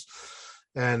apples,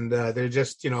 and they're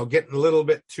just, getting a little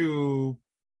bit too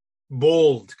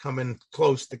bold coming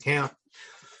close to camp.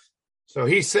 So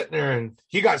he's sitting there and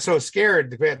he got so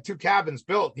scared. We had 2 cabins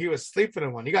built. He was sleeping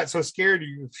in one. He got so scared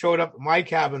he showed up at my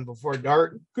cabin before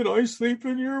dark. Could I sleep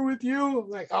in here with you? I'm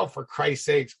like, oh, for Christ's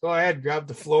sakes, go ahead, grab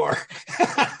the floor.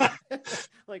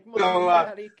 Like, Mom,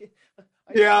 Daddy,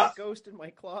 I yeah, a ghost in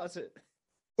my closet.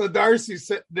 So Darcy's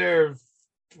sitting there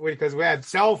because we had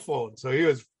cell phones. So he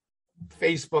was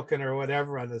Facebooking or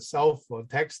whatever on his cell phone,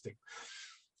 texting.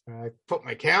 I put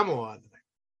my camo on. I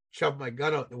shoved my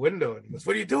gun out the window and he goes,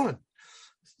 what are you doing?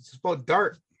 It's about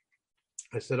dark.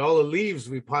 I said, all the leaves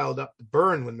we piled up to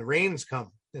burn when the rains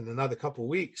come in another couple of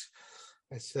weeks.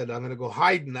 I said, I'm going to go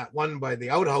hide in that one by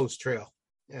the outhouse trail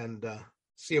and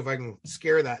see if I can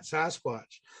scare that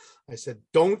Sasquatch. I said,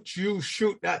 don't you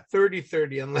shoot that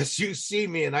 30-30 unless you see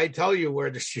me and I tell you where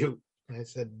to shoot. I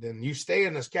said, then you stay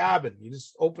in this cabin. You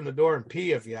just open the door and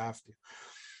pee if you have to.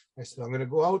 I said, I'm going to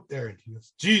go out there. And he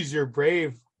goes, geez, you're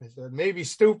brave. I said, maybe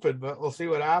stupid, but we'll see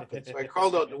what happens. So I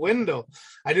crawled out the window.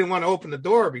 I didn't want to open the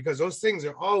door because those things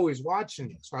are always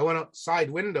watching you. So I went out the side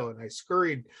window and I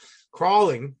scurried,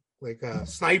 crawling like a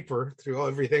sniper through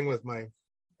everything with my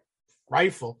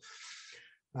rifle.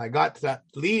 I got to that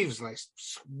leaves and I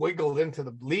wiggled into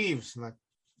the leaves and the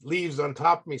leaves on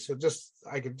top of me. So just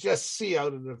I could just see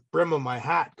out of the brim of my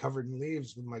hat covered in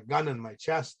leaves with my gun in my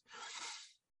chest.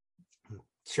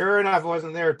 Sure enough, I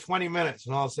wasn't there 20 minutes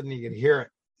and all of a sudden you could hear it.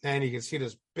 And you could see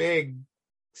this big,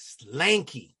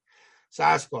 lanky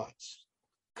Sasquatch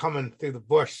coming through the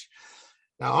bush.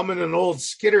 Now I'm in an old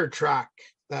skidder track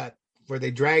where they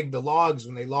dragged the logs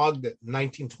when they logged it in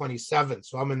 1927.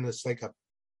 So I'm in this like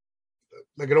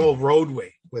an old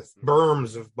roadway with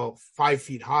berms of about 5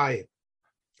 feet high,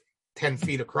 10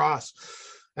 feet across.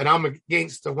 And I'm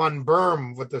against the one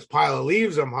berm with this pile of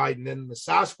leaves I'm hiding in. And the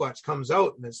Sasquatch comes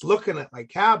out and it's looking at my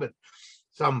cabin.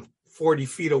 Some 40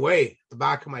 feet away at the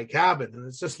back of my cabin. And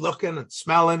it's just looking and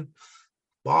smelling,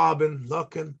 bobbing,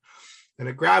 looking. And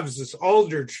it grabs this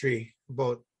alder tree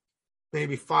about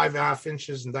maybe 5.5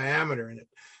 inches in diameter. And it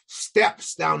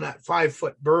steps down that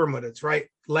 5-foot berm with its right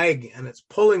leg. And it's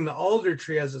pulling the alder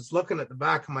tree as it's looking at the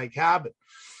back of my cabin.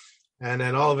 And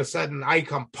then all of a sudden I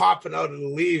come popping out of the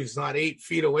leaves, not 8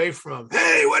 feet away from him.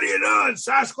 Hey, what are you doing,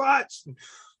 Sasquatch? And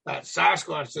that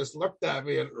Sasquatch just looked at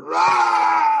me and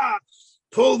rah!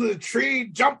 Pulled the tree,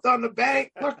 jumped on the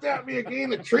bank, looked at me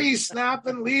again. The tree's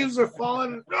snapping, leaves are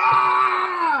falling.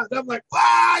 Ah! And I'm like,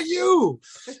 you!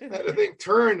 And the thing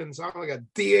turned and sounded like a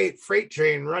D8 freight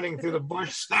train running through the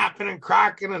bush, snapping and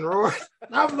cracking and roaring.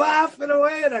 And I'm laughing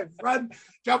away and I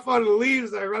jump out of the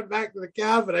leaves. And I run back to the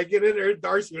cabin. I get in there,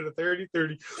 Darcy with a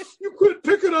 30-30. You quit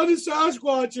picking on the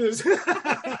Sasquatches.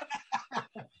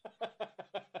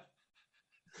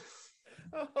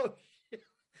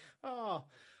 Oh,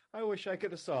 I wish I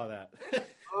could have saw that.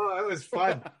 Oh, it was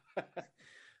fun.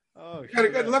 Oh, got a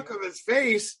good look of his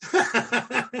face.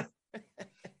 And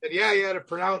yeah, he had a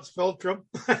pronounced philtrum.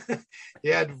 He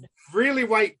had really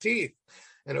white teeth,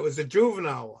 and it was a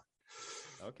juvenile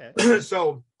one. Okay.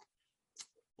 So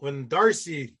when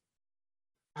Darcy,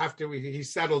 after he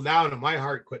settled down and my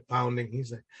heart quit pounding,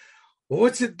 he's like, well,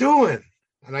 what's it doing?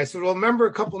 And I said, well, remember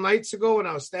a couple nights ago when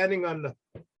I was standing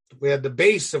we had the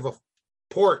base of a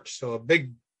porch, so a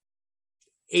big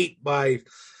 8 by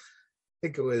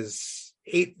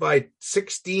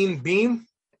 16 beam,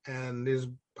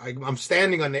 and I'm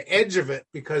standing on the edge of it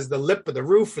because the lip of the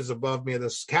roof is above me of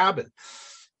this cabin,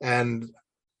 and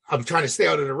I'm trying to stay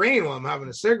out of the rain while I'm having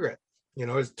a cigarette. You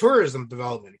know, it's tourism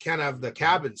development. You can't have the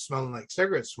cabin smelling like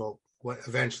cigarette smoke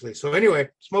eventually. So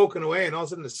anyway, smoking away, and all of a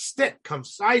sudden the stick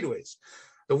comes sideways.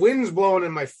 The wind's blowing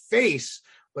in my face,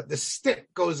 but the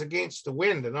stick goes against the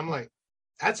wind, and I'm like,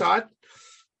 that's odd.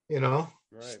 You know,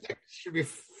 right. Stick should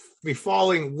be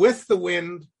falling with the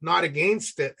wind, not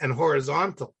against it, and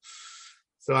horizontal.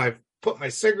 So I put my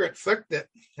cigarette, flicked it,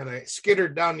 and I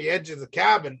skittered down the edge of the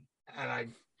cabin, and I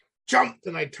jumped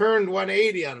and I turned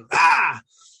 180 and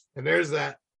and there's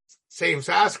that same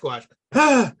Sasquatch.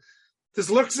 Just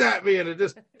looks at me and it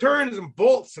just turns and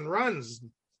bolts and runs.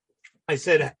 I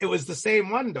said, it was the same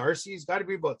one, Darcy. He's got to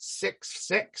be about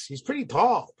 6'6". He's pretty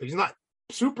tall, but he's not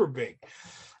super big.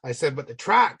 I said, but the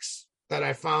tracks that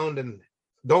I found and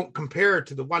don't compare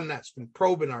to the one that's been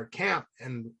probing our camp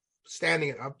and standing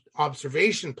at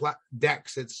observation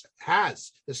decks it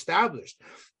has established.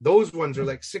 Those ones are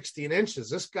like 16 inches.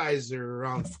 This guy's are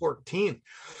around 14.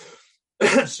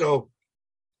 So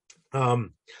a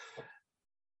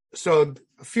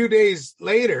few days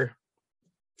later,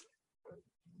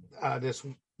 this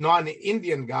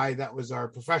non-Indian guy that was our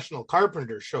professional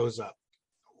carpenter shows up.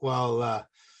 Well,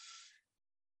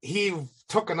 he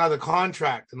took another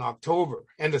contract in October,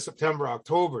 end of September,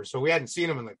 October. So we hadn't seen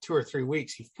him in like 2 or 3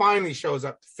 weeks. He finally shows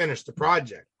up to finish the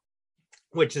project,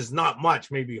 which is not much,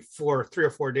 maybe 3 or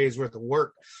 4 days worth of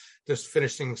work, just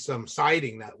finishing some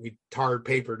siding that we tarred,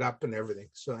 papered up and everything.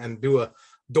 So, and do a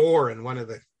door in one of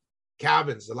the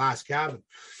cabins, the last cabin.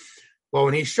 Well,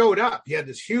 when he showed up, he had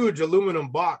this huge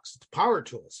aluminum box, power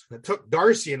tools. And it took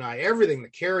Darcy and I everything to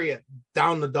carry it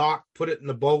down the dock, put it in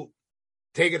the boat,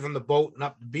 take it from the boat and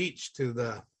up the beach to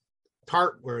the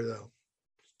tarp where the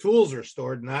tools are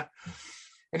stored and that.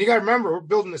 And you got to remember, we're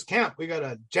building this camp. We got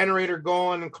a generator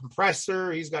going, a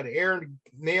compressor. He's got an air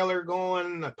nailer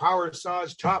going, a power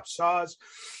saws, chop saws.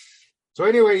 So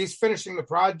anyway, he's finishing the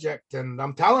project. And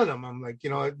I'm telling him, I'm like,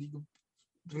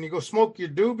 when you go smoke your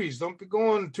doobies, don't be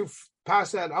going too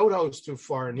past that outhouse too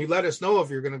far. And you let us know if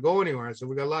you're going to go anywhere. I said,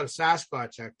 we got a lot of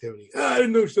Sasquatch activity. I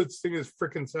didn't know such thing as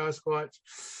freaking Sasquatch.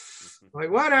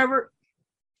 Like, whatever.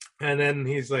 And then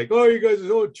he's like, oh, you guys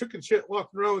are old chicken shit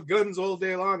walking around with guns all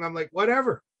day long. I'm like,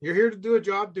 whatever. You're here to do a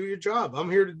job, do your job. I'm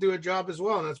here to do a job as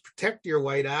well. And that's protect your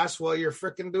white ass while you're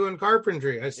freaking doing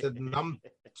carpentry. I said,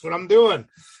 that's what I'm doing.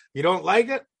 You don't like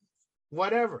it?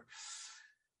 Whatever.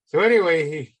 So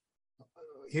anyway,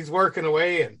 he's working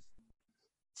away and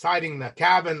siding the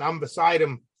cabin. I'm beside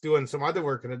him doing some other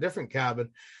work in a different cabin.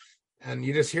 And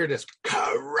you just hear this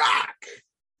crack.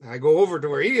 I go over to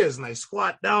where he is and I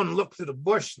squat down and look through the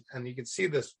bush, and you can see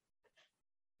this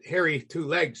hairy 2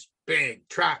 legs, big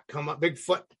track come up, big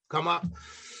foot come up.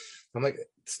 I'm like,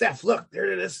 Steph, look,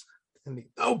 there it is. And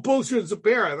bullshit, it's a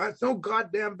bear. That's no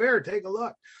goddamn bear. Take a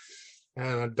look.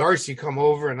 And Darcy come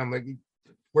over and I'm like,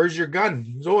 where's your gun?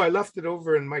 He goes, I left it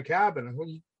over in my cabin. I go,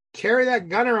 you carry that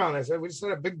gun around. I said, we just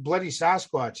had a big bloody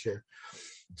Sasquatch here.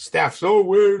 Steph's,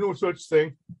 there's no such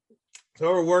thing.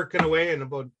 So we're working away, and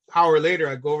about an hour later,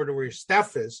 I go over to where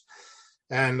Steph is,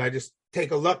 and I just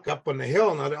take a look up on the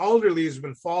hill. Now, the alder leaves have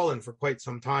been falling for quite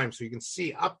some time, so you can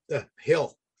see up the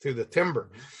hill through the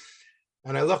timber.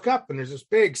 And I look up, and there's this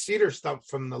big cedar stump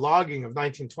from the logging of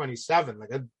 1927,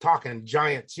 like I'm talking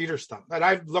giant cedar stump that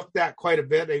I've looked at quite a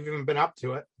bit. I've even been up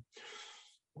to it.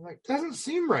 I'm like, doesn't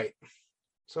seem right.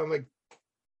 So I'm like,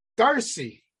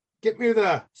 Darcy, get me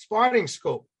the spotting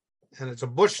scope. And it's a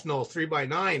Bushnell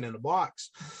 3x9 in a box.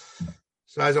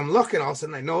 So as I'm looking, all of a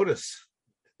sudden I notice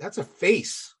that's a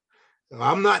face. So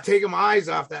I'm not taking my eyes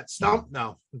off that stump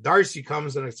now. Darcy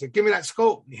comes and I said, give me that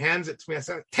scope. And he hands it to me. I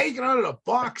said, take it out of the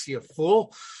box, you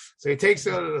fool. So he takes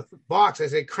it out of the box. I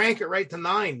say, crank it right to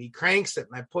 9. He cranks it,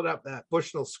 and I put up that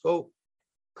Bushnell scope,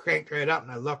 cranked right up,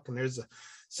 and I look, and there's a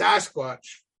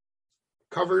Sasquatch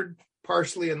covered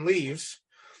partially in leaves,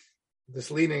 just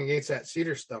leaning against that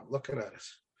cedar stump, looking at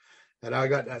us. And I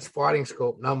got that spotting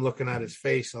scope, and I'm looking at his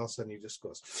face. All of a sudden, he just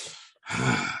goes,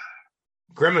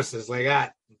 grimaces like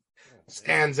that.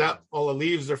 Stands up, all the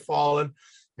leaves are falling,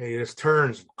 and he just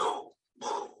turns,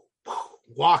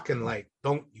 walking like,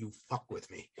 don't you fuck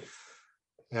with me.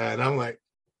 And I'm like,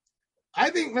 I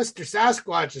think Mr.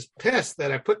 Sasquatch is pissed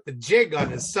that I put the jig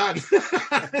on his son.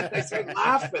 I started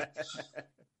laughing.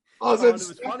 Oh, it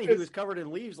was funny. He was covered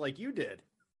in leaves like you did.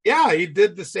 Yeah, he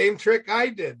did the same trick I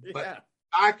did. But yeah.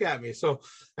 Back at me. So,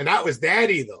 and that was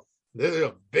Daddy, though. This is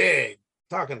a big,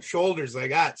 talking shoulders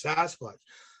like that, Sasquatch.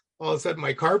 All of a sudden,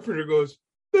 my carpenter goes,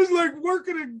 this is like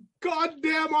working in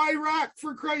goddamn Iraq,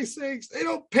 for Christ's sakes. They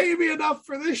don't pay me enough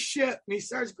for this shit. And he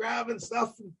starts grabbing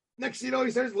stuff. And next thing you know,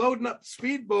 he starts loading up the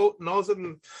speedboat. And all of a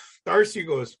sudden, Darcy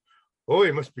goes, oh,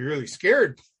 he must be really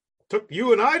scared. Took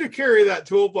you and I to carry that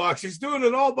toolbox. He's doing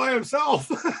it all by himself.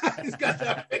 He's got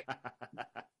that big.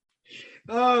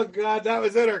 Oh, God, that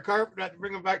was it. Our carpenter had to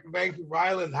bring him back to Vancouver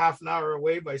Island, half an hour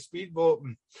away by speedboat.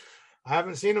 And I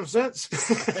haven't seen him since.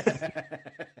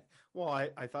 Well,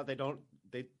 I thought they're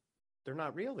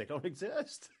not real. They don't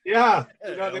exist. Yeah.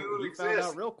 They don't exist. Found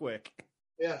out real quick.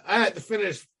 Yeah. I had to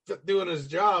finish doing his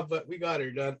job, but we got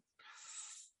her done.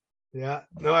 Yeah.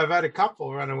 No, I've had a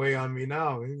couple run away on me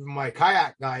now. Even my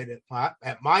kayak guide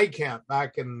at my camp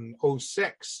back in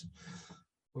 2006.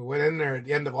 We went in there at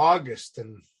the end of August,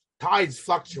 and tides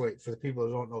fluctuate for the people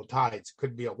who don't know tides. It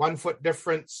could be a 1 foot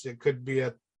difference. It could be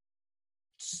a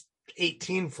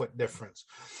 18-foot difference.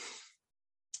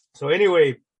 So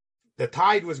anyway, the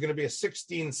tide was going to be a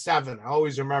 16.7. I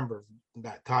always remember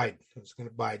that tide. It was going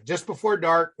to by just before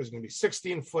dark. It was going to be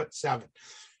 16.7.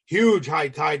 Huge high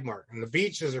tide mark. And the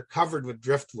beaches are covered with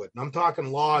driftwood. And I'm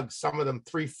talking logs, some of them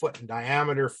 3 foot in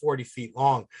diameter, 40 feet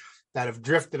long, that have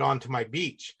drifted onto my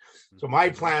beach. So my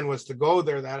plan was to go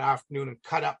there that afternoon and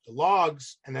cut up the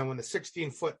logs. And then when the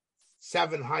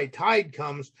 16.7 high tide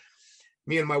comes,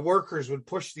 me and my workers would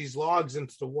push these logs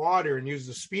into the water and use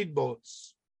the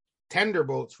speedboats tender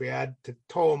boats we had to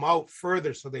tow them out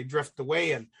further so they drift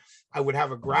away, and I would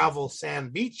have a gravel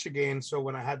sand beach again. So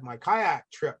when I had my kayak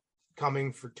trip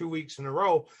coming for 2 weeks in a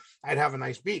row, I'd have a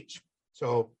nice beach.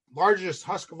 So largest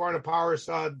Husqvarna power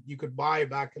saw you could buy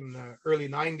back in the early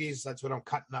 90s. That's what I'm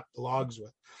cutting up the logs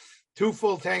with. 2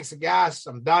 full tanks of gas.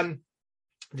 I'm done.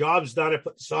 Job's done. I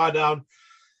put the saw down,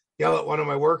 yell at one of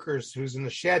my workers who's in the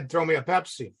shed, throw me a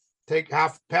Pepsi. Take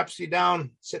half Pepsi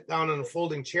down, sit down in a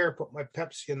folding chair, put my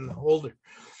Pepsi in the holder.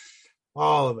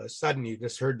 All of a sudden, you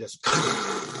just heard this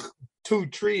 2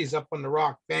 trees up on the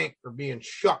rock bank were being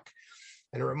shook.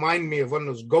 And it reminded me of one of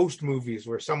those ghost movies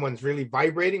where someone's really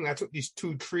vibrating. That's what these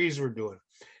 2 trees were doing,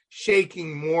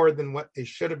 shaking more than what they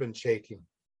should have been shaking.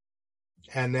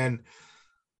 And then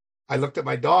I looked at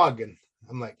my dog and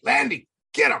I'm like, Landy,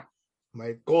 get him.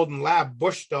 My golden lab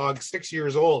bush dog, 6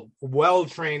 years old,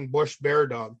 well-trained bush bear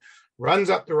dog, runs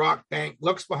up the rock bank,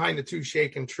 looks behind the 2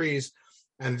 shaking trees,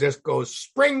 and just goes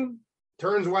spring,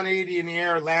 turns 180 in the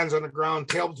air, lands on the ground,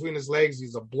 tail between his legs.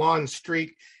 He's a blonde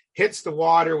streak, hits the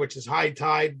water, which is high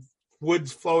tide,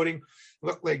 woods floating.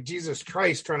 Looked like Jesus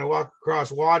Christ trying to walk across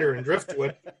water and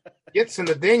driftwood. Gets in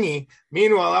the dinghy.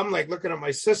 Meanwhile, I'm like looking at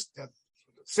my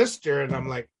sister, and I'm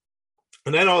like,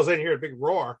 and then all of a sudden I hear a big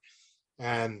roar,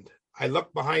 and I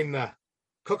look behind the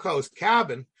cookhouse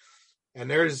cabin, and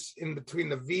there's in between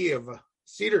the V of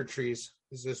cedar trees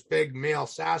is this big male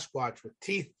Sasquatch with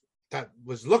teeth that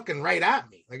was looking right at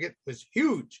me. Like, it was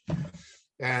huge.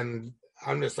 And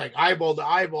I'm just like eyeball to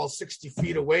eyeball, 60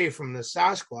 feet away from the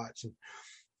Sasquatch. And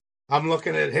I'm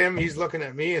looking at him, he's looking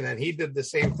at me, and then he did the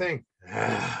same thing.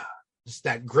 Just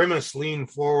that grimace, lean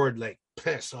forward, like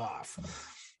piss off.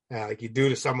 Like you do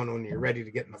to someone when you're ready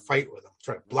to get in a fight with them,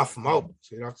 try to bluff them out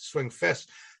so you don't have to swing fists.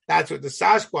 That's what the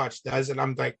Sasquatch does. And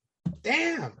I'm like,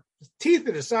 damn, his teeth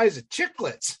are the size of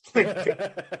chiclets.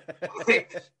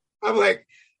 I'm like,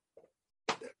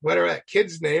 whatever that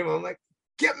kid's name, I'm like,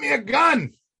 get me a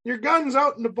gun. Your gun's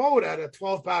out in the boat at a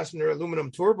 12-passenger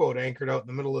aluminum tour boat anchored out in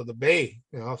the middle of the bay,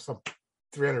 some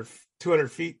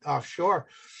 200 feet offshore.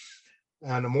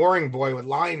 And a mooring buoy with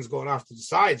lines going off to the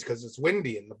sides because it's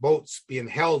windy and the boat's being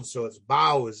held so its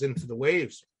bow is into the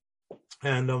waves.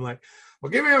 And I'm like, well,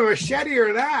 give me a machete or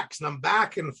an axe. And I'm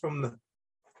backing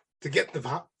to get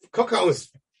the cookhouse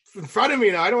in front of me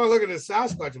now. I don't want to look at the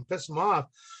Sasquatch and piss him off.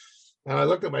 And I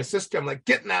looked at my sister. I'm like,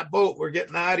 get in that boat. We're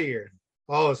getting out of here.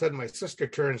 All of a sudden, my sister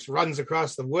turns, runs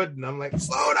across the wood. And I'm like,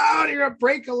 slow down. You're going to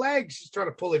break a leg. She's trying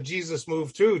to pull a Jesus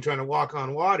move, too, trying to walk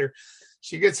on water.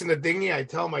 She gets in the dinghy. I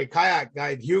tell my kayak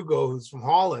guide, Hugo, who's from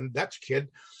Holland, Dutch kid,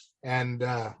 and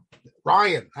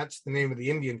Ryan, that's the name of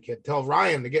the Indian kid. Tell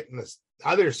Ryan to get in this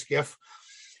other skiff.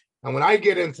 And when I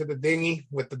get into the dinghy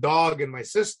with the dog and my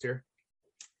sister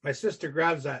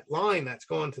grabs that line that's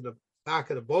going to the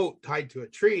back of the boat tied to a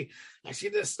tree, and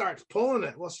she just starts pulling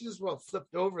it. Well, she just about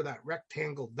flipped over that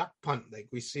rectangle duck punt like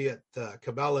we see at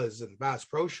Cabela's and Bass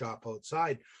Pro Shop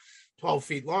outside. 12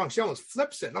 feet long. She almost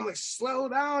flips it. And I'm like, slow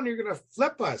down. You're going to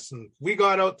flip us. And we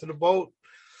got out to the boat.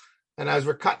 And as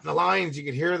we're cutting the lines, you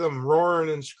could hear them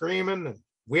roaring and screaming. And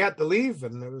we had to leave.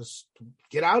 And it was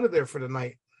get out of there for the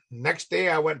night. Next day,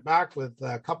 I went back with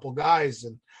a couple guys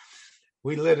and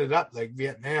we lit it up like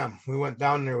Vietnam. We went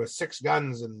down there with 6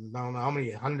 guns and I don't know how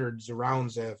many hundreds of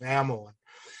rounds of ammo. And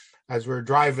as we were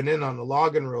driving in on the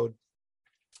logging road,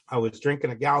 I was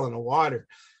drinking a gallon of water.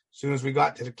 As soon as we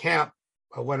got to the camp,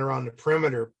 I went around the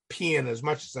perimeter peeing as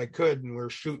much as I could, and we were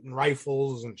shooting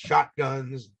rifles and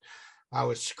shotguns. I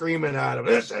was screaming at them,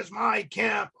 this is my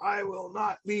camp. I will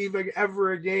not leave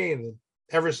ever again. And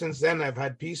ever since then, I've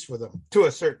had peace with them to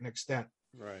a certain extent.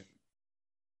 Right.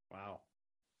 Wow.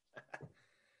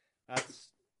 That's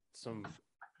some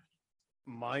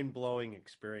mind-blowing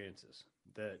experiences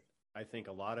that I think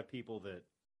a lot of people that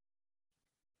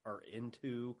are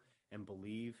into and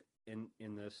believe in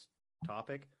this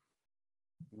topic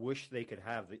wish they could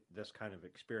have this kind of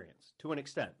experience to an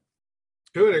extent.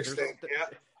 To an extent,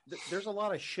 yeah. There's a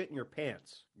lot of shit in your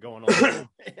pants going on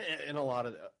in a lot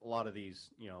of these,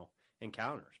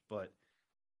 encounters. But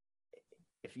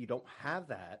if you don't have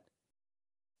that,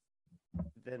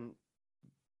 then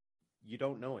you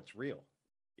don't know it's real.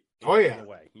 In a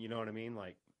way, you know what I mean?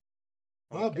 Like,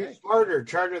 well, be smarter.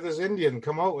 Charter this Indian.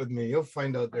 Come out with me. You'll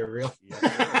find out they're real.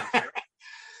 Yeah.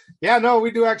 Yeah, no, we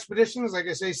do expeditions. Like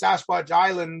I say, Sasquatch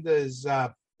Island is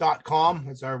 .com.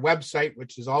 It's our website,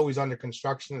 which is always under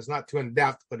construction. It's not too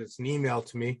in-depth, but it's an email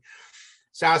to me.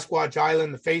 Sasquatch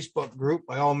Island, the Facebook group,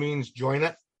 by all means, join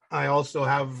it. I also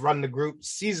have run the group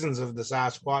Seasons of the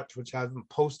Sasquatch, which I haven't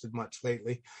posted much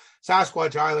lately.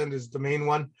 Sasquatch Island is the main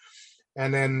one.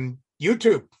 And then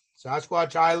YouTube,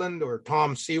 Sasquatch Island or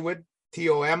Tom Sewid,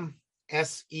 TOM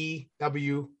Sewid.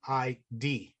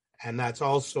 And that's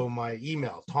also my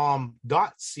email,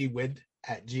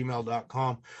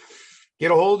 tom.sewid@gmail.com.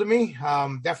 Get a hold of me.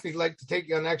 Definitely like to take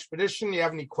you on an expedition. You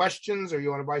have any questions or you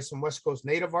want to buy some West Coast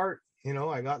native art?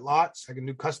 I got lots. I can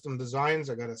do custom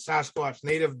designs. I got a Sasquatch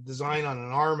native design on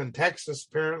an arm in Texas,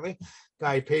 apparently.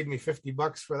 Guy paid me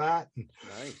 $50 for that.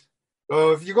 Nice.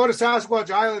 So if you go to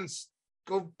Sasquatch Islands,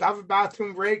 go have a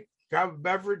bathroom break, grab a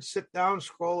beverage, sit down,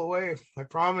 scroll away. I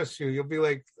promise you'll be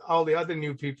like all the other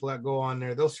new people that go on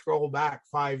there. They'll scroll back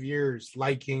 5 years,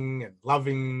 liking and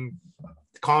loving,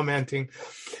 commenting.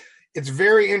 It's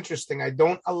very interesting. I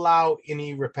don't allow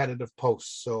any repetitive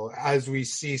posts. So as we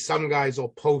see, some guys will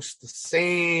post the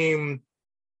same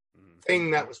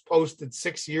thing that was posted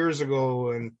 6 years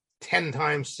ago and 10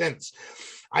 times since.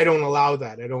 I don't allow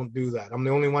that. I don't do that. I'm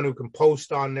the only one who can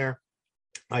post on there.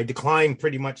 I decline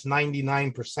pretty much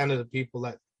 99% of the people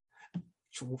that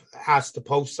ask to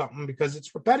post something because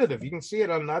it's repetitive. You can see it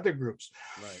on other groups.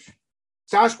 Right.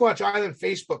 Sasquatch Island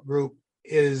Facebook group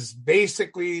is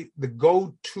basically the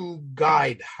go-to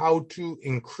guide how to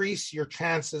increase your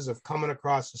chances of coming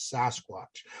across a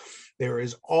Sasquatch. There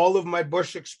is all of my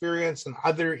bush experience and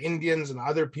other Indians and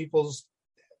other people's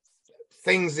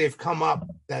things they've come up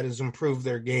that has improved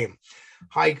their game.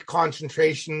 High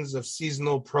concentrations of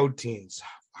seasonal proteins,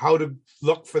 how to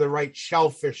look for the right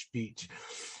shellfish beach.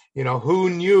 Who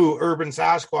knew urban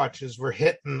Sasquatches were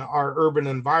hitting our urban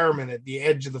environment at the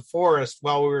edge of the forest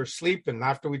while we were sleeping.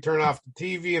 After we turn off the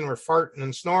TV and we're farting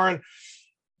and snoring,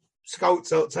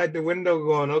 scouts outside the window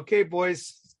going, okay,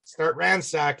 boys, start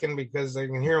ransacking because I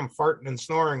can hear them farting and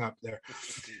snoring up there.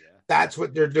 Yeah. That's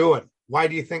what they're doing. Why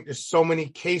do you think there's so many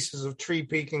cases of tree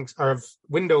peeking or of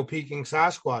window peeking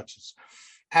Sasquatches?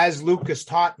 As Lucas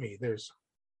taught me, there's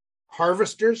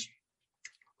harvesters,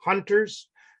 hunters,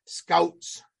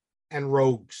 scouts, and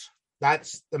rogues.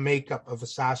 That's the makeup of a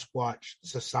Sasquatch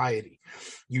society.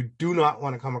 You do not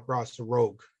want to come across a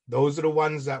rogue. Those are the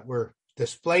ones that were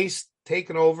displaced,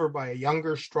 taken over by a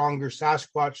younger, stronger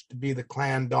Sasquatch to be the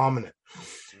clan dominant.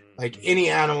 Like any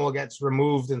animal gets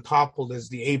removed and toppled as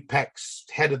the apex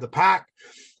head of the pack,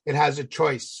 it has a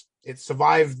choice. It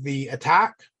survived the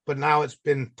attack, but now it's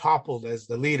been toppled as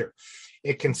the leader.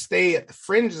 It can stay at the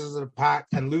fringes of the pack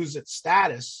and lose its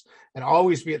status and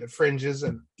always be at the fringes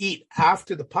and eat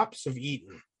after the pups have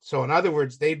eaten. So in other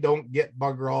words, they don't get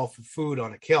bugger all for food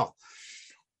on a kill.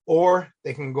 Or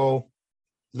they can go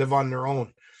live on their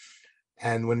own.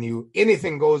 And when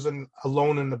anything goes in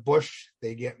alone in the bush,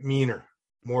 they get meaner,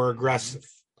 more aggressive.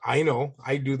 I know.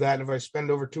 I do that if I spend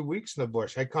over 2 weeks in the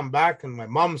bush. I come back and my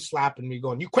mom's slapping me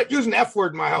going, you quit using the F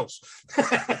word in my house.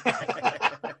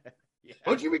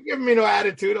 Don't you be giving me no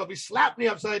attitude. I'll be slapping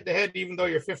you upside the head even though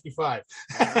you're 55.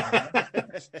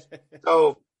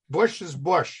 So bush is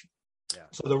bush. Yeah.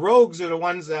 So the rogues are the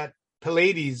ones that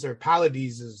Pallades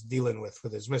is dealing with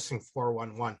his missing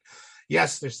 411.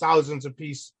 Yes, there's thousands of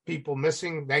people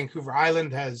missing. Vancouver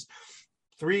Island has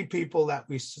 3 people that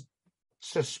we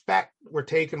suspect were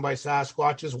taken by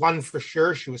Sasquatches. One for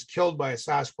sure, she was killed by a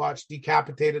Sasquatch,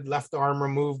 decapitated, left arm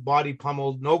removed, body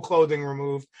pummeled, no clothing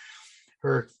removed.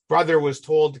 Her brother was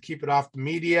told to keep it off the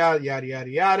media, yada, yada,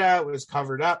 yada. It was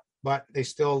covered up, but they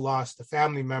still lost a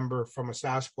family member from a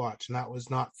Sasquatch, and that was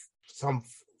not some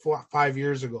 5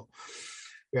 years ago.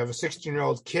 We have a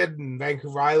 16-year-old kid in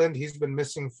Vancouver Island. He's been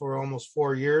missing for almost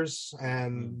 4 years,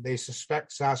 and they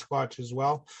suspect Sasquatch as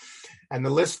well. And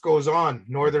the list goes on.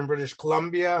 Northern British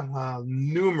Columbia,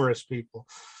 numerous people.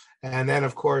 And then,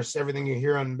 of course, everything you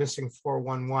hear on Missing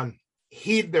 411.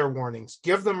 Heed their warnings.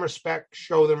 Give them respect.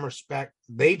 Show them respect.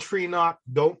 They tree knock.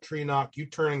 Don't tree knock. You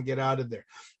turn and get out of there.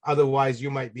 Otherwise,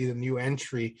 you might be the new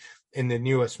entry in the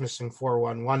newest Missing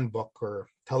 411 book or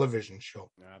television show.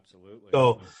 Absolutely.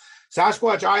 So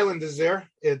Sasquatch Island is there.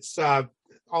 It's all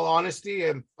honesty,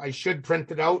 and I should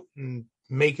print it out and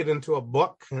make it into a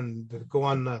book and go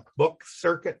on the book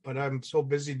circuit, but I'm so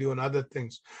busy doing other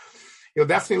things. You'll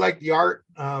definitely like the art.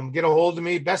 Get a hold of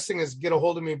me. Best thing is get a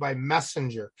hold of me by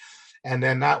messenger. And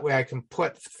then that way I can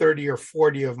put 30 or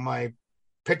 40 of my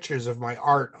pictures of my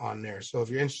art on there. So if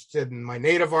you're interested in my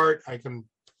native art, I can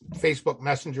Facebook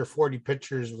Messenger 40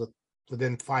 pictures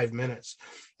within 5 minutes,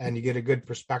 and you get a good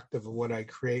perspective of what I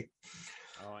create.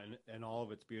 Oh, and all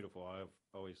of it's beautiful. I've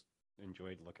always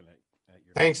enjoyed looking at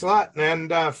your. Thanks a lot.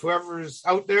 And whoever's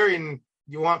out there and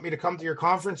you want me to come to your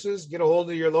conferences, get a hold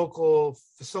of your local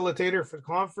facilitator for the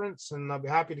conference, and I'll be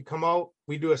happy to come out.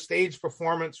 We do a stage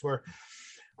performance where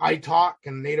I talk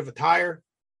in native attire.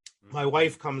 My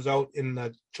wife comes out in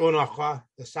the Dzoonakwa,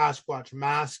 the Sasquatch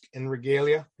mask and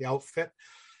regalia, the outfit.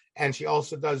 And she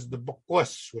also does the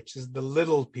Bukwas, which is the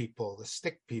little people, the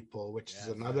stick people, which is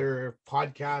another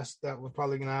podcast that we're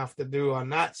probably going to have to do on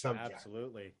that subject.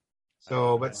 Absolutely.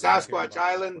 So, but Sasquatch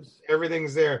Island,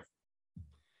 everything's there.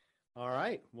 All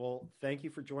right. Well, thank you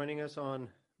for joining us on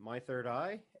My Third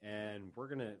Eye, and we're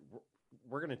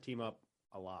gonna team up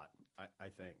a lot, I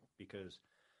think, because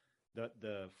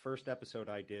the first episode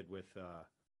I did with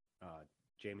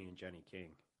Jamie and Jenny King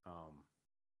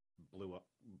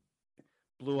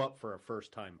blew up for a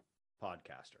first time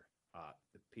podcaster.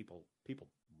 People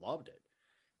loved it,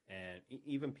 and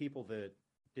even people that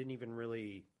didn't even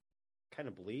really kind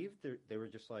of believe, they were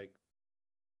just like,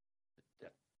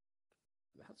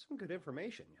 that's some good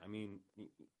information. I mean,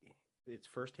 it's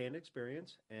firsthand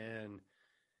experience, and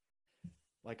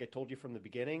like I told you from the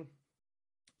beginning,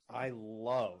 I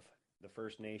love the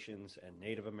First Nations and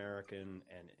Native American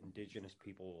and Indigenous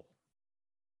people.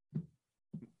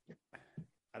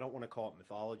 I don't want to call it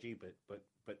mythology,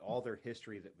 but all their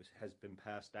history that has been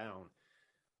passed down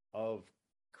of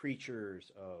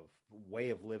creatures, of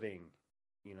way of living.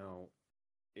 You know,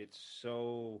 it's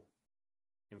so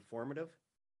informative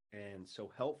and so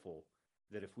helpful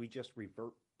that if we just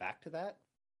revert back to that,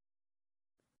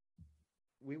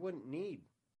 we wouldn't need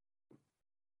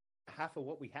half of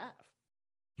what we have.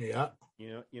 Yeah.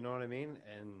 You know what I mean?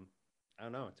 And I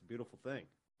don't know, it's a beautiful thing.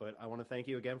 But I want to thank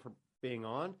you again for being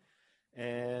on,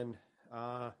 and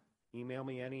email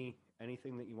me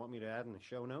anything that you want me to add in the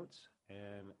show notes.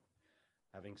 And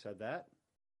having said that,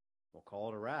 we'll call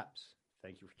it a wraps.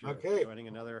 Thank you for joining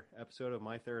another episode of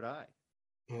My Third Eye.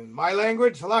 In my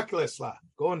language, halakilisla.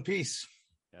 Go in peace.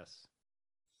 Yes.